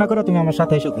তুমি এমন না করো, তুমি আমার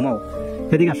সাথে এসে ঘুমাও,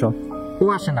 এদিকে আসো। ও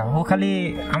আসে না, ও খালি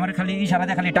আমার খালি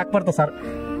ইশারাতে খালি ডাক পারতো স্যার,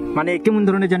 মানে কেমন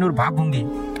ধরনের যেন ওর ভাবভঙ্গি,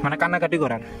 মানে কান্নাকাটি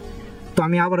করার। তো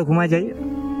আমি আবারও ঘুমাই যাই।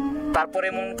 তারপরে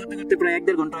এমন করতে করতে প্রায়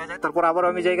 1-1.5 ঘন্টা হয়ে যায়। তারপর আবারও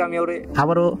আমি যাই, আমি ওরে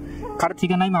আবারও খাট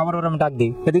থেকে নাই, আবার ওর আমি ডাক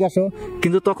দিই এদিকে আসো।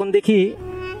 কিন্তু তখন দেখি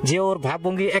যে ওর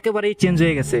ভাবভঙ্গি একেবারেই চেঞ্জ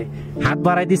হয়ে গেছে, হাত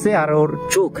বাড়াই দিছে আর ওর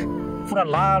চোখ পুরো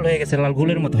লাল হয়ে গেছে, লাল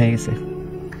গুলের মতো হয়ে গেছে,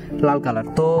 লাল কালার।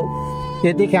 তো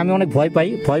এ দেখে আমি অনেক ভয় পাই।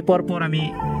 ভয় পাওয়ার পর আমি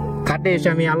খাটে এসে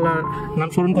আমি আল্লাহর নাম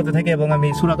স্মরণ করতে থাকি এবং আমি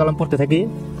সূরা কালাম পড়তে থাকি।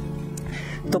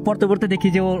 তো পড়তে পড়তে দেখি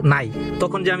যে ও নাই।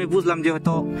 তখন যে আমি বুঝলাম যে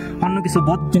হয়তো অন্য কিছু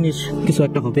বদ জিনিস কিছু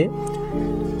একটা হবে।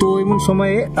 তো এমন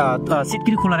সময়ে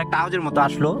সিটকিরি খোলার একটা আওয়াজের মতো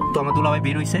আসলো। তো আমার দুলাভাই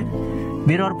বের হইছে।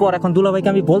 বের হওয়ার পর এখন দুলাভাইকে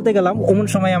আমি বলতে গেলাম, এমন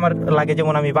সময় আমার লাগে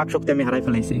যেমন আমি বাকশক্তি আমি হারাই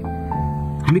ফেলাইছি।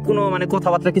 আমি কোনো মানে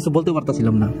কথাবার্তা কিছু বলতে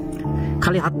পারতাছিলাম না,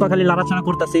 খালি হাত পা খালি লাড়াচাড়া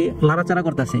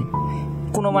করতেছি।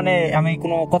 কোনো মানে আমি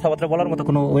কোনো কথাবার্তা বলার মতো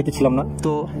কোনো ওয়েতে ছিলাম না।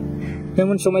 তো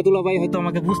এমন সময় দুলাভাই হয়তো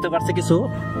আমাকে বুঝতে পারছে কিছু।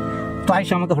 তো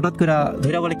আইসা আমাকে হঠাৎ করে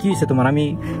ধরে বলে কি হয়েছে তোমার। আমি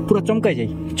পুরো চমকাই যাই।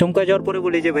 চমকাই যাওয়ার পরে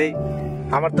বলি যে ভাই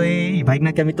আমার তো এই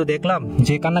ভাইগনাকে আমি তো দেখলাম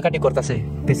যে কান্নাকাটি করতেছে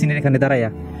পেছনের এখানে দাঁড়াইয়া।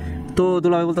 তো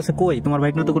দুলাভাই বলতেছে কই তোমার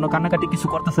ভাইগনা তো কোনো কান্নাকাটি কিছু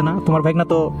করতেছে না, তোমার ভাইগনা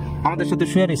তো আমাদের সাথে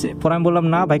শুয়ে রয়েছে। পরে আমি বললাম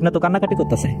না, ভাইগনা তো কান্নাকাটি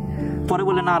করতেছে। পরে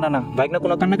বলে না না না, ভাইগনা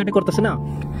কোনো কান্নাকাটি করতেছে না,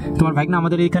 তোমার ভাইগনা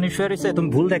আমাদের এইখানে শুয়ে রয়েছে, তুমি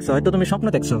ভুল দেখছো, হয়তো তুমি স্বপ্ন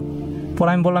দেখছো। পরে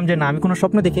আমি বললাম যে না, আমি কোনো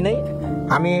স্বপ্ন দেখি নাই,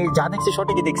 আমি যা দেখছি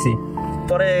সঠিকই দেখছি।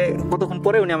 পরে কতক্ষণ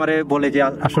পরে উনি আমারে বলে যে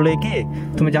আসলে কি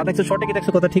তুমি যা দেখছো সঠিকই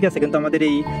দেখছো, কথা ঠিক আছে, কিন্তু আমাদের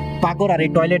এই পাগর আর এই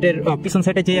টয়লেটের পিছন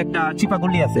সাইডে যে একটা চিপা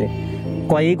গলি আছে,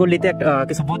 কয় এই গলিতে একটা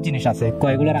কিছু বদ জিনিস আছে,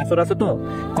 কয়গুলোর আসর আছে। তো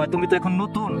কয় তুমি তো এখন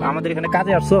নতুন আমাদের এখানে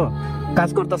কাজে আসছো, কাজ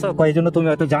করতেছো, কয় জন্য তুমি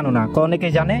হয়তো জানো না।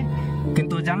 অনেকেই জানে,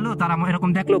 কিন্তু জানলেও তারা এরকম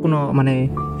দেখলেও কোনো মানে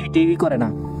টিভি করে না।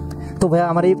 তো ভাইয়া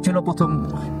আমার এই ছিল প্রথম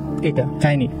এটা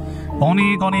কাহিনী।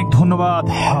 অনেক অনেক ধন্যবাদ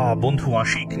বন্ধু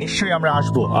আশিক। নিশ্চয়ই আমরা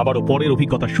আসবো আবারও পরের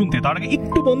অভিজ্ঞতা শুনতে। তার আগে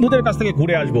একটু বন্ধুদের কাছ থেকে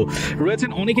ঘুরে আসবো। রয়েছেন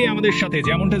অনেকেই আমাদের সাথে,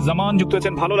 যেমনটা জামান যুক্ত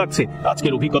হয়েছেন, ভালো লাগছে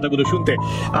আজকের অভিজ্ঞতাগুলো শুনতে।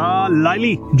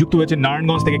 লাইলি যুক্ত হয়েছেন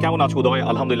নারায়ণগঞ্জ থেকে, কেমন আছো উদয়?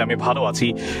 আলহামদুলিল্লাহ আমি ভালো আছি।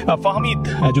 ফাহমিদ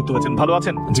যুক্ত হয়েছেন, ভালো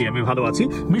আছেন? জি আমি ভালো আছি।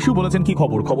 মিশু বলেছেন কি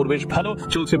খবর? খবর বেশ ভালো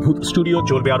চলছে, ভূত স্টুডিও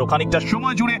চলবে আরো খানিকটা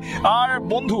সময় জুড়ে। আর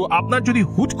বন্ধু আপনার যদি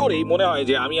হুট করেই মনে হয়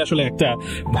যে আমি আসলে একটা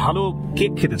ভালো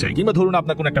কেক খেতে চাই, কিংবা ধরুন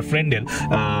আপনার কোনো একটা ফ্রেন্ডের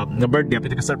বার্থডে, আপনি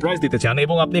তাকে সারপ্রাইজ দিতে চান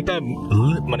এবং আপনি একটা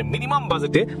মানে মিনিমাম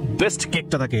বাজেটে বেস্ট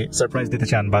কেকটা তাকে সারপ্রাইজ দিতে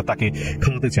চান বা তাকে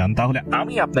খাওয়াতে চান, তাহলে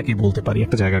আমি আপনাকে বলতে পারি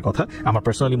একটা জায়গার কথা। আমার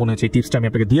পার্সোনালি মনে হচ্ছে এই টিপসটা আমি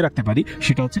আপনাকে দিয়ে রাখতে পারি।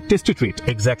 সেটা হচ্ছে টেস্টি ট্রিট।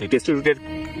 এক্স্যাক্টলি, টেস্টি ট্রিটের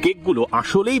কেকগুলো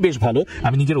আসলেই বেশ ভালো।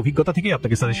 আমি নিজের অভিজ্ঞতা থেকে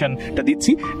আপনাকে সাজেশনটা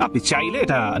দিচ্ছি। আপনি চাইলে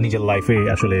এটা নিজের লাইফে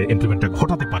আসলে ইমপ্লিমেন্টটা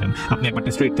ঘটাতে পারেন। আপনি একবার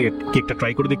টেস্টি ট্রিট থেকে কেকটা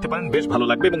ট্রাই করে দেখতে পারেন, বেশ ভালো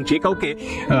লাগবে। এবং যে কাউকে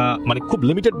মানে খুব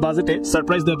লিমিটেড বাজেটে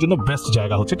সারপ্রাইজ দেওয়ার জন্য বেস্ট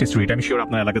জায়গা হচ্ছে টেস্টি ট্রিট। আমি শিওর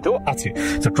আপনার এলাকাতেও আছে।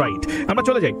 So try it. আমরা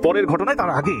চলে যাই পরের ঘটনায়।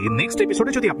 তার আগে নেক্সট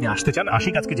এপিসোডে যদি আপনি আসতে চান,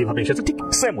 আশিক আজকে যেভাবে এসেছে ঠিক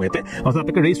সেম ওয়েতে, অর্থাৎ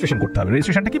আপনাকে রেজিস্ট্রেশন করতে হবে।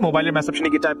 রেজিস্ট্রেশনটা কি? মোবাইলের মেসেজে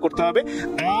গিয়ে টাইপ করতে হবে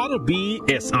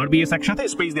RBS একসাথে,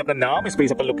 স্পেস দিয়ে আপনার নাম, স্পেস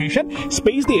আপনার লোকেশন,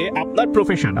 স্পেস দিয়ে আপনার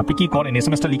প্রফেশন, আপনি কি করেন,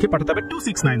 এসএমএসটা লিখে পাঠাতে হবে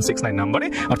 26969 নম্বরে।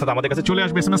 অর্থাৎ আমাদের কাছে চলে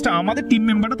আসবে এসএমএসটা। আমাদের টিম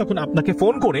মেম্বাররা তখন আপনাকে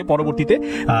ফোন করে পরবর্তীতে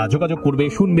যোগাযোগ করবে,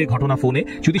 শুনবে ঘটনা ফোনে।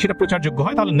 যদি সেটা প্রচারযোগ্য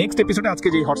হয় তাহলে নেক্সট এপিসোডে আজকে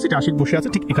যে হট সিটে আশিক বসে আছে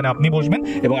ঠিক এখানে আপনি বসবেন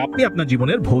এবং আপনি আপনার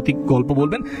জীবনের ভৌতিক গল্প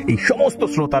বলবেন। এই সমস্ত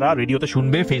শ্রোতারা রেডিওতে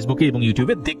শুনবে, ফেসবুকে এবং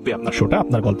ইউটিউবে দেখবে আপনার শোটা,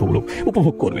 আপনার গল্পগুলো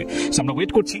উপভোগ করবে। আমরা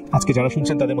ওয়েট করছি। আজকে যারা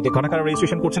শুনছেন তাদের মধ্যে কারা কারা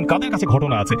রেজিস্ট্রেশন করছেন, কাদের কাছে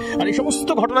ঘটনা আছে। আর এই সমস্ত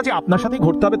ঘটনা যে আপনার সাথেই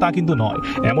ঘটতে হবে তা কিন্তু নয়।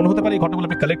 এমন হতে পারে এই ঘটনাগুলো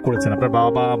আপনি কালেক্ট করেছেন, আপনার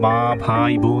বাবা মা,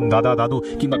 ভাই বোন, দাদা দাদু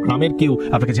কিংবা গ্রামের কেউ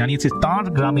আপনাকে জানিয়েছে তার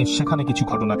গ্রামের সেখানে কিছু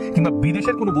ঘটনা, কিংবা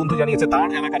বিদেশের কোনো বন্ধু জানিয়েছে তার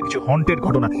এলাকার কিছু হন্টেড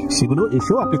ঘটনা, সেগুলো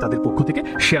এসেও আপনি তাদের পক্ষ থেকে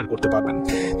শেয়ার করতে পারবেন।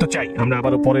 তো চাই আমরা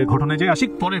আবারও পরের ঘটনায় যাই। আসি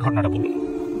পরের ঘটনাটা বলুন।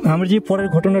 আমার যে পরের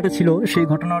ঘটনাটা ছিল সেই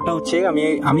ঘটনাটা হচ্ছে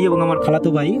আমি এবং আমার খালাতো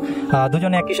ভাই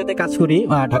দুজনে একই সাথে কাজ করি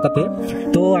ঢাকাতে।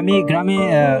 তো আমি গ্রামে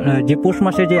যে পৌষ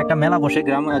মাসে যে একটা মেলা বসে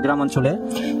গ্রামাঞ্চলে,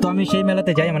 তো আমি সেই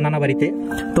মেলাতে যাই আমার নানা বাড়িতে।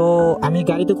 তো আমি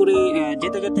গাড়িতে করে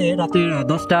যেতে যেতে রাতে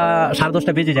 10টা সাড়ে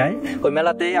 10টা বেজে যায়। ওই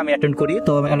মেলাতে আমি অ্যাটেন্ড করি।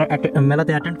 তো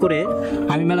মেলাতে অ্যাটেন্ড করে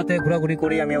আমি মেলাতে ঘোরাঘুরি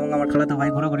করি, আমি এবং আমার খালাতো ভাই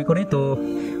ঘোরাঘুরি করি। তো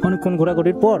অনেকক্ষণ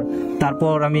ঘোরাঘুরির পর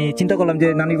তারপর আমি চিন্তা করলাম যে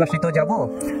নানির বাসায় তো যাবো,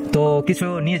 তো কিছু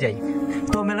নিয়ে যাই।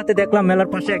 তো মেলাতে দেখলাম মেলার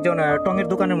পাশে একজন টঙের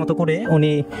দোকানের মতো করে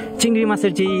উনি চিংড়ি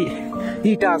মাছের যে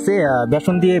ইটা আছে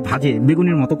বেসন দিয়ে ভাজে,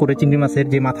 বেগুনির মতো করে চিংড়ি মাছের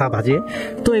যে মাথা ভাজে।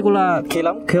 তো এগুলা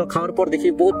খেলাম, খাওয়ার পর দেখি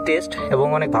বহুত টেস্ট এবং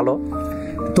অনেক ভালো।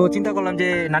 তো চিন্তা করলাম যে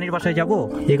নানির বাসায় যাব,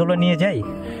 এগুলো নিয়ে যাই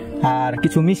আর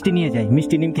কিছু মিষ্টি নিয়ে যাই,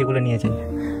 মিষ্টি নিমকি এগুলো নিয়ে যাই।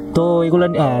 তো এগুলো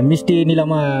মিষ্টি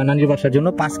নিলাম নানির বাসার জন্য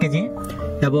 5 কেজি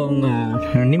এবং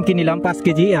নিমকি নিলাম 5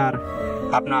 কেজি আর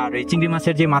আপনার এই চিংড়ি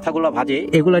মাছের যে মাথাগুলো ভাজে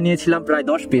এগুলো নিয়েছিলাম প্রায়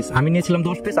 10 পিস। আমি নিয়েছিলাম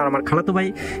 10 পিস, আর আমার খালাতো ভাই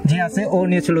যে আছে ও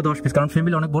নিয়েছিল 10 পিস, কারণ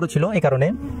ফ্যামিলি অনেক বড় ছিল এই কারণে।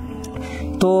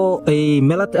 তো এই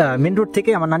মেন রোড থেকে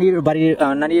আমার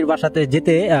নানির বাসাতে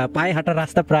যেতে পায়ে হাঁটার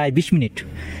রাস্তা প্রায় 20 মিনিট।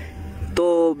 তো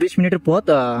 20 মিনিটের পথ।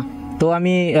 তো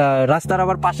আমি রাস্তার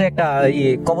আবার পাশে একটা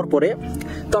কবর পড়ে,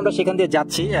 তো আমরা সেখান দিয়ে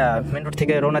যাচ্ছি, মেন রোড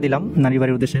থেকে রওনা দিলাম নানির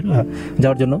বাড়ির উদ্দেশ্যে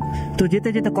যাওয়ার জন্য। তো যেতে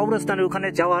যেতে কবরস্থানের ওখানে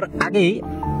যাওয়ার আগেই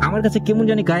আমার কাছে কেমন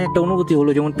জানি গায়ে একটা অনুভূতি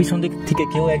হলো, যেমন পিছন দিক থেকে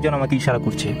কেউ একজন আমাকে ইশারা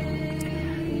করছে।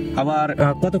 আবার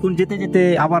কতক্ষণ যেতে যেতে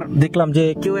আবার দেখলাম যে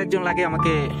কেউ একজন লাগে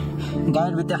আমাকে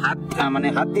গায়ের ভিতরে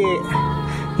হাত দিয়ে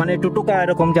একটু টোকা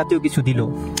এরকম জাতীয় কিছু দিল।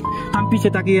 আমি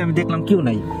পিছিয়ে তাকিয়ে আমি দেখলাম কেউ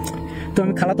নাই। তো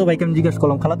আমি খালাতো ভাইকে আমি জিজ্ঞেস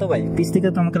করলাম, খালাতো ভাই পিছ থেকে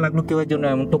তো আমাকে লাগলো কেউ একজন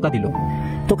এমন টোকা দিল।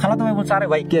 তো খালাতো ভাই বলছে, আরে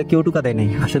ভাই কেউ টোকা দেয় নাই,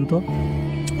 আসেন তো।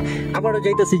 আবারও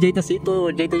যাইতেছি তো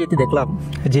যেতে দেখলাম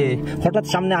যে হঠাৎ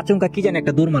সামনে আচমকা কি জানি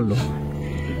একটা দৌড় মারলো।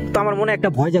 তো আমার মনে একটা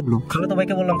ভয় জাগলো। খালাতো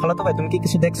ভাইকে বললাম, খালাতো ভাই তুমি কি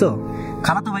কিছু দেখছো?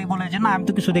 খালাতো ভাই বলে যে না, আমি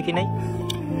তো কিছু দেখি নাই।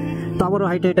 তো আবারও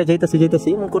হাইটা যাইতেছি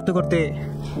করতে করতে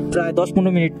প্রায়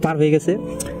 10-15 মিনিট পার হয়ে গেছে,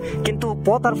 কিন্তু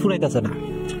পথ আর ফুরাইতেছে না।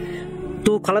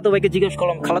 তো খালাতো ভাইকে জিজ্ঞেস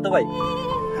করলাম, খালাতো ভাই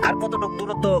আর কতটুকু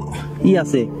দূরত্ব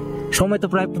আছে? সময় তো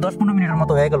প্রায় 10-15 মিনিটের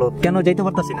মতো হয়ে গেল, কেন যাইতে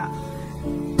পারতাছি না?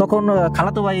 তখন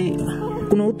খালাতো ভাই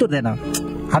কোনো উত্তর দেয় না,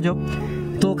 আজব।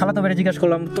 তো খালাতো ভাইকে জিজ্ঞেস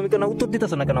করলাম, তুমি কেন উত্তর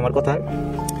দিতেছো না কেন আমার কথা?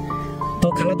 তো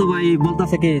খালাতো ভাই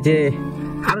বলতেছে কি যে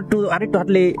আরেকটু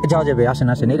হাঁটলে যাওয়া যাবে,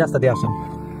 আসেন এই রাস্তা দিয়ে আসেন।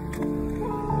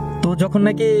 তো যখন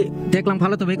নাকি দেখলাম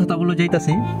খালাতো ভাই কথা বলে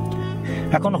যাইতাছি,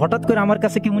 এখন হঠাৎ করে আমার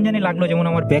কাছে কেমন জানি লাগলো যেমন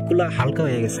আমার ব্যাগগুলো হালকা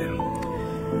হয়ে গেছে।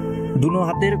 দুনো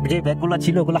হাতের যে ব্যাগগুলো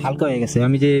ছিল ওগুলো হালকা হয়ে গেছে।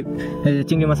 আমি যে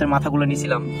চিংড়ি মাছের মাথাগুলো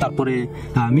নিয়েছিলাম, তারপরে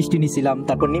মিষ্টি নিয়েছিলাম,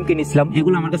 তারপর নিমকি নিয়েছিলাম,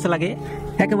 এগুলো আমার কাছে লাগে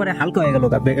একেবারে হালকা হয়ে গেল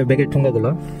ব্যাগের ঠোঙ্গাগুলো।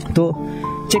 তো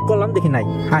চেক করলাম, দেখি নাই।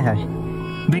 হায়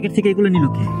ব্যাগের থেকে এগুলো নিল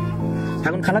কি?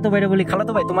 এখন খালাতো ভাইরে বলি,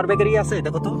 খালাতো ভাই তোমার ব্যাগের আছে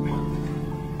দেখো তো।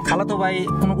 খালাতো ভাই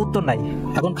কোনো উত্তর নাই।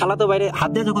 এখন খালাতো ভাইরে হাত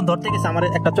দিয়ে যখন ধরতে গেছে আমার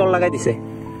একটা চল লাগাই দিছে।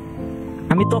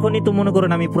 আমি তখনই তো মনে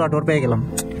করেন আমি পুরো ডর পেয়ে গেলাম,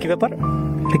 কি ব্যাপার,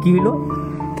 কি হইলো?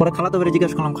 পরে খালাতো ভাইরে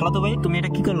জিজ্ঞাসা করলাম, খালাতো ভাই তুমি এটা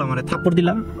কি করলাম, মানে থাপ্পড়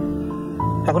দিলাম?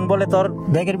 এখন বলে, তোর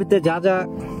ব্যাগের ভিতরে যা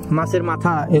মাছের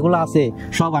মাথা এগুলো আছে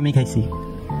সব আমি খাইছি।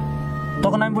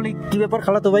 তখন আমি বলি, কি ব্যাপার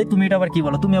খালাতো ভাই, তুমি এটা আবার কি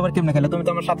বলো? তুমি আবার কেমনে খেলে? তুমি তো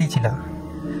আমার সাথেই ছিলা।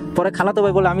 পরে খালাতো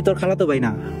ভাই বলে, আমি তোর খালাতো ভাই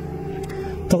না।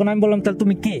 তখন আমি বললাম, তাহলে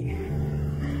তুমি কে?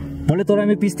 বলে, তোর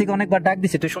আমি পিছ থেকে অনেকবার ডাক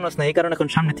দিছি, তুই শোনাস না, এই কারণে এখন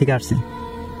সামনে থেকে আসছি।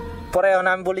 পরে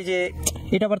আমি বলি যে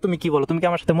এটা আবার তুমি কি বলো? তুমি কি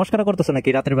আমার সাথে মস্করা করতেছো নাকি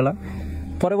রাতের বেলা?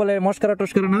 পরে বলে, মস্করা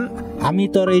টস্করা না, আমি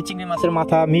তোর এই চিংড়ি মাছের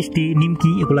মাথা, মিষ্টি,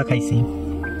 নিমকি এগুলা খাইছি।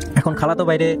 এখন খালাতো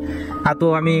বাইরে তো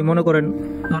আমি মনে করেন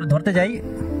ধরতে যাই,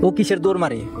 ও কিসের দৌড়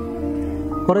মারে।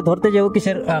 পরে ধরতে যাই, ও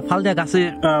কিসের ফাল দেয়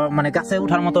গাছে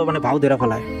ওঠার মতো ভাউ ধরে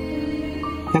ফেলায়।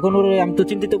 এখন ওর আমি তো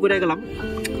চিন্তিত করে গেলাম।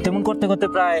 তেমন করতে করতে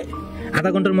প্রায় আধা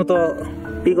ঘন্টার মতো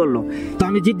কি করলো। তো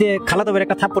আমি জিদ দিয়ে খালাতো ভাইয়ের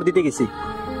একটা থাপ্পড় দিতে গেছি।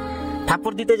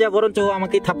 থাপ্পড় দিতে যা বরঞ্চ ও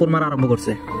আমাকেই থাপ্পড় মারা আরম্ভ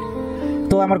করছে।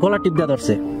 তো আমার গলা টিপ দেওয়া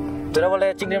ধরছে, তোরা বলে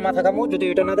চিংড়ির মাথা কামু, যদি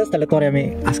এটা না দেস তাহলে তোরে আমি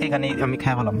আজকে এখানে আমি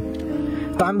খাই ফেলাম।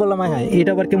 তো আমি বললাম, হ্যাঁ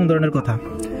এটা আবার কেমন ধরনের কথা?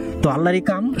 তো আল্লাহরই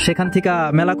কাম, সেখান থেকে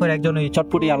মেলা করে একজন ওই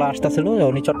চটপটি আলা আসতেছিল,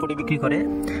 উনি চটপটি বিক্রি করে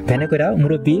ভ্যানে করে,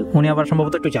 মুরব্বী, উনি আবার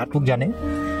সম্ভবত একটু ঝাড়ফুঁক জানে।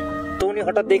 তো উনি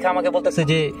হঠাৎ দেখে আমাকে বলতেছে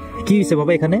যে কি হয়েছে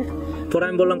বাবা এখানে? পরে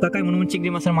আমি বললাম, কাকা মনে চিংড়ি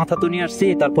মাছের মাথা তো নিয়ে আসছি,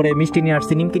 তারপরে মিষ্টি নিয়ে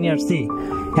আসছি, নিমকি নিয়ে আসছি,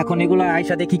 এখন এগুলো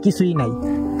আইসা দেখি কিছুই নাই।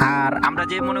 আর আমরা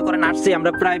যে মনে করেন আসছি,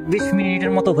 আমরা প্রায় 20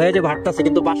 মিনিটের মতো হয়ে যাবে হাঁটতেছি,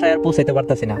 কিন্তু বাসায় আর পৌঁছাইতে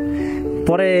পারতেছি না।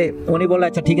 পরে উনি বলে,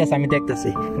 আচ্ছা ঠিক আছে আমি দেখতেছি,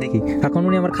 দেখি। এখন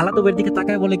উনি আমার খালাতো ভাইয়ের দিকে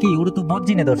তাকায় বলে, কি ওরা তো বদ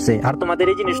জিনে ধরছে, আর তোমাদের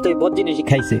এই জিনিস তো বদ জিনিসই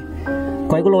খাইছে,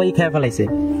 কয়গুলো ওই খেয়ে ফেলাইছে।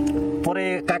 পরে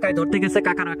কাকায় ধরতে গেছে,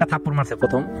 কাকারও একটা থাপ্পড় মারছে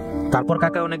প্রথম। তারপর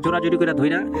কাকা অনেক জোরাজোরি করে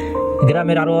ধইরা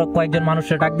গ্রামের আরো কয়েকজন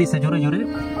মানুষের ডাক দিছে জোরে জোরে।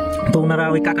 তো ওনারা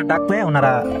ওই কাকার ডাক পেয়ে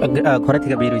ওনারা ঘরে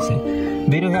থেকে বের হয়েছে।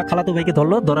 বের হয়ে খালাতো ভাইকে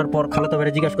ধরলো। ধরার পর খালাতো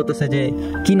ভাইরে জিজ্ঞাসা করতেছে যে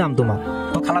কি নাম তোমার?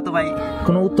 তো খালাতো ভাই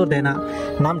কোনো উত্তর দেয় না,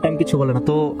 নাম টাইম কিছু বলে না।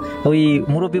 তো ওই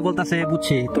মুরব্বী বলতেছে,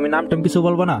 বুঝছি তুমি নাম টাইম কিছু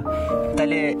বলবো না,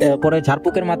 তাইলে পরে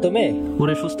ঝাড়ফুঁকের মাধ্যমে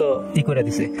ওরে সুস্থ করে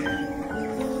দিছে।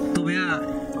 তো ভাইয়া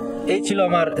এই ছিল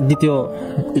আমার দ্বিতীয়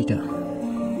এইটা।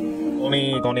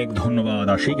 অনেক অনেক ধন্যবাদ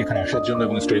আশিক এখানে আসার জন্য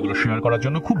এবং স্টোরিগুলো শেয়ার করার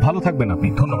জন্য। খুব ভালো থাকবেন আপনি,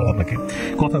 ধন্যবাদ আপনাকে।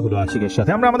 কথাগুলো আশিকের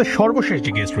সাথে আমরা আমাদের সর্বশেষ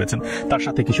যে গেস্ট রয়েছেন তার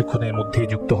সাথে কিছুক্ষণের মধ্যে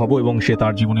যুক্ত হব এবং সে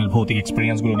তার জীবনের ভৌতিক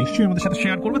এক্সপিরিয়েন্সগুলো নিশ্চয়ই আমাদের সাথে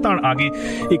শেয়ার করবে। তার আগে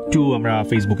একটু আমরা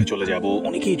ফেসবুকে চলে যাব।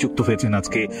 অনেকেই যুক্ত হয়েছেন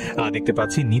আজকে, দেখতে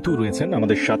পাচ্ছি নিতু রয়েছেন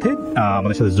আমাদের সাথে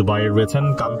জুবাইর রয়েছেন,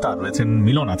 কান্তা রয়েছেন,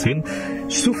 মিলন আছেন,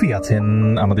 সুফি আছেন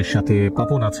আমাদের সাথে,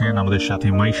 পাপন আছেন আমাদের সাথে,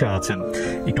 মাইশা আছেন।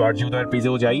 একটু আর জি উদয়ের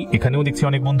পেজেও যাই, এখানেও দেখছি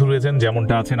অনেক বন্ধু রয়েছেন,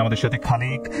 যেমনটা আছেন আমাদের সাথে সাথে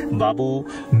খালেক, বাবু,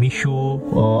 মিশু,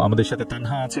 আমাদের সাথে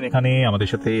তানহা আছেন এখানে, আমাদের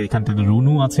সাথে এখানটাতে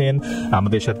রুনু আছেন,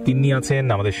 আমাদের সাথে তিন্নি আছেন,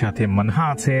 আমাদের সাথে মানহা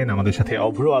আছেন, আমাদের সাথে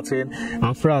অভ্র আছেন,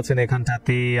 আফরা আছেন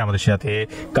এখানটাতে, আমাদের সাথে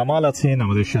কামাল আছেন,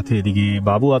 আমাদের সাথে এদিকে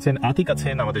বাবু আছেন, আতিক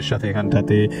আছেন আমাদের সাথে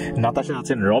এখানটাতে, নাতাশা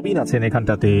আছেন, রবিন আছেন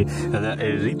এখানটাতে,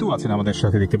 ঋতু আছেন আমাদের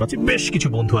সাথে, দেখতে পাচ্ছি বেশ কিছু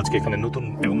বন্ধু আজকে এখানে নতুন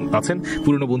এবং আছেন,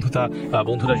 পুরনো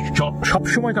বন্ধুরা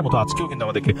সবসময়কার মতো আজকেও কিন্তু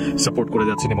আমাদেরকে সাপোর্ট করে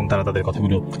যাচ্ছেন এবং তারা তাদের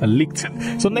কথাগুলো লিখছেন।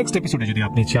 সো নেক্সট এপিসোডে যদি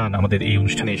আপনি চান আমাদের এই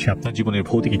অনুষ্ঠানে এসে আপনার জীবনের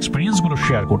ভৌতিক এক্সপিরিয়েন্সগুলো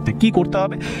শেয়ার করতে, কি করতে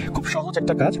হবে? খুব সহজ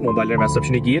একটা কাজ, মোবাইলের মেসেজ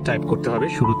অপশনে গিয়ে টাইপ করতে হবে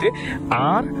শুরুতে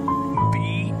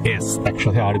RBS,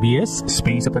 একসাথে RBS,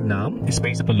 স্পেস আপনার নাম,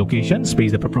 স্পেস আপনার লোকেশন,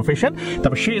 স্পেস আপনার প্রফেশন,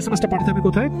 তারপর সেই এসএমএসটা পাঠাতে হবে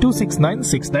কোথায়?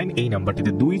 26969 এই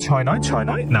নাম্বারটিতে,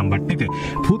 26969 নাম্বারটিতে।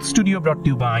 ভূত স্টুডিও ব্রট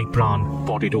টু বাই প্রাণ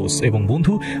পটেটোস। এবং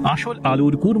বন্ধু, আসল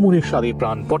আলুর কুড়মুড়ের স্বাদে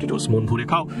প্রাণ পটেটোস, মন ভরে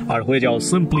খাও আর হয়ে যাও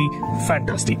সিম্পলি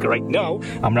ফ্যান্টাস্টিক। রাইট নাও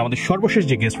আমরা আমাদের সর্বশেষ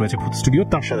যে গেস্ট রয়েছে ভূত স্টুডিও,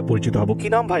 তার সাথে পরিচিত হব। কি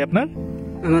নাম ভাই আপনার?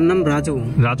 আমার নাম রাজু।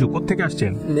 রাজু, কোত্থেকে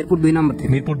আসছেন? মিরপুর 2 নম্বর থেকে।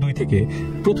 মিরপুর 2 থেকে।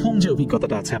 প্রথম যে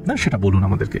অভিজ্ঞতাটা আছে আপনার সেটা বলুন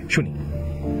আমাদেরকে, শুনি।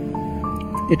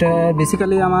 এটা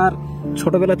বেসিক্যালি আমার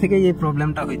ছোটবেলা থেকেই এই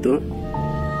প্রবলেমটা হইতো।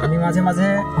 আমি মাঝে মাঝে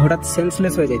হঠাৎ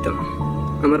সেন্সলেস হয়ে যাইতাম।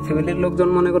 আমার ফ্যামিলির লোকজন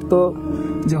মনে করতো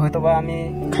যে হয়তো বা আমি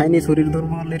খাইনি, শরীর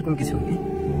দুর্বল, এরকম কিছু।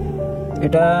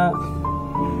 এটা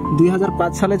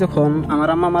 2005 সালে যখন আমার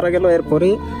আম্মা মারা গেল, এরপরে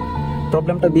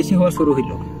প্রবলেমটা বেশি হওয়া শুরু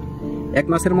হইল। 1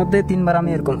 মাসের মধ্যে 3 বার আমি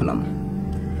এরকম হলাম,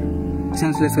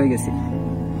 সেন্সলেস হয়ে গেছি।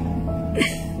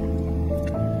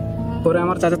 পরে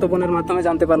আমার চাচাতো বোনের মাধ্যমে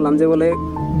জানতে পারলাম যে বলে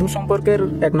দুঃসম্পর্কের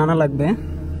এক নানা লাগবে,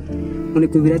 উনি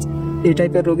কবিরাজ এই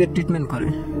টাইপের রোগের ট্রিটমেন্ট করে।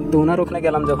 তো ওনার ওখানে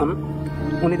গেলাম যখন,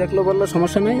 উনি দেখলো, বললো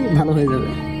সমস্যা নেই, ভালো হয়ে যাবে।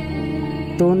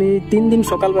 তো উনি 3 দিন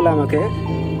সকালবেলা আমাকে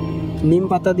নিম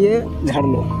পাতা দিয়ে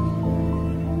ঝাড়লো।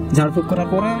 ঝাড়ফুঁক করার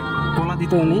পরে কলা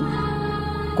দিত, উনি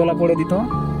কলা পড়ে দিত,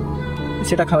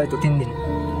 সেটা খাওয়াইতো 3 দিন।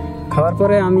 খাওয়ার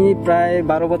পরে আমি প্রায়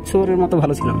 12 বছরের মতো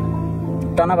ভালো ছিলাম,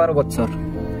 টানা 12 বছর।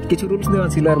 কিছু রুলস দেওয়া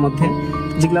ছিল এর মধ্যে,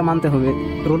 যেগুলো মানতে হবে,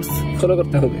 রুলস ফলো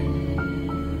করতে হবে।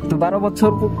 তো 12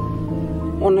 বছর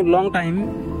অনেক লং টাইম,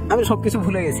 আমি সব কিছু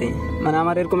ভুলে গেছি। মানে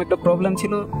আমার এরকম একটা প্রবলেম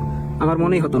ছিল, আমার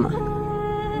মনেই হতো না।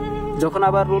 যখন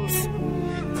আবার রুলস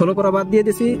ফলো করা বাদ দিয়ে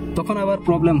দিয়েছি, তখন আবার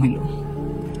প্রবলেম হইল।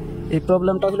 এই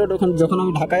প্রবলেমটা হলো যখন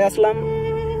আমি ঢাকায় আসলাম,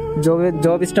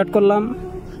 জব স্টার্ট করলাম।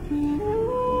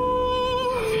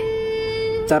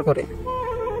 তারপরে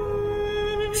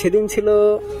সেদিন ছিল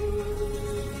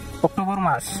অক্টোবর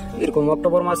মাস, এরকম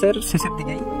অক্টোবর মাসের শেষের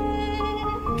দিকেই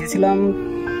গেছিলাম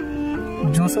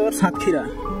যশোর সাতক্ষীরা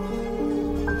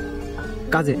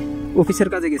কাজে, অফিসের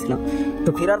কাজে গেছিলাম। তো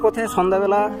ফেরার পথে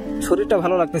সন্ধ্যাবেলা শরীরটা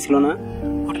ভালো লাগতেছিল না,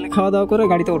 হোটেলে খাওয়া দাওয়া করে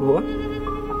গাড়িতে উঠবো।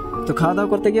 তো খাওয়া দাওয়া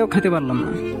করতে গিয়েও খেতে পারলাম না,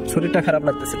 শরীরটা খারাপ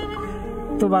লাগতেছিল।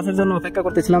 তো বাসের জন্য অপেক্ষা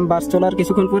করতেছিলাম। বাস চলার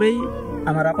কিছুক্ষণ পরেই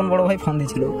আমার আপন বড় ভাই ফোন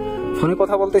দিয়েছিল। ফোনে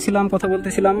কথা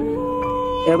বলতেছিলাম,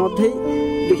 এর মধ্যেই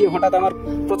দেখি হঠাৎ আমার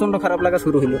প্রচণ্ড খারাপ লাগা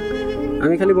শুরু হলো।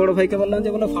 আমি খালি বড় ভাইকে বললাম যে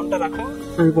বলো ফোনটা রাখো,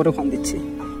 আমি পরে ফোন দিচ্ছি।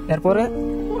 এরপরে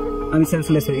আমি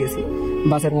সেন্সলেস হয়ে গেছি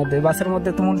বাসের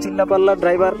মধ্যে তুমুল চিল্লা পাল্লা।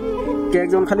 ড্রাইভারকে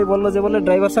একজন খালি বললো যে বলে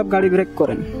ড্রাইভার সাহেব গাড়ি ব্রেক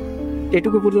করেন,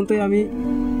 এটুকু পর্যন্তই আমি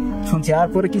শুনছি। আর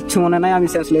পরে কিচ্ছু মনে নাই, আমি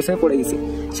সেন্সলেস হয়ে পড়ে গেছি।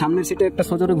 সামনের সিটে একটা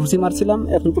সজোরে ঘুষি মারছিলাম,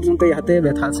 এখন পর্যন্ত এই হাতে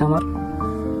ব্যথা আছে আমার।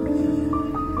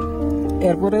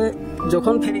 এরপরে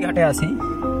যখন ফেরিঘাটে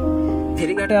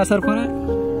আসার পরে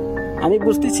আমি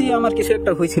বুঝতেছি আমার কিছু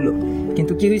একটা হয়েছিল,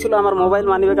 কিন্তু কি হয়েছিল আমার মোবাইল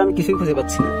মানিব্যাগ আমি কিছুই খুঁজে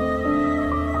পাচ্ছি না।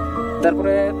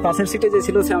 তারপরে পাশের সিটে যে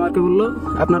ছিল সে আমাকে বললো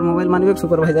আপনার মোবাইল মানিব্যাগ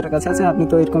সুপারভাইজারের কাছে আছে, আপনি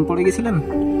তো এরকম পড়ে গেছিলেন।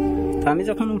 আমি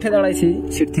যখন উঠে দাঁড়াইছি,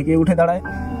 সিট থেকে উঠে দাঁড়ায়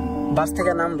বাস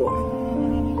থেকে নামবো,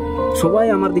 সবাই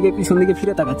আমার দিকে পিছন দিকে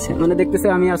ফিরে তাকাচ্ছে, মানে দেখতেছে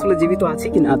আমি আসলে জীবিত আছি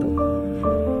কি না।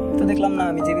 তো দেখলাম না,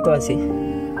 আমি জীবিত আছি।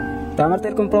 তো আমার তো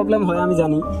এরকম প্রবলেম হয় আমি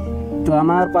জানি। তো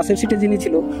আমার পাশের সিটে যিনি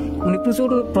ছিল উনি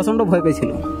প্রচণ্ড ভয়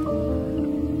পেয়েছিল।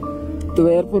 তো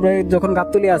এরপরে যখন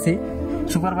গাবতলি আসি,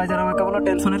 সুপারভাইজার আমাকে বললো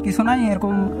টেনশনের কিছু নাই,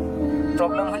 এরকম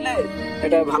প্রবলেম হলে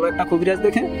এটা ভালো একটা কবিরাজ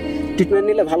দেখে ট্রিটমেন্ট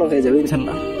নিলে ভালো হয়ে যাবে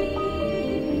ইনশাল্লাহ।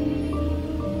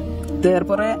 তো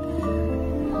এরপরে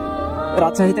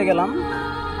রাজশাহীতে গেলাম।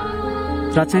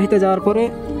 রাজশাহীতে যাওয়ার পরে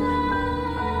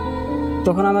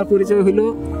তখন আমার পরিচয় হইল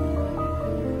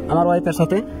আমার ওয়াইফের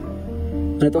সাথে,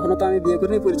 মানে তখনও তো আমি বিয়ে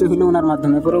করিনি, পরিচয় হইল ওনার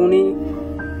মাধ্যমে। পরে উনি,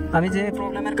 আমি যে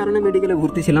প্রবলেমের কারণে মেডিকেলে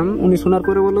ভর্তি ছিলাম, উনি শোনার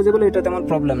পরে বললো যে বলে এটা তেমন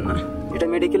প্রবলেম না, এটা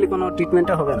মেডিকেলি কোনো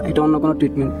ট্রিটমেন্টটা হবে না, এটা অন্য কোনো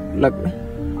ট্রিটমেন্ট লাগবে।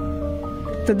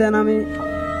 তো দেন আমি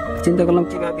চিন্তা করলাম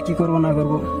কীভাবে কী করবো না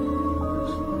করবো।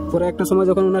 পরে একটা সময়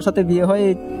যখন ওনার সাথে বিয়ে হয়,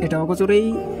 এটা অগোচরেই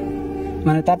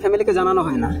মানে তার ফ্যামিলিকে জানানো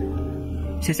হয় না।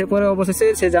 শেষে পরে অবশেষে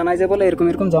সে জানায় যে বলে এরকম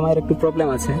এরকম জামাইয়ের একটু প্রবলেম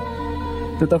আছে।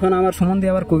 তো তখন আমার সম্বন্ধে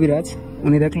আবার কবিরাজ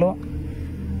উনি দেখলো,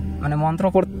 মানে মন্ত্র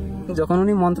যখন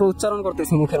উনি মন্ত্র উচ্চারণ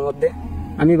করতেছে মুখের মধ্যে,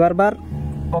 আমি বারবার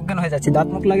অজ্ঞান হয়ে যাচ্ছি, দাঁত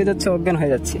মুখ লাগে যাচ্ছে, অজ্ঞান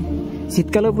হয়ে যাচ্ছি।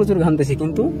 শীতকালেও প্রচুর ঘামতেছি,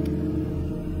 কিন্তু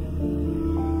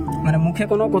মানে মুখে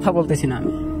কোনো কথা বলতেছি না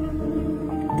আমি।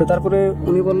 তো তারপরে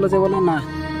উনি বললো যে বলে না,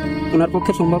 ওনার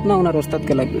পক্ষে সম্ভব না, ওনার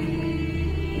ওস্তাদকে লাগবে।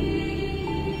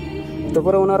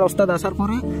 তারপরে ওনার ওস্তাদ আসার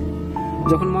পরে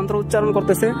যখন মন্ত্র উচ্চারণ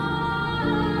করতেছে,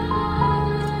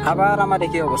 আবার আমার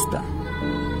একই অবস্থা,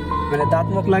 মানে দাঁত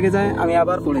মুখ লাগে যায়, আমি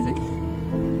আবার পড়ে যাই,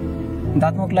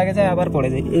 দাঁত মুখ লাগে যায়, আবার পড়ে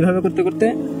যাই। এইভাবে করতে করতে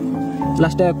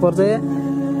লাস্টে এক পর্যায়ে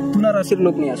তুলা রাশির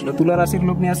লোক নিয়ে আসলো। তুলা রাশির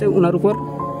লোক নিয়ে আসে, ওনার উপর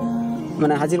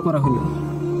মানে হাজির করা হলো।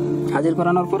 হাজির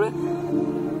করানোর পরে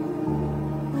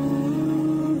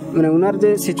মানে ওনার যে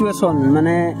সিচুয়েশন,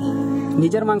 মানে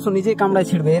নিজের মাংস নিজেই কামড়ায়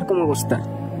ছিড়বে এরকম অবস্থা,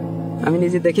 আমি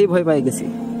নিজে দেখেই ভয় পাই গেছি।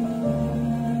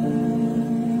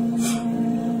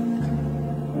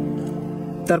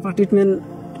 তারপর ট্রিটমেন্ট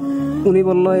উনি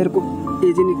বললো এরকম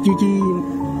এই জিনিস কী কী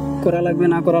করা লাগবে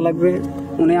না করা লাগবে,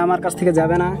 উনি আমার কাছ থেকে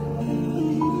যাবে না।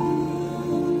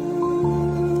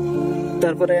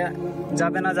 তারপরে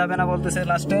যাবে না বলতেছে,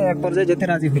 লাস্টে এক পর্যায়ে যেতে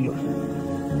রাজি হইল।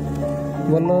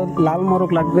 বললো লাল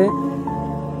মোরগ লাগবে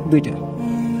 2টা,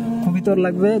 কবিতর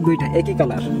লাগবে 2টা একই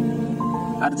কালার,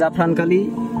 আর জাফরান কালি,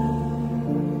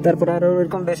 তারপরে আরও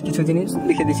এরকম বেশ কিছু জিনিস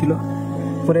লিখে দিছিল।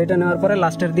 পরে এটা নেওয়ার পরে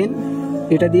লাস্টের দিন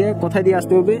এটা দিয়ে কোথায় দিয়ে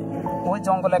আসতে হবে, ওই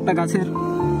জঙ্গলে একটা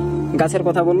গাছের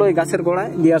কথা বললো, ওই গাছের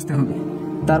গোড়ায় দিয়ে আসতে হবে।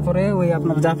 তারপরে ওই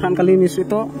আপনার জাফরান কালি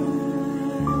মিশ্রিত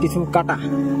কিছু কাটা,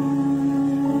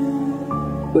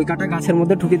 ওই কাটা গাছের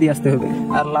মধ্যে ঢুকে দিয়ে আসতে হবে,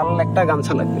 আর লাল একটা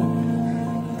গামছা লাগবে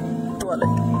তোয়ালে।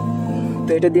 তো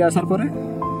এটা দিয়ে আসার পরে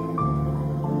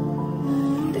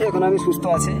এখন আমি সুস্থ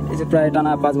আছি, এই যে প্রায়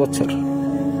টানা 5 বছর,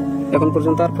 এখন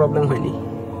পর্যন্ত আর প্রবলেম হয়নি।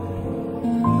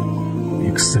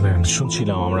 এক্সেলেন্ট।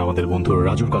 শুনছিলাম আমরা আমাদের বন্ধু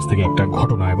রাজুর কাছ থেকে একটা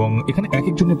ঘটনা, এবং এখানে এক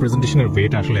একজনের প্রেজেন্টেশনের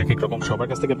ওয়েটা আসলে এক এক রকম। সবার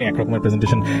কাছ থেকে আপনি এক রকমের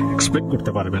প্রেজেন্টেশন এক্সপেক্ট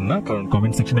করতে পারবেন না, কারণ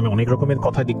কমেন্ট সেকশনে আমি অনেক রকমের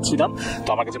কথা দেখছিলাম। তো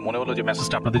আমার কাছে মনে হলো যে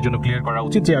মেসেজটা আপনাদের জন্য ক্লিয়ার করা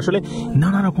উচিত, যে আসলে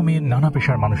নানা রকমের নানা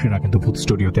পেশার মানুষেরা কিন্তু ভূত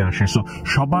স্টুডিওতে আসে। সো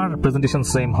সবার প্রেজেন্টেশন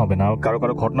সেম হবে না, কারো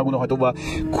ঘটনাগুলো হয়তো বা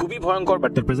খুবই ভয়ঙ্কর,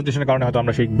 বাট তার প্রেজেন্টেশনের কারণে হয়তো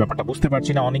আমরা সেই ব্যাপারটা বুঝতে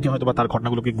পারছি না। অনেকে হয়তো বা তার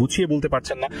ঘটনাগুলোকে গুছিয়ে বলতে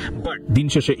পারছেন না। বাট দিন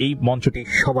শেষে এই মঞ্চটি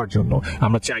সবার জন্য।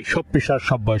 আমরা চাই সব পেশার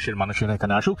সব বয়সের মানুষেরা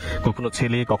এখানে আসুক, কখনো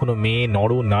ছেলে, কখনো মেয়ে,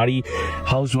 নর নারী,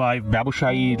 হাউসওয়াইফ,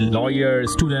 ব্যবসায়ী, লয়ার,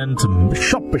 স্টুডেন্ট,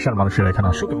 সব পেশার মানুষেরা এখানে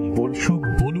আসুক এবং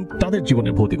বলুক তাদের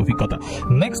জীবনের ভৌতিক অভিজ্ঞতা।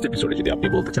 নেক্সট এপিসোডে যদি আপনি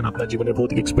বলতে চান আপনার জীবনের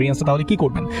ভৌতিক এক্সপিরিয়েন্স, তাহলে কি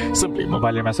করবেন? সিম্পলি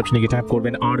মোবাইলের মেসেজ নিয়ে টাইপ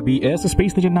করবেন RBS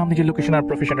স্পেস, নিজের নাম, নিজের লোকেশন আর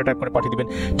প্রফেশনটা টাইপ করে পাঠিয়ে দিবেন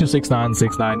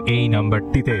 26969 এই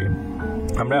নাম্বারটিতে।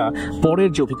 আমরা পরের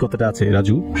যে অভিজ্ঞতাটা আছে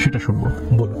রাজু, সেটা শুনবো,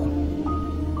 বলুন।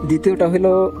 দ্বিতীয়টা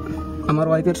হলো আমার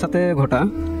ওয়াইফের সাথে ঘটা।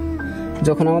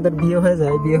 যখন আমাদের বিয়ে হয়ে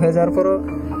যায়, বিয়ে হয়ে যাওয়ার পরও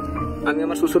আমি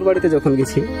আমার শ্বশুর বাড়িতে যখন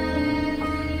গেছি,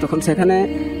 তখন সেখানে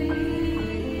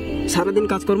সারাদিন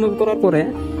কাজকর্ম করার পরে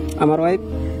আমার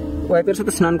ওয়াইফের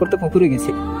সাথে স্নান করতে পুকুরে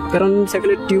গেছি। কারণ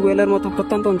সেখানে টিউবওয়েলের মতো,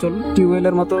 প্রত্যন্ত অঞ্চল,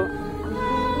 টিউবওয়েলের মতো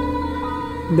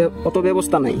অত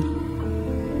ব্যবস্থা নাই,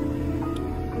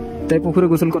 তাই পুকুরে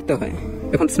গোসল করতে হয়।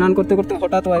 এখন স্নান করতে করতে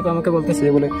হঠাৎ ওয়াইফ আমাকে বলতেছে,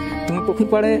 বলে তুমি পুকুর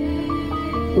পাড়ে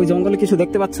ওই জঙ্গলে কিছু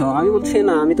দেখতে পাচ্ছ? আমি বলছি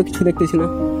না, আমি তো কিছু দেখতেছি না।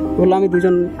 বললো আমি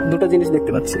দুটো জিনিস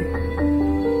দেখতে পাচ্ছি।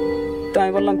 তো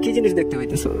আমি বললাম কি জিনিস দেখতে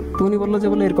পাইতেছো? তো উনি বললো যে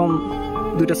বলে এরকম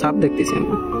 2টা সাপ দেখতেছি আমি।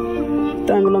 তো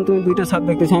আমি বললাম তুমি 2টা সাপ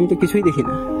দেখতেছি, আমি তো কিছুই দেখি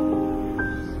না।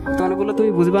 তো উনি বললো তুমি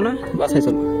বুঝবা না, বাসায়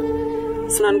চলো।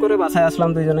 স্নান করে বাসায় আসলাম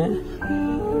দুজনে।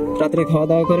 রাত্রে খাওয়া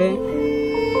দাওয়া করে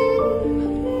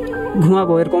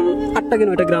ঘুমাবো, এরকম 8টা কি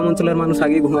 9টা গ্রাম অঞ্চলের মানুষ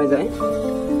আগে ঘুমায় যায়।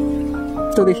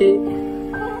 তো দেখি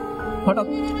হঠাৎ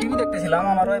টিভি দেখতেছিলাম,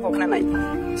 আমার ওয়াইফ ওখানে নাই,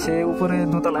 সে উপরে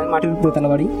দোতলায়, মাটির দোতলা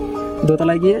বাড়ি,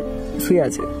 দোতলায় গিয়ে শুয়ে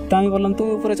আছে। তা আমি বললাম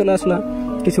তুমি উপরে চলে আসলাম,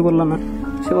 কিছু বললাম না।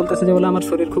 সে বলতেছে যে বলে আমার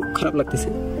শরীর খুব খারাপ লাগতেছে,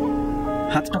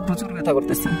 হাতটা প্রচুর ব্যথা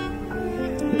করতেছে,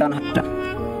 ডান হাতটা।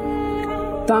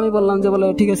 তা আমি বললাম যে বলে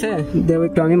ঠিক আছে দেব,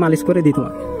 একটু আমি মালিশ করে দিই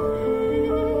তোমাকে।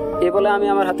 এ বলে আমি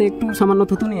আমার হাতে একটু সামান্য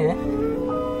থুতু নিয়ে,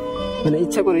 মানে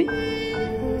ইচ্ছা করেই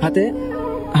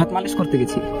হাত মালিশ করতে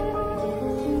গেছি।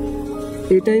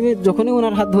 এই টাইমে যখনই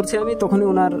ওনার হাত ধরছে আমি, তখনই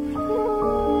ওনার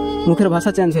মুখের ভাষা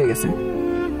চেঞ্জ হয়ে গেছে।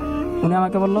 উনি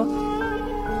আমাকে বলল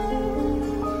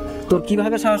তোর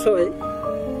কিভাবে সাহস হয়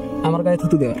আমার গায়ে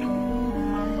থুতু দেওয়ার?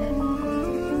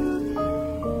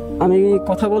 আমি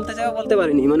কথা বলতে যাও বলতে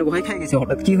পারিনি, মানে ভয় খাই গেছি।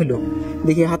 হঠাৎ কি হলো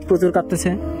দেখি হাত প্রচুর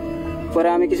কাঁপতেছে। পরে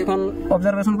আমি কিছুক্ষণ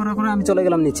অবজারভেশন করার পরে আমি চলে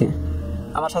গেলাম নিচে।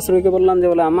 আমার শাশুড়িকে বললাম যে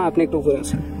বলে আম্মা আপনি একটু উপরে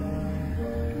আসেন।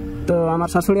 তো আমার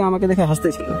শাশুড়ি আমাকে দেখে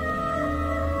হাসতেছিল।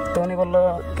 তো উনি বললো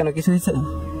কেন, কিছু হয়েছে?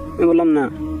 আমি বললাম না,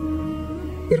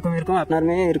 এরকম আপনার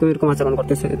মেয়ে এরকম আচরণ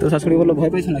করতেছে। তো শাশুড়ি বললো ভয়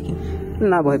পাইছো নাকি?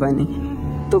 না ভয় পাইনি।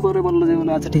 তো পরে বললো যে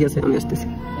বলে আচ্ছা ঠিক আছে আমি আসতেছি।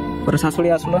 পরে শাশুড়ি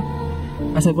আসলো,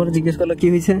 আসার পরে জিজ্ঞেস করলো কি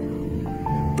হয়েছে,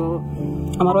 তো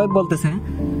আমার ওয়াইফ বলতেছে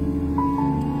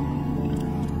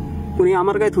উনি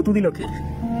আমার গায়ে থুতু দিল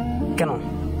কেন।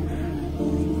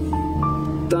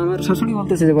 তো আমার শাশুড়ি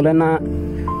বলতেছে যে বলে না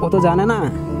ও তো জানে না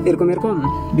এরকম এরকম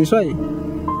বিষয়,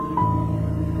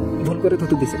 ভুল করে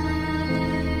থুতু দিছে।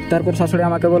 তারপর শাশুড়ি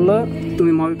আমাকে বললো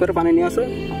তুমি মগ করে পানি নিয়ে আসো,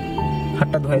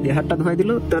 হাতটা ধোয়াই দিল।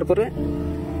 তারপরে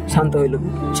শান্ত হইল।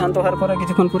 শান্ত হওয়ার পরে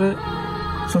কিছুক্ষণ পরে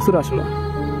শ্বশুর আসলো।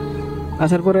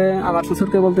 আসার পরে আমার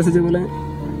শ্বশুরকে বলতেছে যে বলে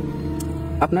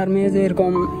আপনার মেয়ে যে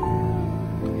এরকম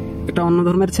একটা অন্য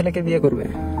ধর্মের ছেলেকে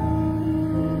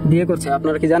বিয়ে করছে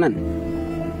আপনারা কি জানেন?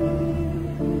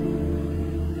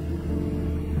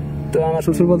 তো আমার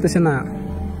শ্বশুর বলতেছে না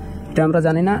এটা আমরা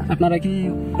জানি না, আপনারা কি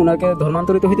ওনাকে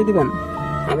ধর্মান্তরিত হইতে দিবেন?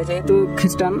 আমি যেহেতু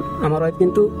খ্রিস্টান, আমার ওয়াইফ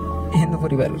কিন্তু হিন্দু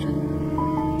পরিবারের।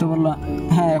 তো বললো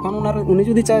হ্যাঁ এখন উনি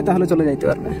যদি চায় তাহলে চলে যাইতে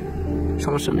পারবে,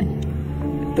 সমস্যা নেই।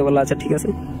 তো বললো আচ্ছা ঠিক আছে।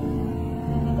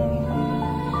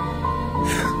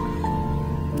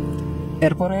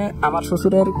 এরপরে আমার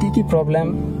শ্বশুরের কি কি প্রবলেম,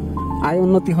 আয়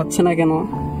উন্নতি হচ্ছে না কেন,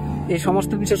 এই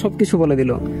সমস্ত বিষয় সব কিছু বলে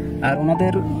দিল। আর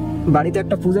ওনাদের বাড়িতে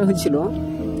একটা পূজা হয়েছিল,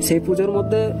 সেই পুজোর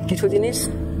মধ্যে কিছু জিনিস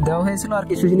দেওয়া হয়েছিল আর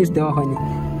কিছু জিনিস দেওয়া হয়নি,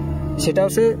 সেটাও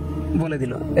সে বলে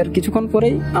দিল। এর কিছুক্ষণ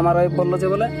পরেই আমার ওয়াইফ বললো যে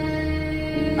বলে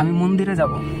আমি মন্দিরে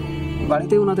যাব।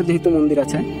 বাড়িতে ওনাদের যেহেতু মন্দির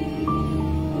আছে,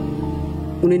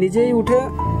 উনি নিজেই উঠে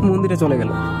মন্দিরে চলে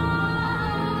গেল।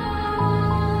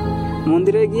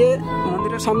 মন্দিরে গিয়ে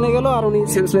মন্দিরের সামনে গেল আর উনি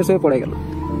সেন্সলেস হয়ে পড়ে গেল।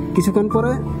 কিছুক্ষণ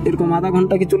পরে এরকম আধা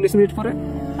ঘন্টা কি 40 মিনিট পরে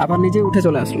আবার নিজে উঠে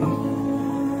চলে আসলো।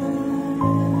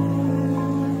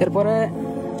 এরপরে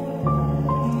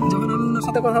যখন আমি ওনার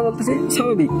সাথে কথা বলতেছি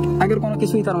স্বাভাবিক, আগের কোনো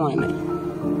কিছুই তার মনে নাই।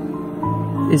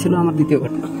 এই ছিল আমার দ্বিতীয়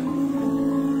ঘটনা।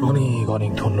 অনেক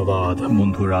অনেক ধন্যবাদ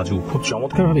বন্ধু রাজু, খুব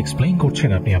চমৎকারভাবে এক্সপ্লেইন করছেন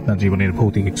আপনি আপনার জীবনের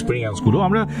ভৌতিক এক্সপিরিয়েন্সগুলো।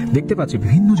 আমরা দেখতে পাচ্ছি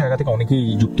বিভিন্ন জায়গা থেকে অনেকেই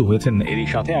যুক্ত হয়েছেন এরই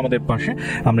সাথে আমাদের পাশে।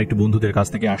 আমরা একটু বন্ধুদের কাছ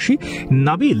থেকে আসি।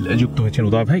 নাবিল যুক্ত হয়েছেন,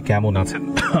 উদয় ভাই কেমন আছেন?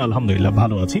 আলহামদুলিল্লাহ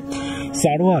ভালো আছি।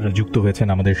 সারোয়ার যুক্ত হয়েছেন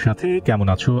আমাদের সাথে, কেমন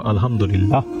আছো?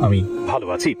 আলহামদুলিল্লাহ আমি ভালো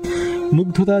আছি।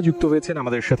 মুগ্ধতা যুক্ত হয়েছেন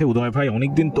আমাদের সাথে, উদয় ভাই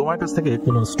অনেকদিন তোমার কাছ থেকে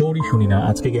কোনো স্টোরি শুনি না,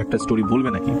 আজকে কি একটা স্টোরি বলবে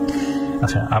নাকি?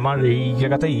 আচ্ছা, আমার এই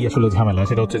জায়গাটাই আসলে ঝামেলা,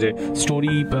 সেটা হচ্ছে যে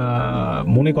স্টোরি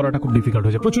মনে করাটা খুব ডিফিকাল্ট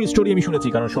হয়েছে। প্রচুর স্টোরি আমি শুনেছি,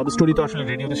 কারণ সব স্টোরি তো আসলে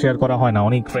রেডিওতে শেয়ার করা হয় না,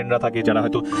 অনেক ফ্রেন্ডরা থাকে যারা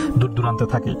হয়তো দূর দূরান্তে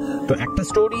থাকে। তো একটা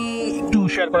স্টোরি একটু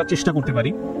শেয়ার করার চেষ্টা করতে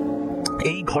পারি।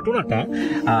 এই ঘটনাটা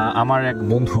আমার এক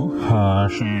বন্ধু,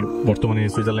 সে বর্তমানে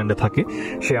সুইজারল্যান্ডে থাকে,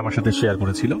 সে আমার সাথে শেয়ার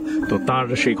করেছিল। তো তার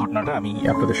সেই ঘটনাটা আমি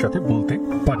আপনাদের সাথে বলতে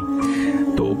পারি।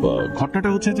 তো ঘটনাটা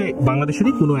হচ্ছে যে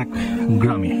বাংলাদেশেরই কোনো এক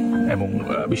গ্রামে, এবং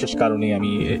বিশেষ কারণে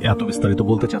আমি এত বিস্তারিত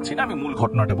বলতে চাচ্ছি না, আমি মূল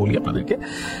ঘটনাটা বলি আপনাদেরকে।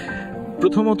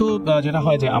 প্রথমত যেটা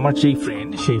হয় যে আমার যেই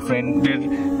ফ্রেন্ড, সেই ফ্রেন্ডের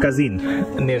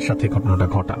কাজিনের সাথে ঘটনাটা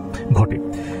ঘটে।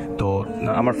 তো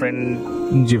আমার ফ্রেন্ড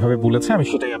যেভাবে বলেছে আমি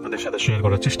সেটাই আপনাদের সাথে শেয়ার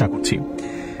করার চেষ্টা করছি।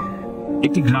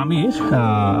 একটি গ্রামে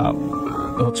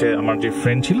হচ্ছে আমার যে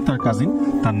ফ্রেন্ড ছিল তার কাজিন,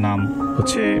 তার নাম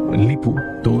হচ্ছে লিপু।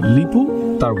 তো লিপু,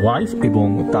 তার ওয়াইফ এবং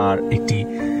তার একটি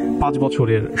 5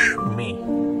 বছরের মেয়ে,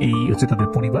 এই হচ্ছে তাদের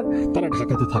পরিবার। তারা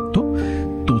ঢাকাতে থাকতো।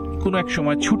 তো কোনো এক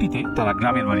সময় ছুটিতে তারা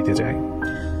গ্রামের বাড়িতে যায়।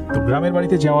 তো গ্রামের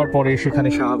বাড়িতে যাওয়ার পরে সেখানে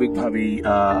স্বাভাবিকভাবেই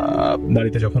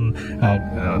বাড়িতে যখন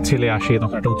ছেলে আসে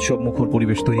তখন একটা উৎসব মুখর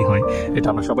পরিবেশ তৈরি হয়, এটা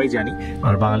আমরা সবাই জানি।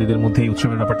 আর বাঙালিদের মধ্যে এই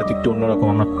উৎসবের ব্যাপারটা একটু অন্যরকম,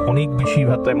 আমরা অনেক বেশি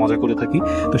ভাবতায় মজা করে থাকি।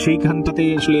 তো সেইখানটাতে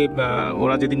আসলে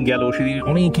ওরা যেদিন গেল সেদিন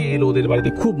অনেকে এলো ওদের বাড়িতে,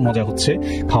 খুব মজা হচ্ছে,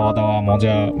 খাওয়া দাওয়া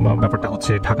মজা ব্যাপারটা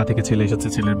হচ্ছে। ঢাকা থেকে ছেলে এসেছে,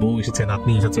 ছেলের বউ এসেছে,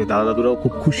 নাতনি এসেছে, দাদা দাদুরাও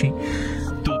খুব খুশি।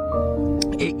 তো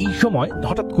এই সময়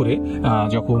হঠাৎ করে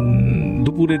যখন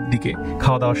দুপুরের দিকে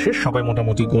খাওয়া দাওয়া শেষ, সবাই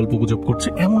মোটামুটি গল্প গুজব করছে,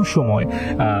 এমন সময়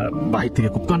বাহির থেকে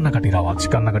খুব কান্নাকাটির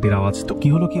আওয়াজ। তো কি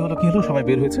হলো সবাই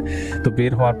বের হয়েছে। তো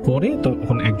বের হওয়ার পরে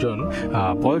তখন একজন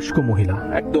বয়স্ক মহিলা,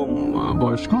 একদম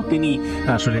বয়স্ক, তিনি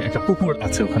আসলে একটা পুকুর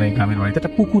আছে ওখানে, গ্রামের বাড়িতে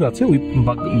একটা পুকুর আছে, ওই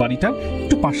বাড়িটার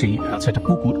একটু পাশেই আছে একটা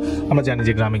পুকুর। আমরা জানি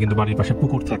যে গ্রামে কিন্তু বাড়ির পাশে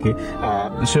পুকুর থাকে।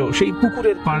 সেই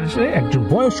পুকুরের পাশে একজন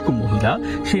বয়স্ক মহিলা,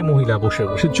 সেই মহিলা বসে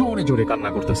বসে জোরে জোরে কান্না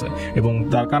করতেছে, এবং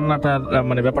তার কান্নাটার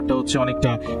মানে ব্যাপারটা হচ্ছে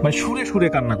অনেকটা মানে সুরে সুরে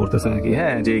কান্না করতেছে আর কি।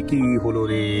 হ্যাঁ, যে কি হলো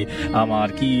রে আমার,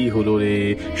 কি হলো রে,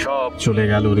 সব চলে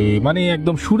গেল রে, মানে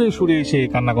একদম সুরে সুরে সে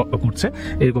কান্না করছে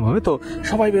এরকম ভাবে। তো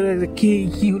সবাই বেরোয়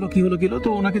কি হলো। তো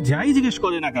ওনাকে যাই জিজ্ঞেস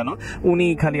করে না কেন, উনি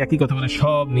খালি একই কথা বলে,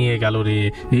 সব নিয়ে গেল রে,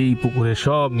 এই পুকুরে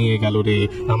সব নিয়ে গেল রে,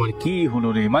 আমার কি হলো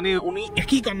রে, মানে উনি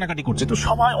একই কান্নাকাটি করছে। তো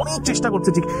সবাই অনেক চেষ্টা করছে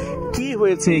যে কি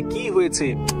হয়েছে,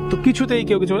 তো কিছুতেই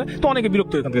কেউ কিছু বলে। তো অনেকে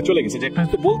বিরক্ত এখান থেকে চলে গেছে, যে একটা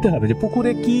বলতে হবে যে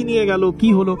পুকুরে কি নিয়ে গেল, কি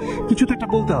হলো, কিছু তো একটা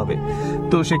বলতে হবে।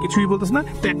 তো সে কিছুই বলতেছে না।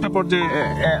 তো একটা পর্যায়ে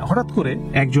হঠাৎ করে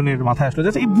একজনের মাথায় আসলো,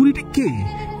 যাচ্ছে এই বুড়িটা কে,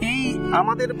 এই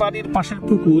আমাদের বাড়ির পাশের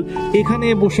পুকুর এখানে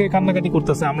বসে কান্নাকাটি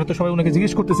করতেছে, আমরা তো সবাই ওনাকে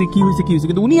জিজ্ঞেস করতেছি কি হয়েছে,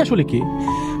 কিন্তু উনি আসলে কে?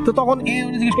 তো তখন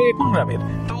উনি জিজ্ঞেস করে কোন গ্রামের,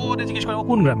 তো ওরা জিজ্ঞেস করে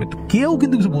কোন গ্রামের, তো কেউ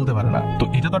কিন্তু কিছু বলতে পারে না। তো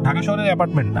এটা তো ঢাকা শহরের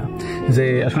অ্যাপার্টমেন্ট না যে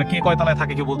আসলে কে কয় তলায়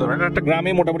থাকে কেউ বলতে পারে না। একটা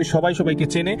গ্রামে মোটামুটি সবাই সবাইকে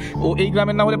চেনে, ও এই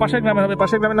গ্রামের না হলে পাশের গ্রামের হবে,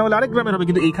 পাশের গ্রামের না হলে আরেক গ্রামের হবে,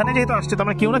 কিন্তু এইখানে যেহেতু আসছে তার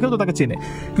মানে কেউ না কেউ তো তাকে চেনে।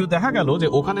 কেউ দেখা গেল যে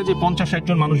ওখানে যে 50-60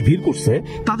 জন মানুষ ভিড় করছে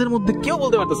তাদের মধ্যে কেউ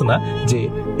বলতে পারতেছে না যে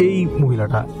এই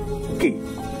মহিলাটা কে।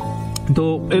 তো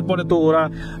এরপরে তো ওরা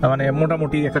মানে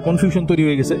মোটামুটি একটা কনফিউশন তৈরি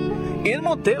হয়ে গেছে। এর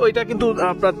মধ্যে ওইটা কিন্তু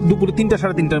দুপুরে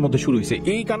 3-3:30 মধ্যে শুরু হয়েছে।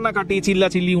 এই কান্নাকাটি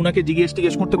চিল্লাচিল্লি ওনাকে জিজ্ঞেস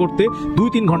করতে করতে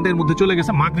 2-3 ঘন্টার মধ্যে চলে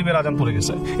গেছে, মাগরিবের আজান পড়ে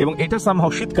গেছে। এবং এটা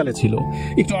সামহাও শীতকালে ছিল,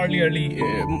 একটু আর্লি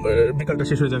বিকালটা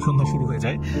শেষ হয়ে যায়, সন্ধ্যা শুরু হয়ে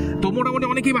যায়। তো মোটামুটি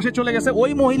অনেকেই বাসায় চলে গেছে।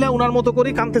 ওই মহিলা ওনার মতো করে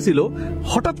কাঁদতেছিল।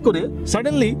 হঠাৎ করে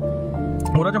সাডেনলি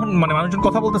ওরা যখন মানে মানুষজন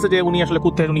কথা বলতেছে যে উনি আসলে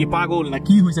কোথায়, উনি পাগল না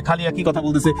কি হয়েছে, খালি একই কথা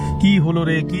বলতেছে, কি হলো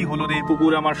রে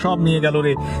পুকুর আমার সব নিয়ে গেল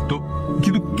রে। তো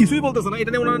কিন্তু কিছুই বলতেছে না,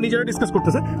 এটা নিয়ে ওনারা নিজেরা ডিসকাস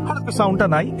করতেছে। হঠাৎ করে সাউন্ডটা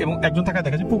নাই এবং একজন থাকা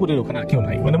দেখা যায় পুকুরের ওখানে আর কেউ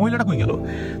নাই, মানে মহিলাটা কই গেল।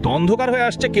 তো অন্ধকার হয়ে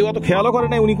আসছে, কেউ অত খেয়ালও করে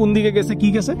নাই উনি কোন দিকে গেছে কি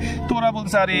গেছে। তো ওরা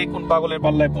বলছে আরে কোন পাগলের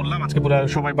পাল্লায় পড়লাম, আজকে পুরো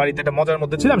সবাই বাড়িতে একটা মজার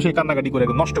মধ্যে ছিলাম, সেই কান্নাকাটি করে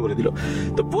নষ্ট করে দিল।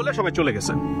 তো বলে সবাই চলে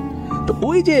গেছে। তো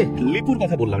ওই যে লিপুর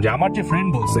কথা বললাম, যে আমার যে ফ্রেন্ড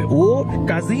বলছে ও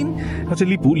কাজিন হচ্ছে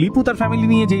লিপু তার ফ্যামিলি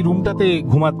নিয়ে যে রুমটাতে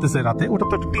ঘুমাতেছে রাতে, ওটা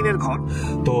তো একটা টিনের ঘর।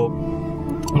 তো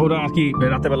ওরা আর কি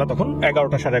রাতে বেলা তখন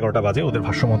 11-11:30 বাজে ওদের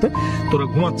ভাষ্য মতে। তো ওরা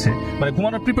ঘুমাচ্ছে, মানে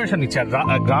ঘুমানোর প্রিপারেশন নিচ্ছে।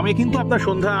 আর গ্রামে কিন্তু আপনার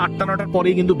সন্ধ্যা 8-9টার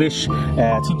পরেই কিন্তু বেশ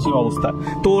ছিমছিম অবস্থা।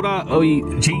 তো ওরা ওই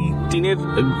যেই টিনের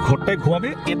ঘরটায় ঘুমাবে,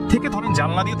 এর থেকে ধরেন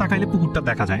জানলা দিয়ে তাকাইলে পুকুরটা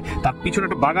দেখা যায়। তার পিছনে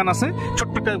একটা বাগান আছে,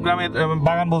 ছোট্ট একটা গ্রামের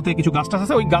বাগান বলতে কিছু গাছ টাছ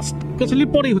আছে, ওই গাছ গাছালি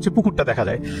পরেই হচ্ছে পুকুরটা দেখা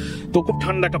যায়। তো খুব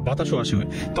ঠান্ডা একটা বাতাসও আসে।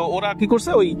 তো ওরা কি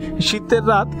করছে, ওই শীতের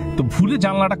রাত তো ভুলে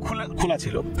জানলাটা খোলা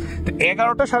ছিল। তো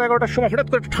 11-11:30 সময় হঠাৎ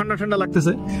করে ঠান্ডা ঠান্ডা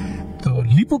লাগতেছে। তো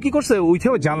লিপু কি করছে, উঠে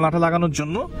ওই জানলাটা লাগানোর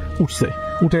জন্য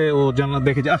উঠে ও জানলা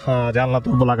দেখে যে জানলা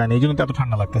তো লাগায়নি, এই জন্য তো এত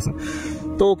ঠান্ডা লাগতেছে।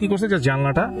 তো কি করছে যে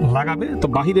জানলাটা লাগাবে। তো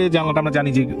বাহিরে জানলাটা আমরা জানি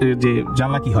যে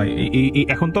জানলা কি হয়,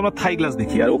 এখন তো আমরা থাই গ্লাস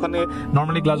দেখি, আর ওখানে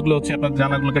নর্মালি গ্লাসগুলো হচ্ছে আপনার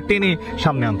জানলাগুলোকে টেনে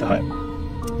সামনে আনতে হয়।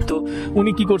 তো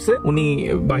উনি কি করছে, উনি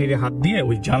বাহিরে হাত দিয়ে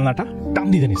ওই জানলাটা টান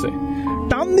দিতে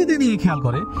নিয়ে খেয়াল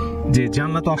করে যে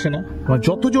জানলা তো আসে না,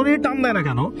 যত জোরে টান দেয় না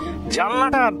কেন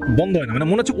জানলাটা বন্ধ হয় না। মানে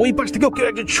মনে হচ্ছে ওই পাশ থেকে কেউ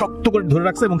একজন শক্ত করে ধরে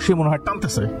রাখছে এবং সে মনে হয়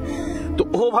টানতেছে। তো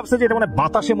ও ভাবছে যে এটা মানে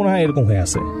বাতাসে মনে হয় এরকম হয়ে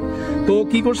আছে। তো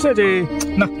কি করছে যে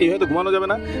না, এই হয়তো ঘুমানো যাবে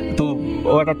না। তো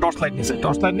ও একটা টর্চ লাইট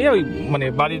নিয়ে ওই মানে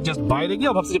বাড়ির জাস্ট বাইরে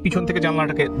গিয়ে ভাবছে যে পিছন থেকে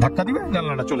জানলাটাকে ধাক্কা দিবে,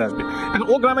 জানলাটা চলে আসবে। এখন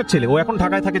ও গ্রামের ছেলে, ও এখন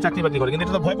ঢাকায় থাকে, চাকরি বাকরি করে, কিন্তু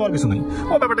এটা তো ভয় পাওয়ার কিছু নেই।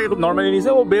 ও ব্যাপারটা খুব নর্মালি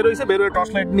নিয়েছে। ও বের হয়ে টর্চ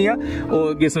লাইট নিয়ে ও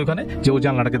গেছে ওখানে যে ও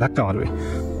জানলাটাকে ধাক্কা মারবে।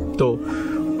 তো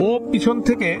ও পিছন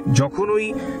থেকে যখন ওই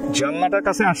জানলাটার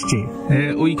কাছে আসছে,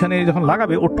 ওইখানে যখন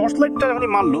লাগাবে, ও টর্চ লাইটটা যখন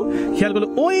মারলো, খেয়াল করলো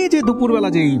ওই যে দুপুরবেলা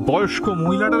যে বয়স্ক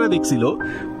মহিলাটারে দেখছিল,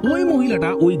 ওই মহিলাটা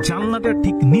ওই জানলাটার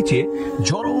ঠিক নিচে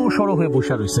জড়ো সড়ো হয়ে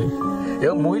বসে রয়েছে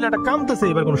এবং মহিলাটা কাঁদতেছে।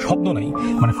 এবার কোনো শব্দ নাই,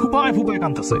 মানে ফুপায়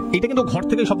কাঁদতেছে। এটা কিন্তু ঘর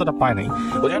থেকে শব্দটা পায় নাই।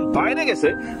 ও যখন বাইরে গেছে,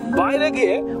 বাইরে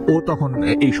গিয়ে ও তখন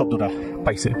এই শব্দটা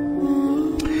পাইছে।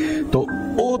 তো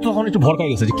ও তখন একটু ভরকায়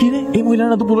গেছে যে কি রে, এই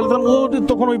মহিলাটা দুপুরবেলা, ও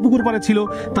তখন ওই পুকুর পাড়ে ছিল।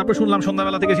 তারপর শুনলাম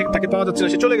সন্ধ্যাবেলা থেকে তাকে পাওয়া যাচ্ছে না,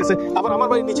 সে চলে গেছে। আবার আমার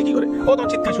বাড়ির নিচে কি করে, ও তখন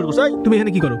চিৎকার শুরু করছে, তুমি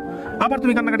এখানে কি করো, আবার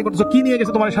তুমি কান্নাকাটি করতেছো, কি নিয়ে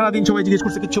গেছে তোমার, সারাদিন সবাই জিজ্ঞেস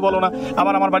করছে কিচ্ছু বলো না,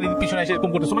 আবার আমার বাড়ির পিছনে এসে এরকম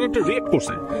করতেছো, মানে একটু রিয়েক্ট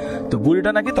করছে। তো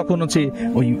বুড়িটা নাকি তখন হচ্ছে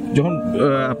ওই যখন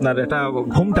আপনার একটা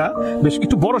ঘুমটা বেশ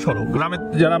একটু বড় সড়ো, গ্রামে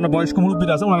যারা আমরা বয়স্ক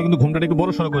মুরব্বীরা আছে ওনারা কিন্তু ঘুমটাটা একটু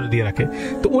বড় সড়ো করে দিয়ে রাখে।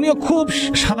 তো উনিও খুব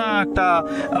সাদা একটা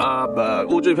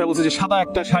ও যেভাবে বলছে যে সাদা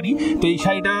একটা শাড়ি, তো এই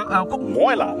শাড়িটা খুব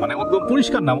ময়লা, মানে একদম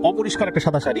পরিষ্কার না, অপরিষ্কার একটা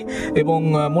সাদা শাড়ি, এবং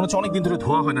মনে হচ্ছে অনেকদিন ধরে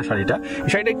ধোয়া হয় না শাড়িটা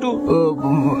একটু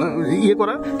ইয়ে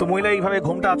করা। তো মহিলা এইভাবে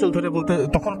ঘোমটা আঁচল ধরে বলতে,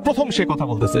 তখন প্রথম সে কথা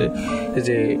বলতেছে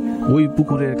যে ওই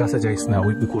পুকুরের কাছে যাইস না,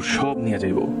 ওই পুকুর সব নিয়ে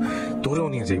যাইবো, তোরেও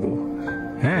নিয়ে যাইবো।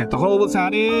 হ্যাঁ, তখন ও বলছে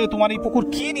আরে তোমার এই পুকুর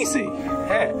কি নিছে।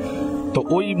 হ্যাঁ, তো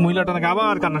ওই মহিলাটা নাকি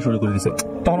আবার কান্না শুরু করে দিছে।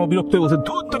 তখন ও বিরক্ত হয়ে বলছে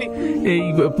ধুর তুই এই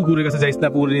পুকুরের কাছে যাইস না,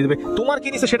 পুকুরে নিয়ে যাবে, তোমার কি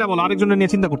নিছে সেটা বলো, আরেকজনের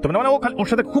নিয়ে চিন্তা করতে হবে না। মানে ও ওর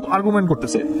সাথে খুব আর্গুমেন্ট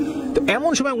করতেছে। তো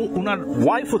এমন সময় ওনার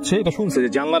ওয়াইফ হচ্ছে এটা শুনছে যে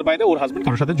জানলার বাইরে ওর হাজবেন্ড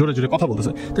কারোর সাথে জোরে জোরে কথা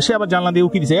বলতেছে। তো সে আবার জানলা দিয়ে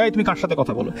উকি দিছে, এই তুমি কার সাথে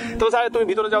কথা বলো। তো আরে তুমি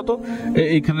ভিতরে যাও তো,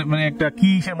 এইখানে মানে একটা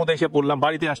কিসের মধ্যে এসে পড়লাম,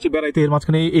 বাড়িতে আসছি বেড়াইতে, এর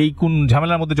মাঝখানে এই কোন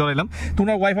ঝামেলার মধ্যে জড়াইলাম। তো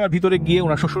ওনার ওয়াইফ আবার ভিতরে গিয়ে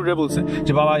ওনার শ্বশুরে বলছে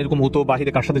যে বাবা এরকম ও তো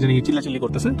বাহিরে কার সাথে জানি চিল্লাচিল্লি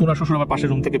করতেছে। তো ওনার শ্বশুর আবার পাশের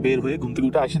রুম থেকে বের হয়ে ঘুম থেকে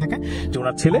উঠে আসে দেখে যে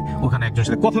ওনার ছেলে ওখানে একজনের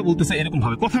সাথে কথা বলতেছে, এরকম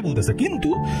ভাবে কথা বলতেছে। কিন্তু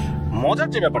মজার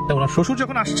যে ব্যাপারটা, ওনার শ্বশুর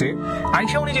যখন আসছে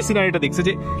আইসা উনি যে সিনারিটা দেখছে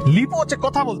যে লিপু হচ্ছে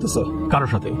কথা বলতেছে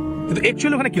কারোর সাথে, কিন্তু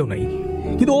অ্যাকচুয়ালি ওখানে কেউ নাই।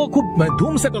 কিন্তু ও খুব মানে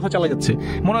ধুমসে কথা চালা যাচ্ছে,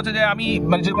 মনে হচ্ছে যে আমি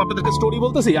মানে যেরকম আপনাদেরকে স্টোরি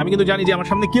বলতেছি, আমি কিন্তু জানি যে আমার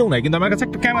সামনে কেউ নাই, কিন্তু আমার কাছে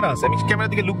একটা ক্যামেরা আছে, আমি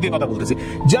ক্যামেরার দিকে লুক দিয়ে কথা বলতেছি,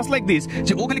 জাস্ট লাইক দিস,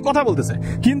 যে ও খালি কথা বলতেছে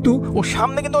কিন্তু ওর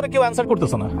সামনে কিন্তু ওরা কেউ অ্যান্সার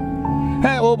করতেছে না।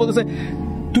 হ্যাঁ, ও বলতেছে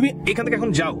তুমি এখান থেকে এখন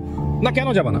যাও না, কেন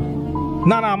যাবা না,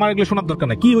 না না আমার এগুলো শোনার দরকার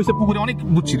নাই, কি হয়েছে পুকুরে অনেক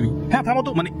বুঝছিলি, হ্যাঁ থামো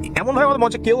তো, মানে এমন ভাবে মনে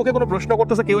হচ্ছে কেউ ওকে কোনো প্রশ্ন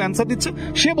করতেছে, কেউ অ্যান্সার দিচ্ছে,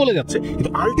 সে বলে যাচ্ছে,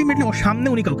 কিন্তু আলটিমেটলি ওর সামনে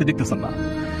উনি কাউকে দেখতেছেন না।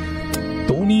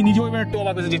 তো উনি নিজেও এবার একটু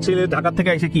অবাক হয়েছে যে ছেলে ঢাকা থেকে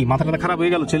এসে কি মাথাটা খারাপ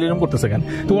হয়ে গেল, ছেলে এরকম করতেছে কেন।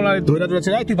 তো ওনার ধৈর্য ধরেছে,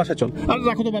 তুই বাসা চল, আর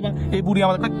রাখো তো বাবা এই বুড়ি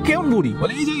আমাদের, কেমন বুড়ি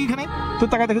বলে এই যে এখানে তো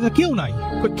টাকা দেখেছে কেউ নাই,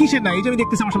 কিসের নাই, এই যে আমি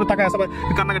দেখতেছি আমার সাথে টাকা আছে,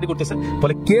 কান্নাকাটি করতেছে,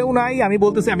 বলে কেউ নাই, আমি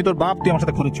বলতেছি আমি তোর বাপ, তুই আমার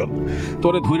সাথে ঘরে চল। তো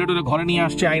ওরে ধৈর্য ধরে ঘরে নিয়ে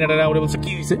আসছে, আইনাটা ওরে বলছে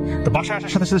কি হয়েছে, তো বাসায়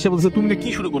আসার সাথে সাথে সে বলছে তুমি কি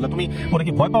শুরু করলে, তুমি ওরা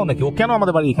কি ভয় পাও নাকি, ও কেন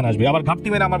আমাদের বাড়ি এখানে আসবে, আবার ঘাপটি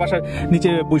মেরে আমার বাসার নিচে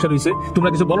বসে রয়েছে, তোমরা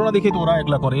কিছু বলো না দেখে তো ওরা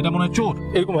একলা করে, এটা মনে হয় চোর,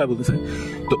 এরকম ভাবে বলতেছে।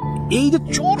 তো এই যে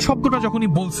চোর শব্দটা যখনই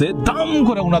বলছে, দাম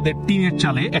করে ওনাদের টিনের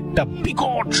চালে একটা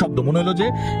বিকট শব্দ, মনে হলো যে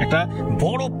একটা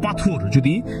বড় পাথর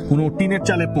যদি কোনো টিনের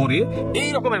চালে পড়ে এই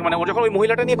রকমের, মানে ও যখন ওই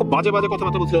মহিলাটা নিয়ে খুব বাজে বাজে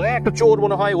কথাবার্তা বলছিল, একটা চোর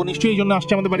মনে হয়, ও নিশ্চয়ই এই জন্য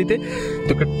আসছে আমাদের বাড়িতে, তো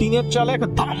একটা টিনের চালে একটা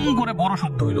দাম করে বড়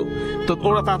শব্দ হইলো। তো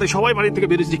ওরা তাড়াতাড়ি সবাই বাড়ি থেকে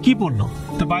বেরিয়েছে, কি পড়লো,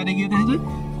 তো বাইরে গিয়ে দেখে যে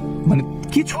মানে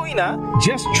কিছুই না,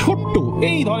 জাস্ট ছোট্ট,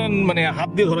 এই ধরেন মানে হাত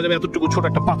দিয়ে ধরা যাবে এতটুকু ছোট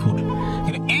একটা পাথর,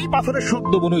 কিন্তু এই পাথরের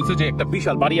শব্দ মনে হয়েছে যে একটা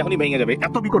বিশাল বাড়ি এখনই ভেঙে যাবে,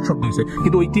 এত বিকট শব্দ হয়েছে,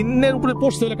 কিন্তু ওই টিনের উপরে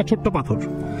পড়ছে একটা ছোট্ট পাথর,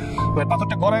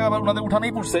 পাথরটা গড়ায় আবার ওনাদের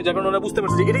উঠানেই পড়ছে, যার কারণে ওরা বুঝতে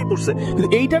পারছে যে এটাই পড়ছে, কিন্তু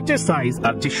এইটার যে সাইজ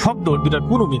আর যে শব্দ দুটার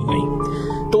কোনো মিল নেই।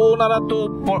 তো ওনারা তো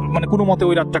মানে কোনো মতে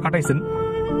ওই রাতটা কাটাইছেন।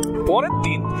 পরের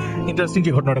দিন ইন্টারেস্টিং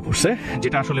যে ঘটনাটা ঘটছে,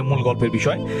 যেটা আসলে মূল গল্পের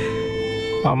বিষয়,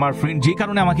 আমার ফ্রেন্ড যে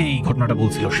কারণে আমাকে এই ঘটনাটা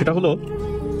বলছিল সেটা হলো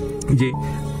যে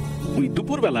ওই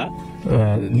দুপুরবেলা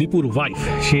লিপুর ওয়াইফ,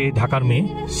 সে ঢাকার মেয়ে,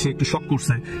 সে একটু শখ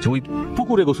করছে যে ওই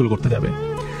পুকুরে গোসল করতে যাবে।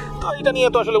 তো এটা নিয়ে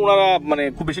তো আসলে ওনারা মানে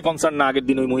খুব বেশি কনসার্ন না, আগের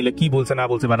দিন ওই মহিলা কি বলছে না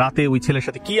বলছে বা রাতে ওই ছেলের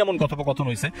সাথে কি এমন কথোপকথন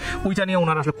হয়েছে ওইটা নিয়ে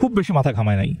ওনারা আসলে খুব বেশি মাথা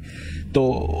ঘামায় নাই। তো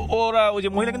ওরা ওই যে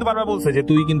মহিলা কিন্তু বারবার বলছে যে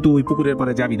তুই কিন্তু ওই পুকুরের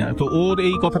পারে যাবি না, তো ওর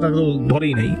এই কথাটা তো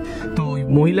ধরেই নাই। তো ওই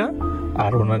মহিলা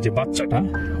আর ওনার যে বাচ্চাটা,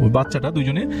 ওই বাচ্চাটা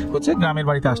দুজনে হচ্ছে গ্রামের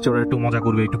বাড়িতে আসছে, ওরা একটু মজা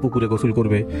করবে, একটু পুকুরে গোসল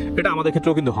করবে। এটা আমাদের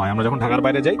ক্ষেত্রেও কিন্তু হয়, আমরা যখন ঢাকার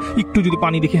বাইরে যাই একটু যদি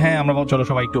পানি দেখি, হ্যাঁ আমরা চলো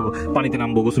সবাই একটু পানিতে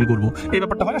নামবো, গোসল করবো, এই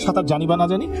ব্যাপারটা হয় না, সাঁতার জানি বা না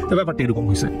জানি, তো ব্যাপারটা এরকম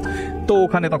হয়েছে। তো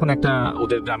ওখানে তখন একটা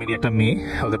ওদের গ্রামেরই একটা মেয়ে,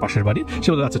 ওদের পাশের বাড়ি, সে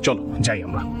বলতে আচ্ছা চলো যাই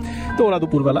আমরা। তো ওরা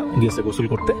দুপুরবেলা গিয়েছে গোসল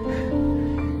করতে।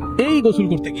 এই গোসল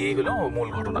করতে গিয়ে হলো মূল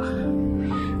ঘটনা,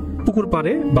 পুকুর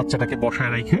পাড়ে বাচ্চাটাকে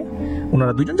বসায় রাখে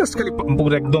ওনারা দুইজন জাস্ট খালি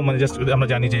পুকুর একদম মানে জাস্ট আমরা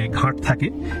জানি যে ঘাট থাকে,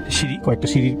 সিঁড়ি, কয়েকটা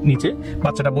সিঁড়ির নিচে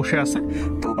বাচ্চাটা বসে আছে।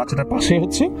 তো বাচ্চাটার পাশে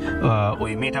হচ্ছে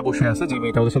ওই মেয়েটা বসে আছে, যে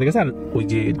মেয়েটা ওদের সাথে গেছে, আর ওই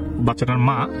যে বাচ্চাটার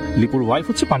মা লিপুর ওয়াইফ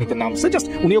হচ্ছে পানিতে নামছে, জাস্ট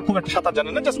উনিও খুব একটা সাঁতার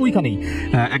জানেন না, জাস্ট ওইখানেই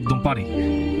একদম পারে।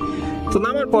 তো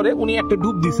নামার পরে উনি একটা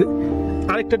ডুব দিছে,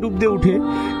 আরেকটা ডুব দিয়ে উঠে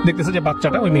দেখতেছে যে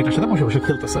বাচ্চাটা ওই মেয়েটার সাথে বসে বসে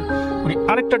খেলতেছে। উনি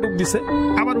আরেকটা ডুব দিছে,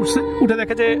 আবার উঠছে, উঠে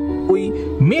দেখে যে ওই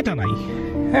মেয়েটা নাই।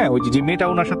 হ্যাঁ, ওই যে মেয়েটা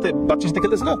ওনার সাথে বাচ্চার সাথে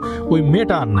খেলতেছে না, ওই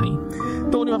মেয়েটা আর নাই।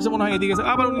 তো উনি ভাবছে মনে হয় এদিকে,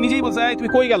 আবার উনি নিজেই বলছে তুমি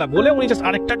কই গেলা বলে উনি জাস্ট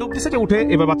আরেকটা ডুব দিচ্ছে যে উঠে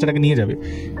এবার বাচ্চাটাকে নিয়ে যাবে।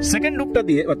 সেকেন্ড ডুবটা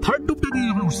দিয়ে, থার্ড ডুবটা দিয়ে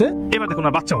যখন উঠছে, এবার দেখুন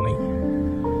আর বাচ্চাও নেই।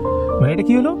 মানে এটা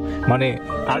কি হলো, মানে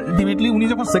আলটিমেটলি উনি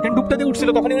যখন সেকেন্ড ডুবটা দিয়ে উঠছিল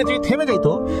তখন উনি যদি থেমে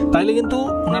যাইতো তাহলে কিন্তু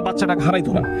ওনার বাচ্চাটাকে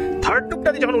হারাইতো না। থার্ড ডুবটা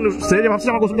দিয়ে যখন উনি উঠছে, যে ভাবছে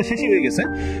আমার গোসলটা শেষই হয়ে গেছে,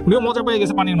 উনিও মজা পেয়ে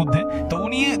গেছে পানির মধ্যে, তো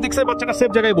উনি দেখছে বাচ্চাটা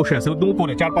সেফ জায়গায় বসে আছে, একদম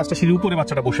উপরে 4-5টা সিঁড়ি উপরে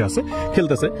বাচ্চাটা বসে আছে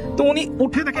খেলতেছে। তো উনি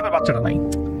উঠে দেখে এবার বাচ্চাটা নাই।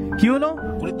 কি হলো,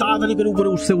 উনি তাড়াতাড়ি করে উপরে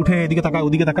উঠছে, উঠে এদিকে তাকায়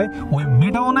ওদিকে তাকায়, ওই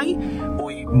মেয়েটাও নাই,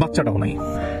 ওই বাচ্চাটাও নাই।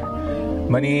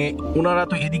 মানে ওনারা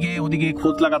তো এদিকে ওদিকে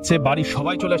খোঁজ লাগাচ্ছে, বাড়ির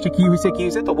সবাই চলে আসছে, কি হয়েছে কি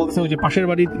হয়েছে। তো বলতেছে ওই যে পাশের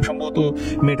বাড়ির সম্ভবত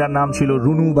মেয়েটার নাম ছিল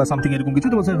রুনু বা সামথিং এরকম কিছু।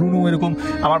 তো বলছে রুনু এরকম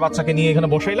আমার বাচ্চাকে নিয়ে এখানে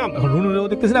বসাইলাম, এখন রুনুরেও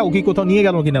দেখতেছি না, ও কি কোথাও নিয়ে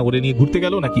গেল কিনা, ওরে নিয়ে ঘুরতে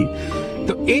গেল নাকি।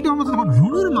 তো এইটা আমরা তখন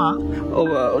রুনুর মা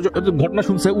ঘটনা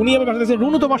শুনছে, উনি আমার বাসায়,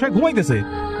 রুনু তো বাসায় ঘুমাইতেছে,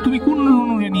 তুমি কোন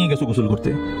রুনুরে নিয়ে গেছো গোসল করতে?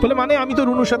 বলে মানে আমি তো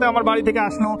রুনুর সাথে আমার বাড়ি থেকে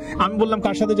আসলো, আমি বললাম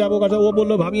কার সাথে যাবো, ও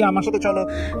বললো ভাবি আমার সাথে চলো,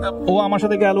 ও আমার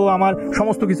সাথে গেল, আমার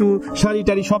সমস্ত কিছু শাড়ি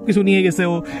টাড়ি সবকিছু নিয়ে গেছে,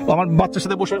 ও আমার বাচ্চার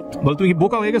সাথে বসে। বল তুমি কি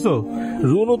বোকা হয়ে গেছো?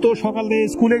 রুনু তো সকাল থেকে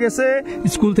স্কুলে গেছে,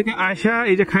 স্কুল থেকে আসা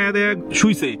এই যে খায়া দেয়া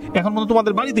শুইছে, এখন পর্যন্ত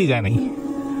তোমাদের বাড়িতেই যায় নাই।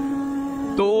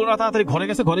 তো ওরা তাড়াতাড়ি ঘরে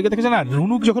গেছে, ঘরে গিয়ে দেখেছে না,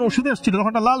 রুনু যখন ওর সাথে আসছিল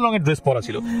তখন একটা লাল রঙের ড্রেস পরা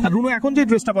ছিল, আর রুনু এখন যে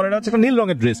ড্রেসটা পরে হচ্ছে একটা নীল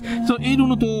রঙের ড্রেস। তো এই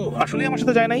রুনু তো আসলে আমার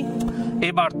সাথে যায় নাই।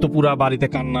 এবার তো পুরা বাড়িতে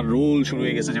কান্নার রোল শুরু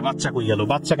হয়ে গেছে যে বাচ্চা কই গেল,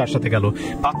 বাচ্চা কার সাথে গেল,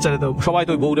 বাচ্চারে তো সবাই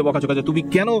তো বউরে বকাচকা যে তুমি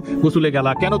কেন গোসলে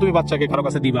গেলা, কেন তুমি বাচ্চাকে কারো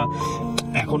কাছে দিবা।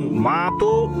 এখন মা তো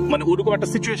মানে ওরকম একটা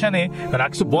সিচুয়েশনে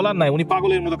কিছু বলার নাই, উনি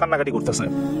পাগলের মতো কান্নাকাটি করতেছে।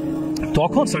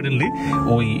 তখন সাডেনলি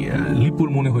ওই লিপুর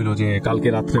মনে হইলো যে কালকে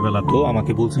রাত্রেবেলা তো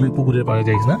আমাকে বলছিল পুকুরের পাড়ে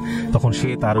যাইস না, তখন সে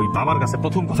তার ওই বাবার কাছে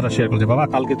প্রথম কথাটা শেয়ার করছে, বাবা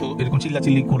কালকে তো এরকম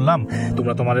চিল্লাচিল্লি করলাম,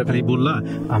 তোমরা তোমার খালি বললা,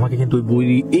 আমাকে কিন্তু ওই বই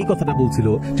এই কথাটা বলছিল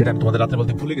যেটা আমি তোমাদের রাত্রে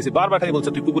বলতে ভুলে গেছি, বারবার খালি বলছে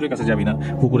তুই পুকুরের কাছে যাবি না,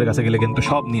 পুকুরের কাছে গেলে কিন্তু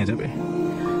সব নিয়ে যাবে।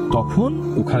 তখন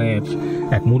ওখানে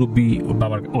এক মুরব্বী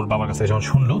ওর বাবার কাছে যখন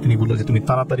শুনলো, তিনি বললো যে তুমি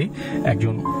তাড়াতাড়ি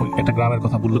একজন একটা গ্রামের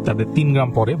কথা বললো, তাদের 3 গ্রাম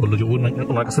পরে বললো যে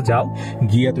ওনার কাছে যাও,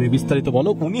 গিয়ে তুমি বিস্তারিত বলো,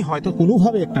 উনি হয়তো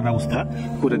কোনোভাবে একটা ব্যবস্থা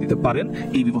করে দিতে পারেন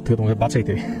এই বিপদ থেকে তোমাকে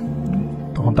বাঁচাইতে।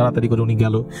 তখন তাড়াতাড়ি করে উনি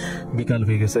গেল, বিকাল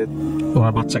হয়ে গেছে,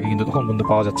 ওনার বাচ্চাকে কিন্তু তখন পর্যন্ত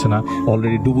পাওয়া যাচ্ছে না,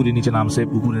 অলরেডি ডুবুরির নিচে নামছে,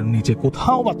 পুকুরের নিচে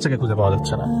কোথাও বাচ্চাকে খুঁজে পাওয়া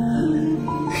যাচ্ছে না।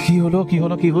 কি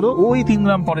হলো ওই 3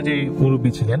 গ্রাম পরে যে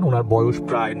মুরব্বী ছিলেন, ওনার বয়স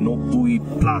প্রায়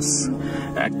 90+,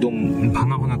 একদম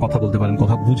ভাঙা ভাঙা কথা বলতে পারেন,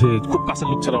 কথা বুঝে, খুব কাছের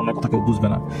লোক ছাড়া ওনার কথা কেউ বুঝবে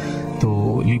না। তো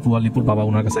লিপু আর লিপুর বাবা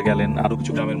ওনার কাছে গেলেন, আরো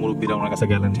কিছু গ্রামের মুরব্বীরা ওনার কাছে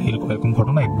গেলেন, এরকম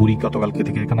ঘটনা, এক বুড়ি গতকালকে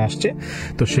থেকে এখানে আসছে,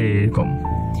 তো সে এরকম।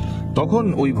 তখন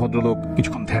ওই ভদ্রলোক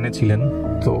কিছুক্ষণ ধ্যানে ছিলেন,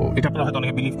 তো এটা আপনারা হয়তো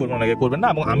অনেকে বিলিভ করবেন, অনেকে করবেন না,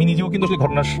 এবং আমি নিজেও কিন্তু আসলে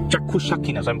ঘটনার চাক্ষুষ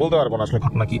সাক্ষী না, আমি বলতে পারবো না আসলে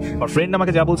ঘটনা কি, আমার ফ্রেন্ড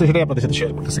আমাকে যা বলছে সেটাই আপনাদের সাথে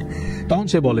শেয়ার করতেছি। তখন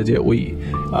সে বলে যে ওই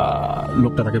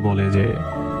লোকটা তাকে বলে যে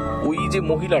ওই যে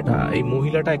মহিলাটা, এই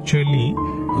মহিলাটা অ্যাকচুয়ালি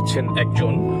হচ্ছেন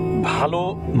একজন ভালো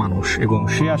মানুষ, এবং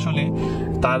সে আসলে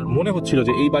তার মনে হচ্ছিল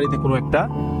যে এই বাড়িতে কোনো একটা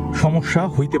সমস্যা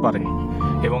হইতে পারে,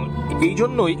 এবং এই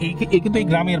জন্যই কিন্তু এই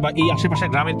গ্রামের বা এই আশেপাশের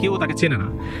গ্রামের কেউ তাকে চেনে না।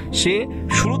 সে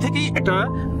শুরু থেকেই একটা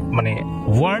মানে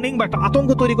ওয়ার্নিং বা একটা আতঙ্ক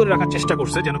তৈরি করে রাখার চেষ্টা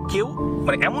করছে, যেন কেউ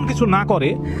মানে এমন কিছু না করে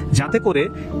যাতে করে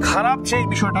খারাপ যে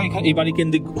বিষয়টা এই বাড়ি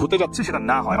কেন্দ্রিক হতে যাচ্ছে সেটা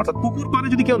না হয়, অর্থাৎ পুকুর পাড়ে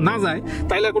যদি কেউ না যায়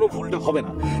তাহলে আর কোনো ভুলটা হবে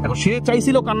না। এখন সে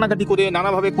চাইছিল কান্নাকাটি করে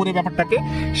নানাভাবে করে ব্যাপারটাকে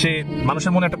সে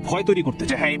মানুষের মনে একটা ভয় তৈরি করতে,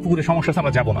 যে হ্যাঁ এই পুকুরে সমস্যা আছে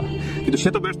আমরা যাবো না, কিন্তু সে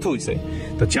তো ব্যর্থ হয়েছে।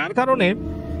 তো যার কারণে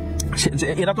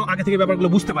এরা তো আগে থেকে ব্যাপারগুলো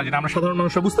বুঝতে পারে না, আমরা সাধারণ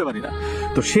মানুষরা বুঝতে পারি না,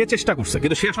 তো সে চেষ্টা করছে,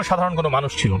 কিন্তু সে আসলে সাধারণ কোনো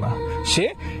মানুষ ছিল না, সে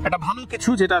একটা ভালো কিছু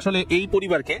যেটা আসলে এই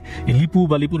পরিবারকে, লিপু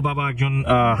বা লিপুর বাবা একজন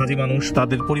হাজি মানুষ,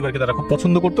 তাদের পরিবারকে তারা খুব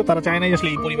পছন্দ করতো, তারা চায় নাই আসলে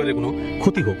এই পরিবারের কোনো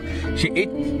ক্ষতি হোক। সে এই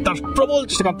তার প্রবল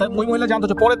চেষ্টা, ওই মহিলা জানতো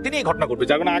যে পরের দিনই ঘটনা ঘটবে,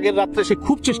 যার কারণে আগের রাত্রে সে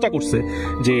খুব চেষ্টা করছে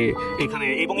যে এখানে,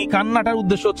 এবং এই কান্নাটার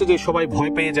উদ্দেশ্য হচ্ছে যে সবাই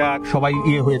ভয় পেয়ে যাক, সবাই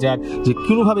হয়ে যাক, যে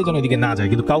কোনোভাবে যেন এদিকে না যায়,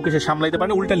 কিন্তু কাউকে সে সামলাইতে পারে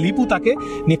না, উল্টা লিপু তাকে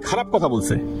নিয়ে খারাপ কথা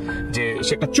বলছে যে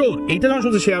সে একটা চোর। এইটা যখন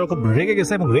শুনছে সে আরো খুব রেগে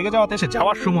গেছে, এবং রেগে যাওয়াতে সে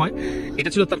যাওয়ার সময়, এটা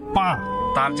ছিল তার পা,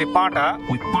 তার যে পাটা,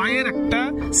 ওই পায়ের একটা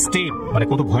স্টেপ, মানে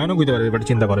কত ভয়ানক হইতে পারে ব্যাপারটা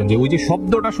চিন্তা করেন, যে ওই যে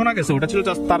শব্দটা শোনা গেছে ওটা ছিল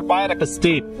তার পায়ের একটা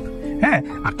স্টেপ, হ্যাঁ,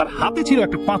 আর তার হাতে ছিল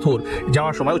একটা পাথর,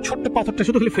 যাওয়ার সময় ওই ছোট্ট পাথরটা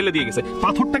শুধু খালি ফেলে দিয়ে গেছে,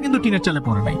 পাথরটা কিন্তু টিনের চালে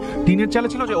পড়ে নাই, টিনের চালে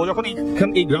ছিল যে ও যখন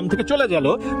এই গ্রাম থেকে চলে গেল,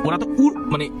 ওরা তো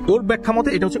মানে ওর ব্যাখ্যা মতে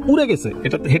এটা হচ্ছে উড়ে গেছে,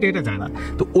 এটা হেঁটে হেঁটে যায় না,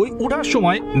 তো ওই ওঠার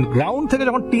সময় গ্রাউন্ড থেকে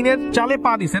যখন টিনের চালে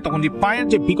পা দিছে, তখন যে পায়ের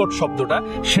যে বিকট শব্দটা,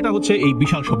 সেটা হচ্ছে এই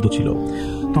বিশাল শব্দ ছিল।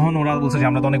 তখন ওরা বলছে যে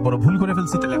আমরা তো অনেক বড় ভুল করে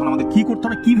ফেলছি, তাহলে এখন আমাদের কি করতে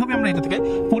হবে, কিভাবে আমরা এটা থেকে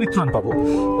পরিত্রাণ পাবো।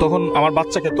 তখন আমার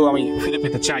বাচ্চাকে তো আমি ফিরে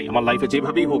পেতে চাই, আমার লাইফে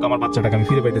যেভাবেই হোক আমার বাচ্চাটাকে আমি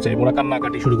ফিরে পেতে চাই, ওরা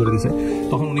কান্নাকাটি শুরু করে দিছে।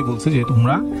 তখন উনি বলছে যে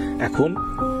তোমরা এখন,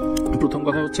 প্রথম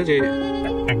কথা হচ্ছে যে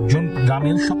একজন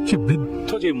গ্রামের সবচেয়ে বৃদ্ধ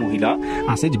যে মহিলা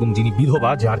আছে, এবং যিনি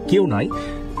বিধবা, যার কেউ নাই,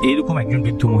 এরকম একজন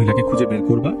বৃদ্ধ মহিলাকে খুঁজে বের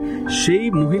করবা, সেই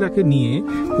মহিলাকে নিয়ে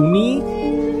উনি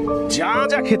যা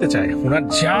যা খেতে চায়, ওনার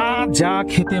যা যা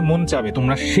খেতে মন চাবে,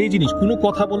 তোমরা সেই জিনিস, কোনো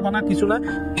কথা বলবা না, কিছু না,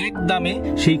 একদমে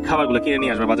সেই খাবারগুলো কিনে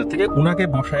নিয়ে আসবে বাজার থেকে, ওনাকে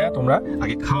বসায়া তোমরা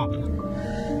আগে খাওয়াবে।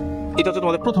 এটা হচ্ছে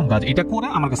তোমাদের প্রথম কাজ, এটা করে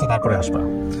আমার কাছে তারপরে আসবা।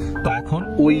 তো এখন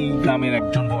ওই গ্রামের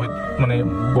একজন মানে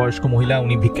বয়স্ক মহিলা,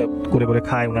 উনি ভিক্ষা করে করে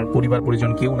খায়, ওনার পরিবার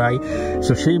পরিজন কেউ নাই,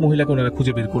 তো সেই মহিলাকে ওনারা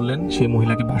খুঁজে বের করলেন, সেই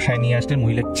মহিলাকে বাসায় নিয়ে আসলেন,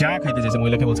 মহিলা চা খাইতে চাইছে,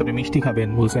 মহিলাকে বলছে আপনি মিষ্টি খাবেন,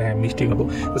 বলছে হ্যাঁ মিষ্টি খাবো,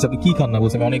 বলছে আপনি কি খান না,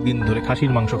 বলছে আমি অনেকদিন ধরে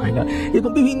খাসির মাংস খাই না,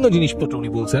 এরকম বিভিন্ন জিনিসপত্র উনি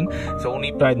বলছেন। তো উনি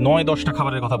প্রায় 9-10টা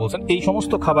খাবারের কথা বলছেন। এই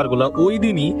সমস্ত খাবারগুলো ওই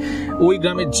দিনই ওই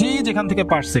গ্রামে যে যেখান থেকে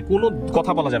পারছে, কোনো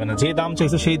কথা বলা যাবে না, যে দাম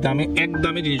চাইছে সেই দামে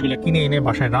একদমে জিনিসগুলো কিনে এনে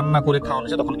বাসায় রান্না করে খাওয়ানো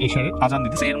হয়েছে। তখন এসে আজান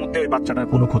দিতেছে, এর মধ্যে ওই বাচ্চাটার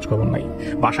কোনো খোঁজ খবর নাই,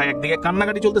 বাসায় একদিকে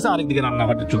কান্নাকাটি চলতেছে, আরেকদিকে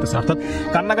রান্নাঘাটি চলতেছে, অর্থাৎ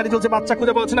কান্নাকাটি চলছে, বাচ্চা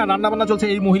খুঁজে পাচ্ছে না, রান্না বান্না চলছে,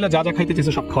 এই মহিলা যা যা খাইতে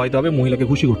চেয়েছে সব খাওয়াইতে হবে, মহিলাকে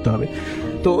খুশি করতে হবে।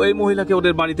 তো এই মহিলাকে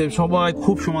ওদের বাড়িতে সবাই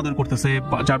খুব সমাদর করতেছে,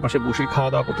 চারপাশে বসে খাওয়া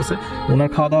দাওয়া করতেছে, ওনার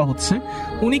খাওয়া দাওয়া হচ্ছে।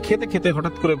 উনি খেতে খেতে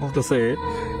হঠাৎ করে বলতেছে,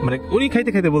 মানে উনি খাইতে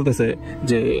খাইতে বলতেছে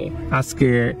যে আজকে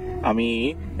আমি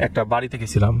একটা বাড়িতে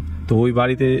গেছিলাম, তো ওই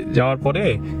বাড়িতে যাওয়ার পরে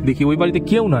দেখি ওই বাড়িতে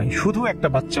কেউ নাই, শুধু একটা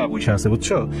বাচ্চা বসে আছে,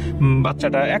 বুঝছো,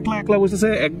 বাচ্চাটা একলা একলা বসেছে,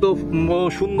 একদম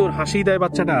সুন্দর হাসি দেয়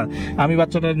বাচ্চাটা। আমি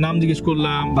বাচ্চাটার নাম জিজ্ঞেস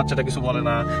করলাম, বাচ্চাটা কিছু বলে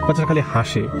না, বাচ্চাটা খালি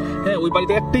হাসে। হ্যাঁ, ওই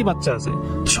বাড়িতে একটাই বাচ্চা আছে।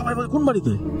 সবাই বলে কোন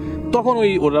বাড়িতে? তখন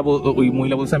ওই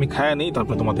মহিলা বলছে আমি খায়া নেই,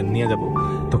 তারপরে তোমাদের নিয়ে যাব।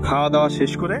 তো খাওয়া দাওয়া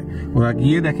শেষ করে ওরা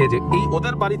গিয়ে দেখে যে এই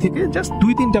ওদের বাড়ি থেকে জাস্ট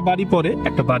 2-3টা বাড়ি পরে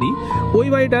একটা বাড়ি, ওই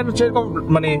বাড়িটার যেরকম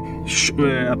মানে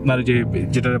আপনার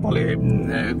যেটা বলে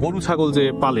গরু ছাগল যে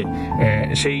পালে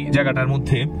সেই জায়গাটার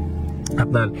মধ্যে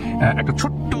আপনার একটা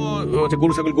ছোট্ট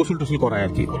গরু ছাগল গোসল টোসল করায়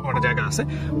আর কি, ওরকম একটা জায়গা আছে।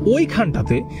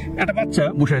 ওইখানটাতে একটা বাচ্চা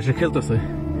বসে এসে খেলতেছে,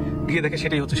 গিয়ে দেখে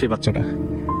সেটাই হচ্ছে সেই বাচ্চাটা।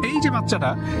 এই যে বাচ্চাটা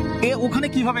ওখানে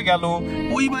কিভাবে গেল,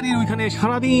 ওই বাড়ির ওইখানে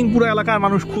সারাদিন পুরো এলাকার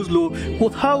মানুষ খুঁজলো,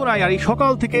 কোথাও নাই। আর এই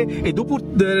সকাল থেকে এই দুপুর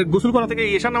গোসল করা থেকে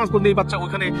এশার নামাজ পড়তে এই বাচ্চা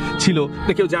ওইখানে ছিল,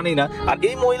 কেউ জানেই না। আর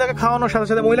এই মহিলাকে খাওয়ানোর সাথে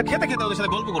সাথে মহিলা খেতে খেতে ওদের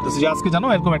সাথে গল্প করতেছে যে আজকে জানো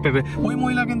এরকম একটা, ওই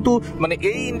মহিলা কিন্তু মানে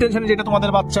এই ইন্টেনশনে যেটা তোমাদের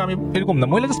বাচ্চা আমি এরকম না,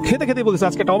 মহিলা জাস্ট খেতে খেতে বলতেছে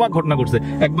আজকে একটা অবাক ঘটনা ঘটছে।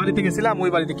 এক বাড়িতে গেছিলাম, ওই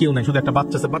বাড়িতে কেউ নাই, শুধু একটা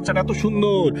বাচ্চা আছে। বাচ্চাটা এত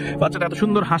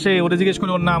সুন্দর হাসে, ওরা জিজ্ঞেস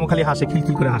করে ওর নাম, খালি হাসে,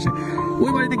 খিলখিল করে হাসে।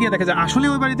 ওই বাড়িতে গিয়ে দেখা যায় আসলে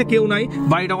ওই বাড়িতে কেউ নাই,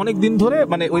 বাড়িটা অনেক দিন ধরে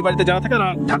মানে ওই বাড়িতে যারা থাকে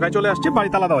ঢাকায় চলে আসছে, বাড়ি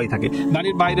তালা দেওয়াই থাকে।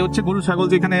 বাড়ির বাইরে হচ্ছে গরু ছাগল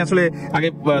যেখানে আসলে আগে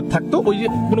থাকতো, ওই যে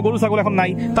কোনো গরু ছাগল এখন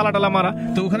নাই, তালা টালা মারা।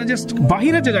 তো ওখানে জাস্ট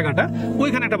বাহিরের যে জায়গাটা,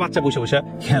 ওইখানে একটা বাচ্চা বসে বসে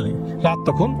খেলে। রাত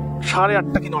তখন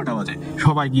 8:30 কি 9টা বাজে।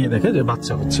 সবাই গিয়ে দেখে যে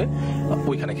বাচ্চা হচ্ছে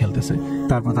ওইখানে খেলতেছে।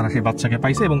 তারপর তারা সেই বাচ্চাকে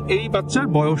পাইছে এবং এই বাচ্চার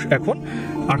বয়স এখন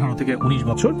 18 থেকে 19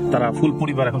 বছর। তারা ফুল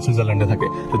পরিবার এখন সুইজারল্যান্ডে থাকে।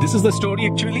 তো this is the story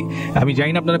actually. আমি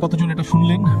জানি না আপনারা কতজন এটা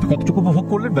শুনলেন, কতটুকু উপভোগ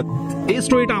করলেন, বাট এই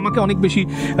স্টোরিটা আমাকে অনেক বেশি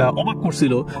অবাক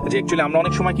করছিল যে অ্যাকচুয়ালি আমরা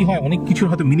অনেক সময় কি হয়, অনেক কিছুর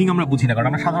হয়তো মিনিং আমরা বুঝি না, কারণ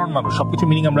আমরা সাধারণ মানুষ, সবকিছু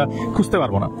মিনিং আমরা খুঁজতে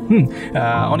পারবো না।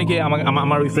 অনেকে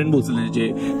আমার ওই ফ্রেন্ড বলছিলেন যে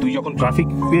তুই যখন ট্রাফিক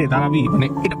পেয়ে দাঁড়াবি, মানে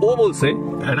এটা ও বলছে,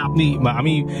 এটা আপনি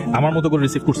আমি আমার মতো করে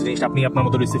রিসিভ করছি জিনিসটা, আপনি আপনার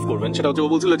মতো রিসিভ করবেন। সেটা হচ্ছে ও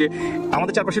বলছিল যে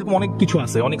আমাদের চারপাশে এরকম অনেক কিছু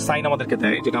আছে, অনেক সাইন আমাদেরকে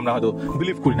দেয় যেটা আমরা হয়তো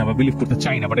বিলিভ করি না বা বিলিভ করতে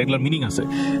চাই না, বাট এগুলোর মিনিং আছে।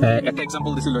 একটা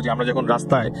এক্সাম্পল দিছিল যে আমরা যখন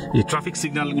রাস্তায় এই ট্রাফিক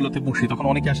সিগন্যালগুলোতে বসি, তখন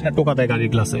অনেকে আসে না, টোকা দেয় গাড়ির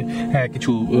গ্লাসে, হ্যাঁ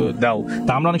কিছু দাও।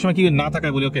 তা আমরা অনেক সময় কি না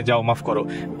থাকায় বলি ওকে যাও মাফ করো।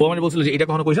 ও মানে বলছিল যে এটা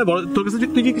কখনো করিস না, তোর কাছে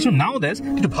তুই কিছু নাও দেস,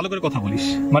 একটু ভালো করে কথা বলিস,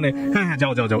 মানে হ্যাঁ হ্যাঁ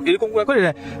যাও যাও যাও এরকম করে,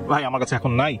 ভাই আমার কাছে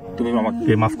এখন নাই, তুমি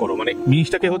আমাকে মাফ করো। মানে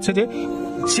জিনিসটাকে হচ্ছে যে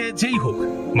সে যেই হোক,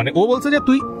 মানে ও বলছে যে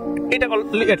তুই এটা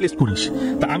অ্যাটলিস্ট করিস।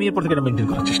 তা আমি এরপর থেকে এটা মেনটেন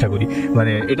করার চেষ্টা করি।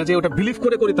 মানে এটা যে ওটা বিলিভ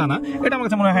করে করি তা না, এটা আমার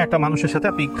কাছে মনে হয় একটা মানুষের সাথে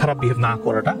আপনি খারাপ বিহেভ না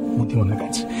করাটা বুদ্ধিমানের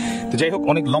কাজ। তো যাই হোক,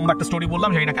 অনেক লম্বা একটা স্টোরি বললাম,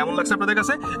 জানি না কেমন লাগছে আপনাদের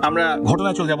কাছে। আমরা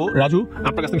ঘটনায় চলে যাবো। রাজু,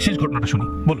 আপনার কাছ থেকে শেষ ঘটনাটা শুনি,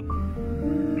 বলুন।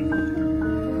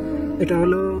 এটা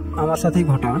হলো আমার সাথেই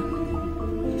ঘটা।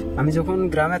 আমি যখন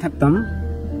গ্রামে থাকতাম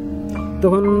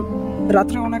তখন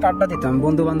রাত্রে অনেক আড্ডা দিতাম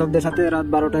বন্ধু বান্ধবদের সাথে, রাত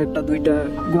 12টা 1টা 2টা,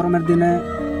 গরমের দিনে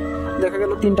দেখা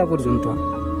গেল 3টা পর্যন্ত।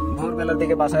 ভোরবেলার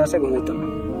দিকে বাসায় আসে ঘুমাইতাম।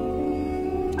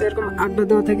 তো এরকম আড্ডা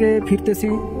দেওয়া থেকে ফিরতেছি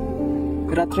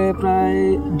রাত্রে প্রায়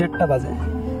 1:30 বাজে।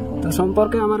 তো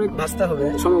সম্পর্কে আমার এক ভাস্তা হবে,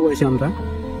 সমবয়সী আমরা।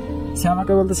 সে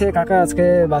আমাকে বলতেছে কাকা আজকে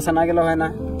বাসা না গেলে হয় না,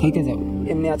 থেকে যাও,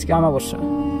 এমনি আজকে আমাবস্যা।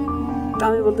 তা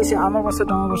আমি বলতেছি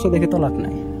আমাবস্যা দেখে তো লাভ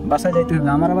নাই, বাসায় যাইতে হবে,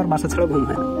 আমার আবার বাসা ছাড়া ঘুম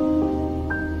হয় না।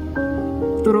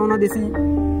 তো রওনা দিছি,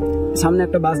 সামনে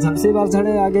একটা বাস ঝাড়, সেই বাস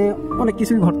ঝাড়ে আগে অনেক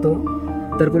কিছুই ঘটতো।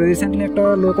 তারপরে রিসেন্টলি একটা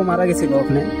লোকও মারা গেছিল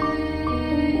ওখানে।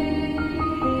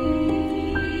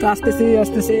 তো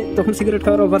আসতেছি তখন সিগারেট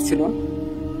খাওয়ার অভ্যাস ছিল।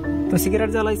 তো সিগারেট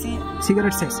জ্বালাইছি,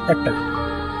 সিগারেট শেষ একটা।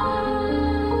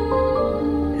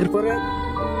 এরপরে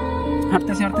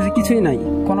হাঁটতেছি কিছুই নাই,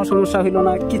 কোনো সমস্যা হইল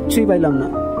না, কিচ্ছুই পাইলাম না।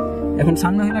 এখন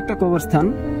সামনে হইল একটা কবরস্থান।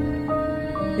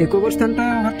 এই কবরস্থানটা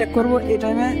ওভারটেক করবো, এই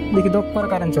টাইমে দেখি দপ করে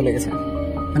কারেন্ট চলে গেছে।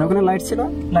 মানে ওখানে লাইট ছিল,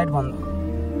 লাইট বন্ধ।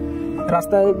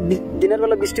 রাস্তায় দিনের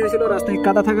বেলা বৃষ্টি হয়েছিল, রাস্তায়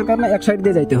কাদা থাকার কারণে এক সাইড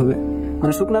দিয়ে যাইতে হবে,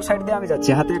 মানে শুকনার সাইড দিয়ে আমি যাচ্ছি,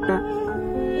 হাতে একটা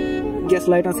গ্যাস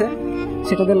লাইট আছে,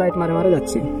 সেটাতে লাইট মারে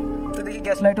যাচ্ছি। তো দেখি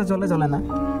গ্যাস লাইটও জ্বলে না,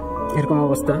 এরকম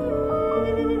অবস্থা।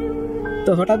 তো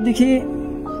হঠাৎ দেখি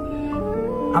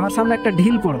আমার সামনে একটা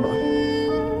ঢিল পড়লো,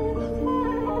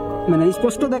 মানে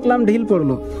স্পষ্ট দেখলাম ঢিল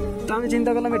পড়লো। তো আমি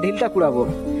চিন্তা করলাম এই ঢিলটা কুড়াবো।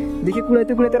 দেখি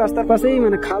কুড়াইতে রাস্তার পাশেই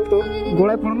মানে খাল, তো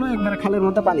গোড়ায় পড়লো একবারে খালের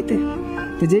মধ্যে পানিতে।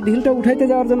 তো যে ঢিলটা উঠাইতে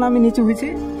যাওয়ার জন্য আমি নিচু হয়েছি,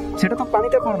 সেটা তো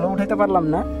পানিতে পড়লো, উঠাইতে পারলাম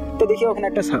না। তো দেখি ওখানে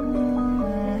একটা সাপ।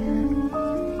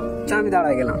 আমি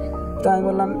দাঁড়ায় গেলাম। তো আমি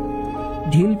বললাম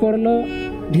ঢিল পড়লো,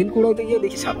 ঢিল কুড়াইতে গিয়ে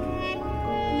দেখি সাপ,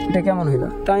 এটা কেমন হইলো?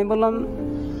 তো আমি বললাম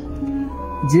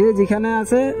যে যেখানে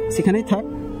আছে সেখানেই থাক,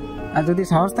 আর যদি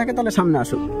সাহস থাকে তাহলে সামনে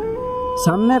আসুক।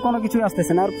 সামনে কোনো কিছুই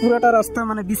আসতেছে না, আর পুরাটা রাস্তা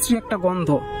মানে বিশ্রী একটা গন্ধ,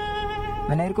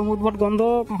 মানে এরকম উদ্ভট গন্ধ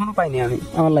কখনো পাইনি আমি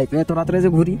আমার লাইফে। এত রাত্রে যে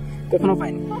ঘুরি কখনো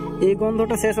পাইনি। এই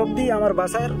গন্ধটা শেষ অবধি আমার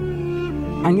বাসার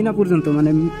আঙ্গিনা পর্যন্ত,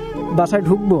 মানে বাসায়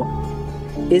ঢুকবো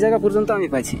এই জায়গা পর্যন্ত আমি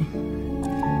পাইছি।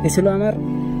 এ ছিল আমার,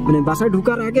 মানে বাসায়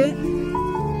ঢুকার আগে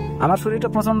আমার শরীরটা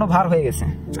প্রচন্ড ভার হয়ে গেছে,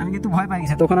 আমি কিন্তু ভয় পাই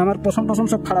গেছি। তখন আমার পছন্দ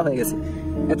সব খারাপ হয়ে গেছে,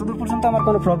 এতদূর পর্যন্ত আমার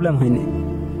কোনো প্রবলেম হয়নি।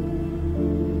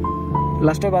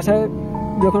 লাস্টে বাসায়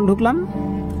যখন ঢুকলাম,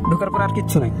 ঢুকার পর আর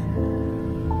কিচ্ছু নাই।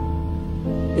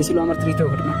 এই ছিল আমার তৃতীয়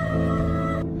ঘটনা।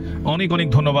 অনেক অনেক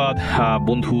ধন্যবাদ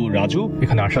বন্ধু রাজু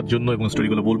এখানে আসার জন্য এবং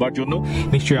স্টোরিগুলো বলবার জন্য।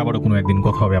 নিশ্চয়ই আবারও কোনো একদিন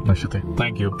কথা হবে আপনার সাথে।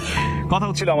 Thank you. কথা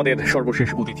হচ্ছিল আমাদের সর্বশেষ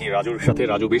অতিথি রাজুর সাথে।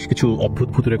 রাজু বেশ কিছু অদ্ভুত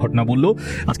ভুতুরে ঘটনা বললো।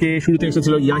 আজকে শুরুতে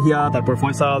এসেছিল ইয়াহিয়া, তারপর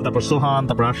ফয়সাল, তারপর সোহান,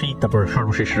 তারপর আশিক, তারপর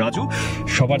সর্বশেষ রাজু।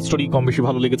 সবার স্টোরি কম বেশি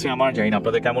ভালো লেগেছে আমার, জানি না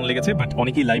আপনাদের কেমন লেগেছে, বাট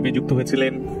অনেকেই লাইভে যুক্ত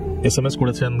হয়েছিলেন, SMS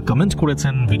করেছেন, কমেন্ট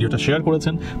করেছেন, ভিডিওটা শেয়ার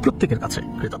করেছেন, প্রত্যেকের কাছে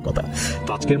কৃতজ্ঞতা। তো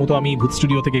আজকের মতো আমি ভূত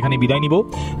স্টুডিও থেকে এখানে বিদায় নিব।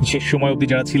 শেষ সময় অবধি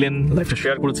যারা ছিলেন, লাইভটা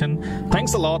শেয়ার করেছেন,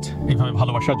 থ্যাঙ্কস আ লট এইভাবে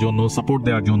ভালোবাসার জন্য, সাপোর্ট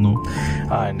দেওয়ার জন্য।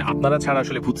 অ্যান্ড আপনারা ছাড়া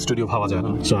আসলে ভূত স্টুডিও ভাবা যায়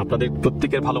না। সো আপনাদের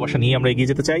প্রত্যেকের ভালোবাসা নিয়ে আমরা এগিয়ে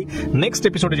যেতে চাই। নেক্সট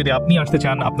এপিসোডে যদি আপনি আসতে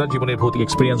চান আপনার জীবনের ভৌতিক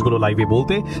এক্সপিরিয়েন্সগুলো লাইভে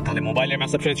বলতে, তাহলে মোবাইলের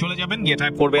মেসেজে চলে যাবেন, গিয়ে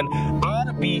টাইপ করবেন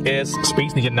RBS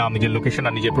স্পেস নিজের নাম, নিজের লোকেশন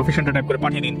আর নিজের প্রফেশনটা টাইপ করে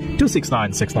পাঠিয়ে দিন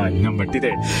 26969 নাম্বারটিতে।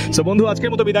 সো বন্ধু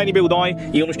আজকের মতো বিদায় নিবে উদয়।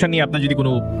 এই অনুষ্ঠান নিয়ে আপনার যদি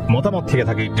কোনো মতামত থেকে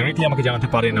থাকে ডাইরেক্টলি আমাকে জানাতে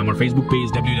পারেন আমার ফেসবুক পেজ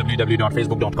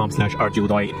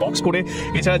www.facebook.com/rjuday ইনবক্স করে।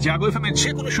 এছাড়া জাগো FM এর যে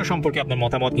কোনো শো সম্পর্কে আপনার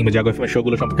মতামত কিংবা জাগো FM এর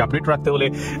শোগুলো সম্পর্কে আপডেট রাখতে হলে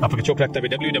আপনাকে চোখ রাখতে হবে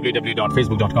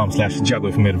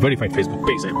www.facebook.com/jagofm এর ভেরিফাইড ফেসবুক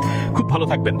পেজে। খুব ভালো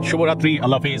থাকবেন, শুভরাত্রি,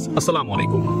 আল্লাহ হাফেজ, আসসালামু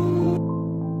আলাইকুম।